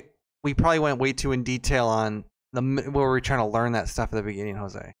way, we probably went way too in detail on where we're trying to learn that stuff at the beginning,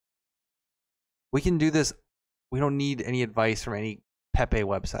 Jose. We can do this. We don't need any advice from any Pepe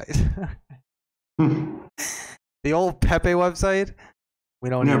website. The old Pepe website, we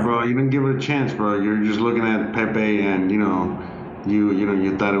don't need. Yeah, bro, you didn't give it a chance, bro. You're just looking at Pepe and,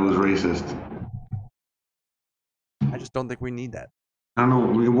 you thought it was racist. I just don't think we need that. I don't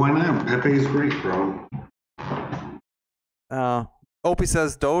know. Why not? Pepe is great, bro. Opie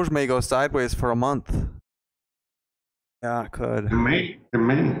says Doge may go sideways for a month. Yeah, it could. It may. It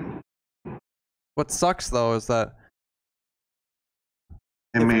may. What sucks though is that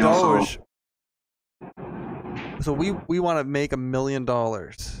It if may also. Doge. So we want to make $1 million.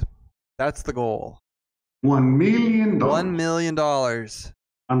 That's the goal. $1 million. $1 million.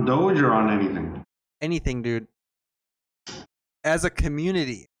 On Doge or on anything? Anything, dude. As a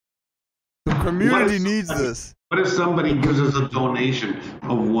community. The community needs this. What if somebody gives us a donation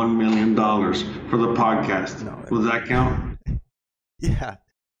of $1 million for the podcast? No, Will that count? Yeah,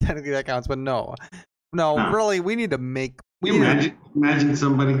 technically that counts, but no. No, really, we need to make. We Can you need to imagine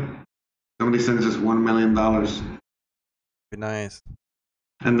somebody sends us $1 million, be nice.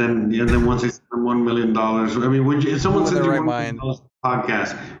 and then once they send $1 million, I mean, would you, if someone Who in sends their you right $1 million mind?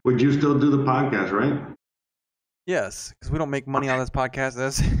 podcast, would you still do the podcast, right? Yes, because we don't make money on this podcast.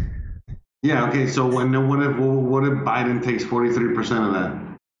 That's Yeah. Okay. So what if Biden takes 43% of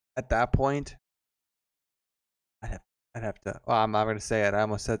that? at that point. I'd have to. Well, I'm not going to say it. I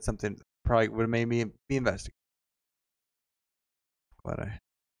almost said something that probably would have made me be investigated. But I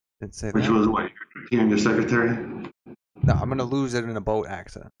didn't say Which that. was what? You and your secretary? No, I'm going to lose it in a boat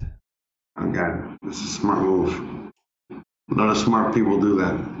accident. Oh God, this is a smart move. A lot of smart people do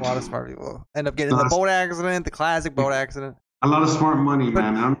that. A lot of smart people end up getting in the boat accident, the classic boat accident. A lot of smart money,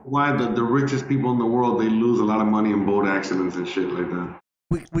 man. I don't know why the richest people in the world, they lose a lot of money in boat accidents and shit like that.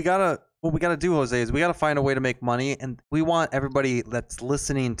 We gotta what we gotta do, Jose, is we gotta find a way to make money, and we want everybody that's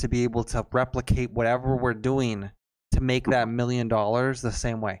listening to be able to replicate whatever we're doing to make that $1 million the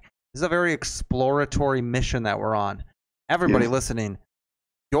same way. This is a very exploratory mission that we're on. Everybody Yes. listening,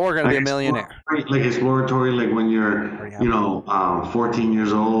 you're gonna be a millionaire. Like exploratory, like when you're, Already have 14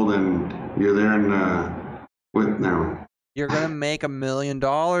 years old and you're there You're gonna make $1 million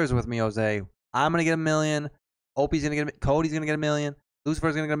with me, Jose. I'm gonna get $1 million. Opie's gonna get Cody's gonna get $1 million.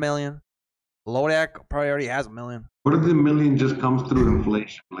 Lucifer's gonna get $1 million. Lodak probably already has $1 million. What if the million just comes through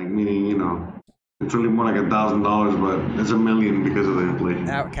inflation? Like meaning, it's really more like $1,000, but it's $1 million because of the inflation.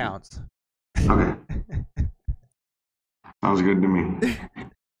 That counts. Okay. Sounds good to me.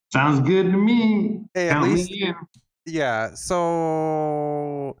 Sounds good to me. Hey, at Count me least- in. Yeah,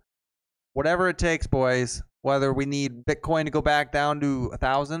 so whatever it takes, boys. Whether we need Bitcoin to go back down to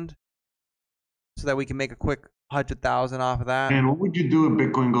 1,000 so that we can make a quick 100,000 off of that. And what would you do if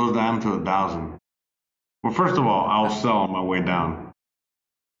Bitcoin goes down to 1,000? Well, first of all, I'll sell on my way down.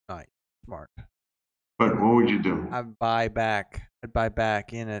 Nice, smart. But what would you do? I'd buy back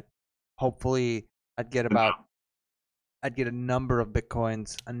in it. Hopefully, I'd get a number of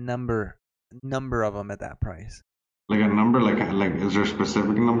Bitcoins, a number of them at that price. Like a number? Like is there a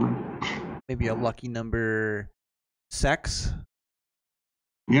specific number? Maybe a lucky number 6.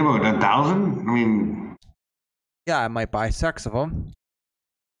 Yeah, but 1,000? I mean, Yeah, I might buy 6 of them.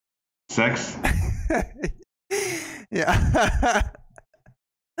 sex? Yeah.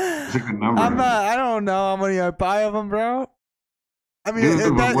 It's a good number. I don't know how many I buy of them, bro. I mean,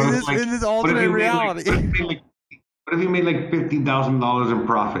 Dude, but what if, in this what if alternate you made, reality. What if you made like $50,000 in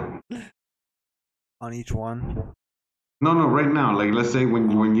profit? On each one. No, right now. Like, let's say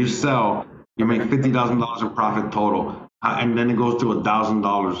when you sell, you make $50,000 in profit total, and then it goes to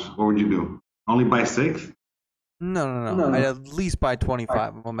 $1,000. What would you do? Only buy 6? No. I'd at least buy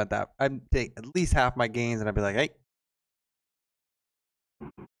 25 of them at that. I'd take at least half my gains, and I'd be like, hey,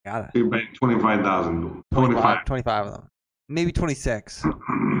 got it. You buy 25,000. 25. 25 of them. Maybe 26.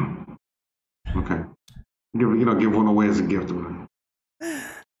 Okay. Give one away as a gift.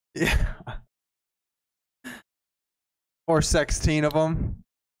 Yeah. Or 16 of them.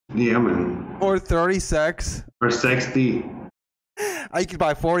 Yeah, man. Or 36. Or 60. I could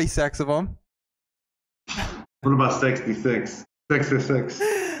buy 46 of them. What about 66? 66.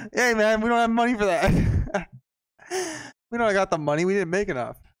 Hey, man, we don't have money for that. We don't got the money. We didn't make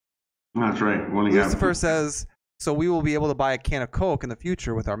enough. That's right. We only got- Lucifer says, so we will be able to buy a can of Coke in the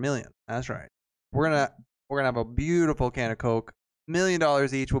future with our $1 million. That's right. We're gonna have a beautiful can of Coke, $1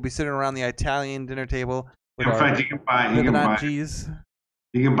 million each. We'll be sitting around the Italian dinner table with In our fact, you can buy cheese.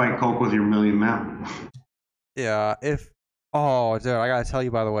 you can buy Coke with your $1 million now. Yeah. Dude, I gotta tell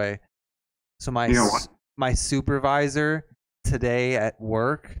you, by the way. So my supervisor today at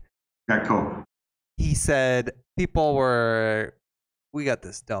work, Got Coke. he said we got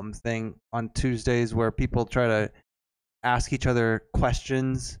this dumb thing on Tuesdays where people try to ask each other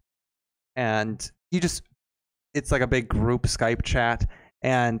questions, and it's like a big group Skype chat,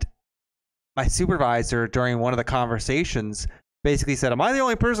 and my supervisor during one of the conversations basically said, am I the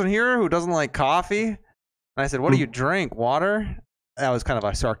only person here who doesn't like coffee? And I said, what do you drink? Water? That was kind of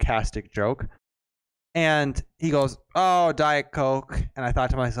a sarcastic joke. And he goes, "Oh, Diet Coke." And I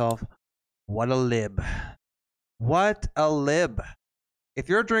thought to myself, what a lib. What a lib. If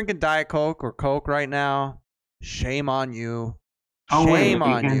you're drinking Diet Coke or Coke right now, shame on you. Shame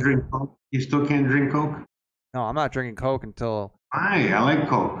on you. Drink Coke? You still can't drink Coke? No, I'm not drinking Coke until... Why? I like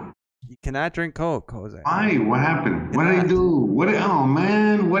Coke. You cannot drink Coke, Jose. Why? What happened? What did I do? Oh,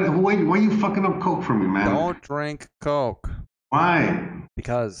 man. Why are you fucking up Coke for me, man? Don't drink Coke. Why?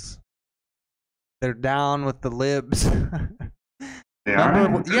 Because they're down with the libs. They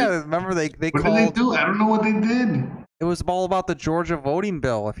are? Yeah, remember they what called... did they do? I don't know what they did. It was all about the Georgia voting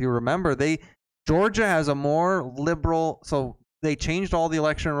bill, if you remember. Georgia has a more liberal... So they changed all the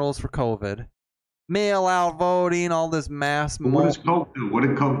election rules for COVID. Mail-out voting, all this mass... What does Coke do? What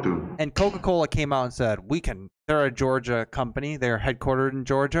did Coke do? And Coca-Cola came out and said, they're a Georgia company. They're headquartered in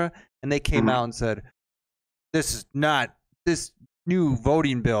Georgia. And they came out and said, this new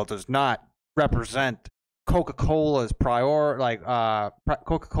voting bill does not represent Coca-Cola's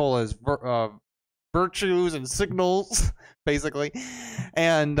Coca-Cola's virtues and signals, basically.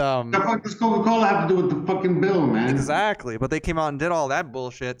 And what the fuck does Coca-Cola have to do with the fucking bill, man? Exactly. But they came out and did all that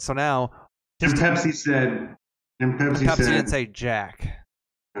bullshit. So now... And Pepsi said... Pepsi didn't say jack.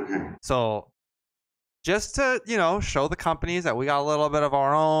 Okay. So just to, show the companies that we got a little bit of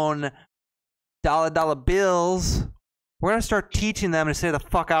our own dollar bills, we're going to start teaching them to stay the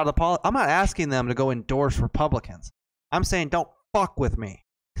fuck out of the politics. I'm not asking them to go endorse Republicans. I'm saying don't fuck with me.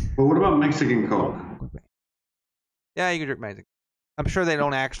 But what about Mexican Coke? Yeah, you can drink Mexican. I'm sure they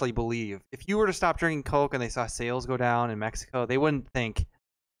don't actually believe. If you were to stop drinking Coke and they saw sales go down in Mexico, they wouldn't think,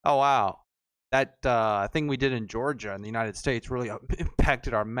 oh, wow, that thing we did in Georgia in the United States really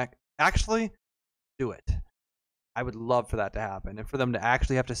impacted our Actually, do it. I would love for that to happen and for them to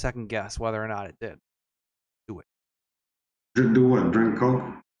actually have to second guess whether or not it did. Do it. Do what? Drink Coke?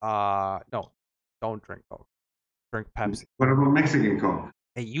 No. Don't drink Coke. Drink Pepsi. What about Mexican Coke?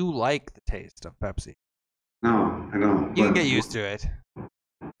 Hey, you like the taste of Pepsi. No, I don't. You can get used to it.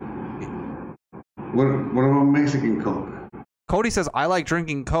 What about Mexican Coke? Cody says, I like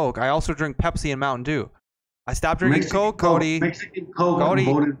drinking Coke. I also drink Pepsi and Mountain Dew. I stopped drinking Coke, Cody. Mexican Coke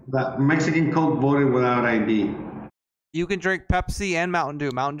voted without ID. You can drink Pepsi and Mountain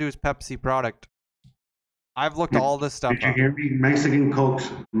Dew. Mountain Dew is Pepsi product. I've looked all this stuff up. Did you hear me? Mexican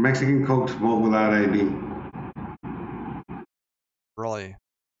Cokes vote without ID. Really?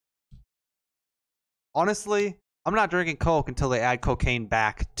 Honestly, I'm not drinking Coke until they add cocaine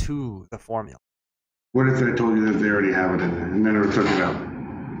back to the formula. What if I told you that they already have it in there and then they took it out?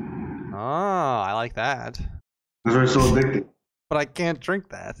 Oh, I like that. That's why it's so addicting. But I can't drink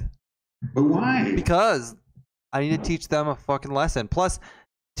that. But why? Because I need to teach them a fucking lesson. Plus,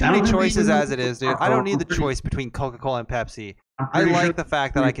 too many choices as it is, dude. I don't need the choice between Coca-Cola and Pepsi. I like the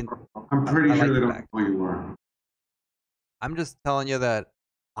fact that I can... I'm pretty sure they don't know who you are. I'm just telling you that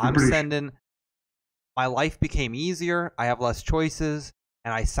my life became easier. I have less choices.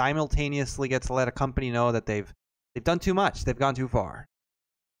 And I simultaneously get to let a company know that they've done too much. They've gone too far.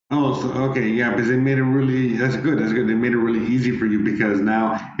 Oh, so, okay, yeah, because they made it really, that's good. They made it really easy for you because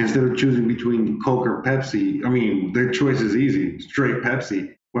now instead of choosing between Coke or Pepsi, their choice is easy, straight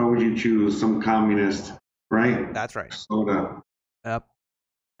Pepsi. Why would you choose some communist, right? That's right. Soda. Yep.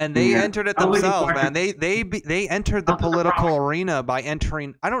 And they entered it themselves, man. They entered the political arena by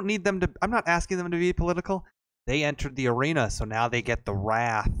entering. I don't need them to. I'm not asking them to be political. They entered the arena, so now they get the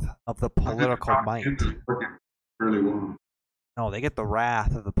wrath of the political might. Really well. No, they get the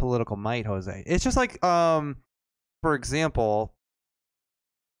wrath of the political might, Jose. It's just like, for example,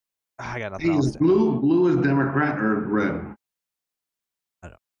 I got nothing else. Blue is Democrat or red? I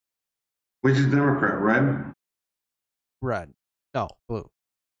don't know. Which is Democrat, red? Red. No, blue.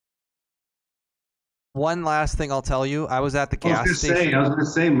 One last thing I'll tell you. I was at the gas station. I was gonna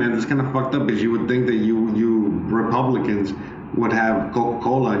say, man, it's kind of fucked up because you would think that you Republicans would have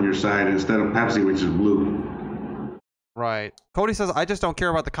Coca-Cola on your side instead of Pepsi, which is blue. Right. Cody says, I just don't care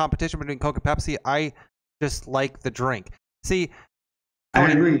about the competition between Coke and Pepsi. I just like the drink. See,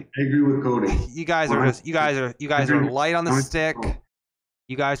 Cody, I agree with Cody. You guys are light on the stick.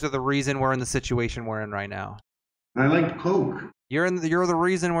 You guys are the reason we're in the situation we're in right now. I like Coke. You're the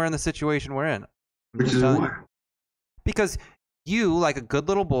reason we're in the situation we're in. Which is why? Because you, like a good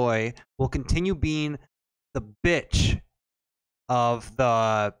little boy, will continue being the bitch of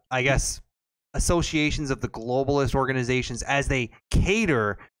the, I guess, associations of the globalist organizations as they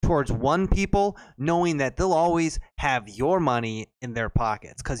cater towards one people, knowing that they'll always have your money in their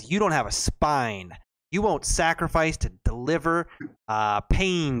pockets because you don't have a spine. You won't sacrifice to deliver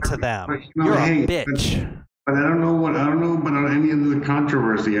pain to them. You're a bitch. But I don't know about any of the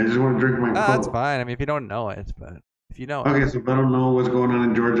controversy. I just want to drink my Coke. That's fine. I mean, if you don't know it, but if you know it. Okay, so if I don't know what's going on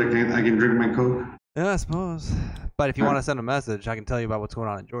in Georgia, I can drink my Coke? Yeah, I suppose. But if you want to send a message, I can tell you about what's going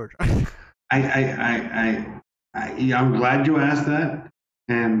on in Georgia. I'm glad you asked that.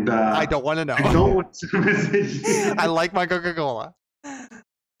 And I don't want to know. I don't want to send a message. I like my Coca-Cola.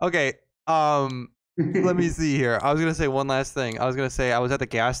 Okay. Let me see here. I was gonna say one last thing. I was gonna say I was at the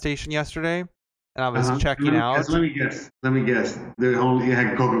gas station yesterday, and I was checking out. Let me guess. They only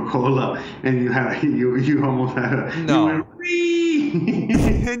had Coca-Cola, and you almost had a. No.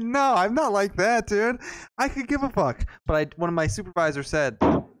 You went, No, I'm not like that, dude. I could give a fuck. But one of my supervisors said,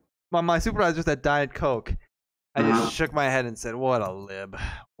 Diet Coke. I just shook my head and said, "What a lib!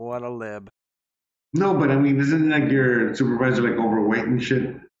 What a lib!" No, but I mean, isn't like your supervisor like overweight and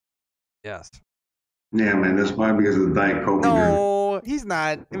shit? Yes. Yeah, man, that's probably because of the Diet Coke. No, he's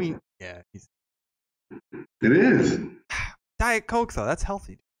not. I mean, yeah, he's. It is. Diet Coke though, that's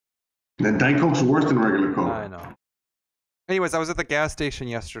healthy. The Diet Coke's worse than regular Coke. I know. Anyways, I was at the gas station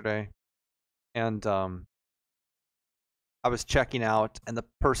yesterday, and I was checking out, and the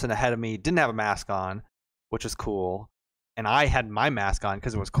person ahead of me didn't have a mask on, which is cool, and I had my mask on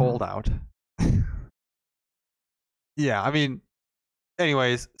because it was cold out. Yeah, I mean,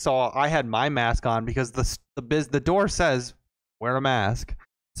 anyways, so I had my mask on because the door says wear a mask.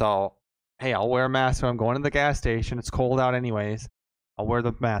 So hey, I'll wear a mask when I'm going to the gas station. It's cold out anyways. I'll wear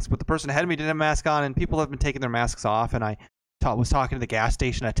the mask. But the person ahead of me didn't have a mask on, and people have been taking their masks off. And I was talking to the gas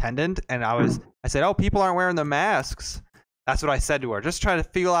station attendant, and I said, "Oh, people aren't wearing their masks." That's what I said to her, just trying to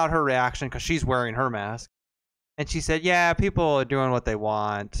feel out her reaction because she's wearing her mask. And she said, "Yeah, people are doing what they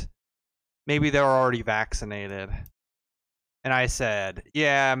want. Maybe they're already vaccinated." And I said,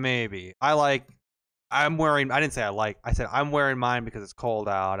 "Yeah, maybe. I didn't say I like. I said I'm wearing mine because it's cold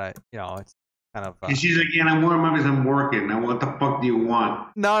out. It's kind of." And she's like, "Yeah, I'm wearing mine because I'm working. Now, what the fuck do you want?"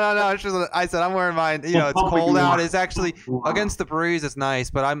 No. I said I'm wearing mine. It's cold out. It's actually against the breeze. It's nice,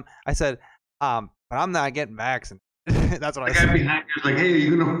 but but I'm not getting vaccinated. That's what I said. The guy behind you is like, "Hey, are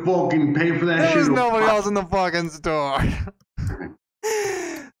you gonna fucking pay for that shit?" There was nobody else in the fucking store.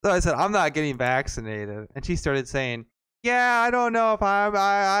 So I said I'm not getting vaccinated, and she started saying, "Yeah, I don't know if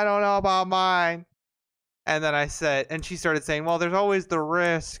I don't know about mine." And then she started saying, "Well, there's always the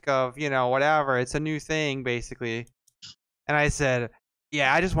risk of, whatever. It's a new thing, basically." And I said,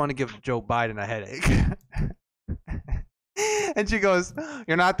 "Yeah, I just want to give Joe Biden a headache." And she goes,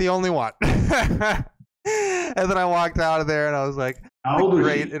 "You're not the only one." And then I walked out of there, and I was like, "How old was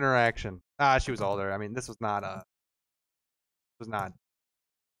great she?" interaction. She was older. I mean, this was not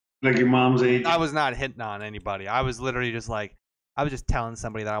like your mom's age. I was not hitting on anybody. I was literally just I was just telling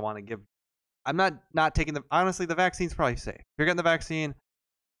somebody that I want to give. I'm not taking honestly, the vaccine's probably safe. If you're getting the vaccine,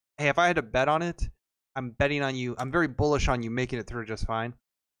 hey, if I had to bet on it, I'm betting on you. I'm very bullish on you making it through just fine.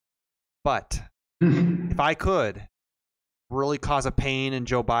 But if I could really cause a pain in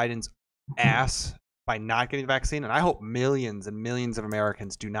Joe Biden's ass by not getting the vaccine, and I hope millions and millions of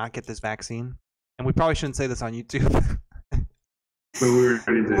Americans do not get this vaccine, and we probably shouldn't say this on YouTube. But we're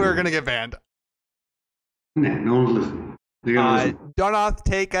going to get banned. Nah, no one's listening. Donoth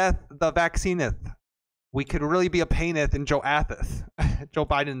taketh the vaccineth. We could really be a paineth in Joe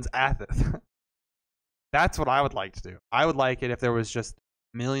Biden's atheth. That's what I would like to do. I would like it if there was just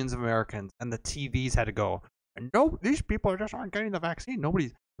millions of Americans and the TVs had to go, "No, these people just aren't getting the vaccine.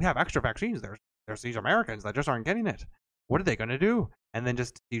 We have extra vaccines. There's these Americans that just aren't getting it. What are they going to do?" And then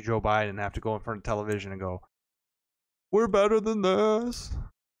just see Joe Biden have to go in front of television and go, "We're better than this.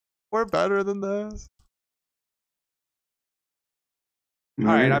 We're better than this." All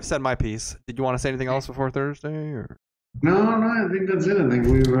right, I've said my piece. Did you want to say anything else before Thursday? Or? No, I think that's it. I think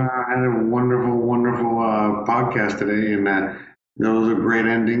we've had a wonderful, wonderful podcast today, and that was a great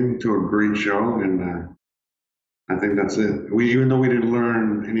ending to a great show, and I think that's it. Even though we didn't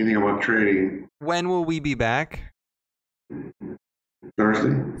learn anything about trading. When will we be back?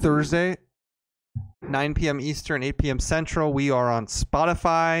 Thursday, 9 p.m. Eastern, 8 p.m. Central. We are on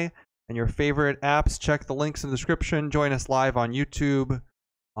Spotify and your favorite apps. Check the links in the description. Join us live on YouTube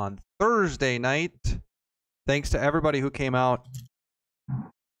on Thursday night. Thanks to everybody who came out.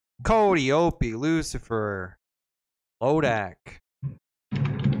 Cody, Opie, Lucifer, Lodak.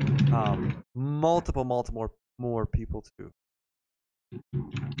 Multiple more people too.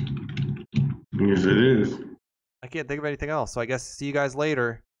 Yes, it is. I can't think of anything else, so I guess see you guys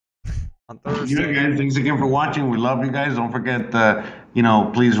later on Thursday. Yeah, guys, thanks again for watching. We love you guys. Don't forget,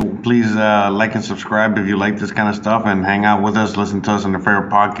 please like and subscribe if you like this kind of stuff, and hang out with us. Listen to us on your favorite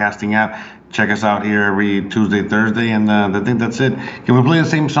podcasting app. check us out here every Tuesday, Thursday, and I think that's it. Can we play the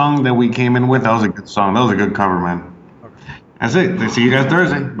same song that we came in with? That was a good song. That was a good cover, man. That's it. See you guys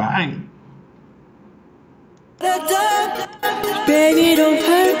Thursday. Bye. Baby, don't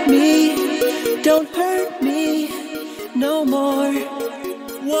hurt me no more.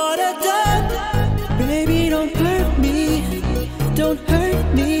 What a done. Baby, don't hurt me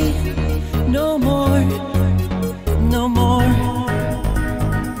no more, no more.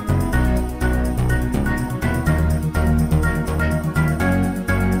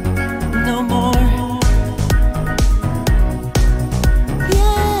 No more.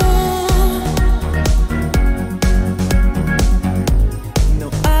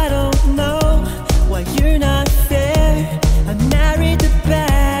 You're not fair. I married the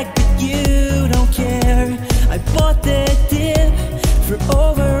bag, but you don't care. I bought the dip for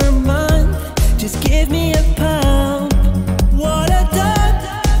over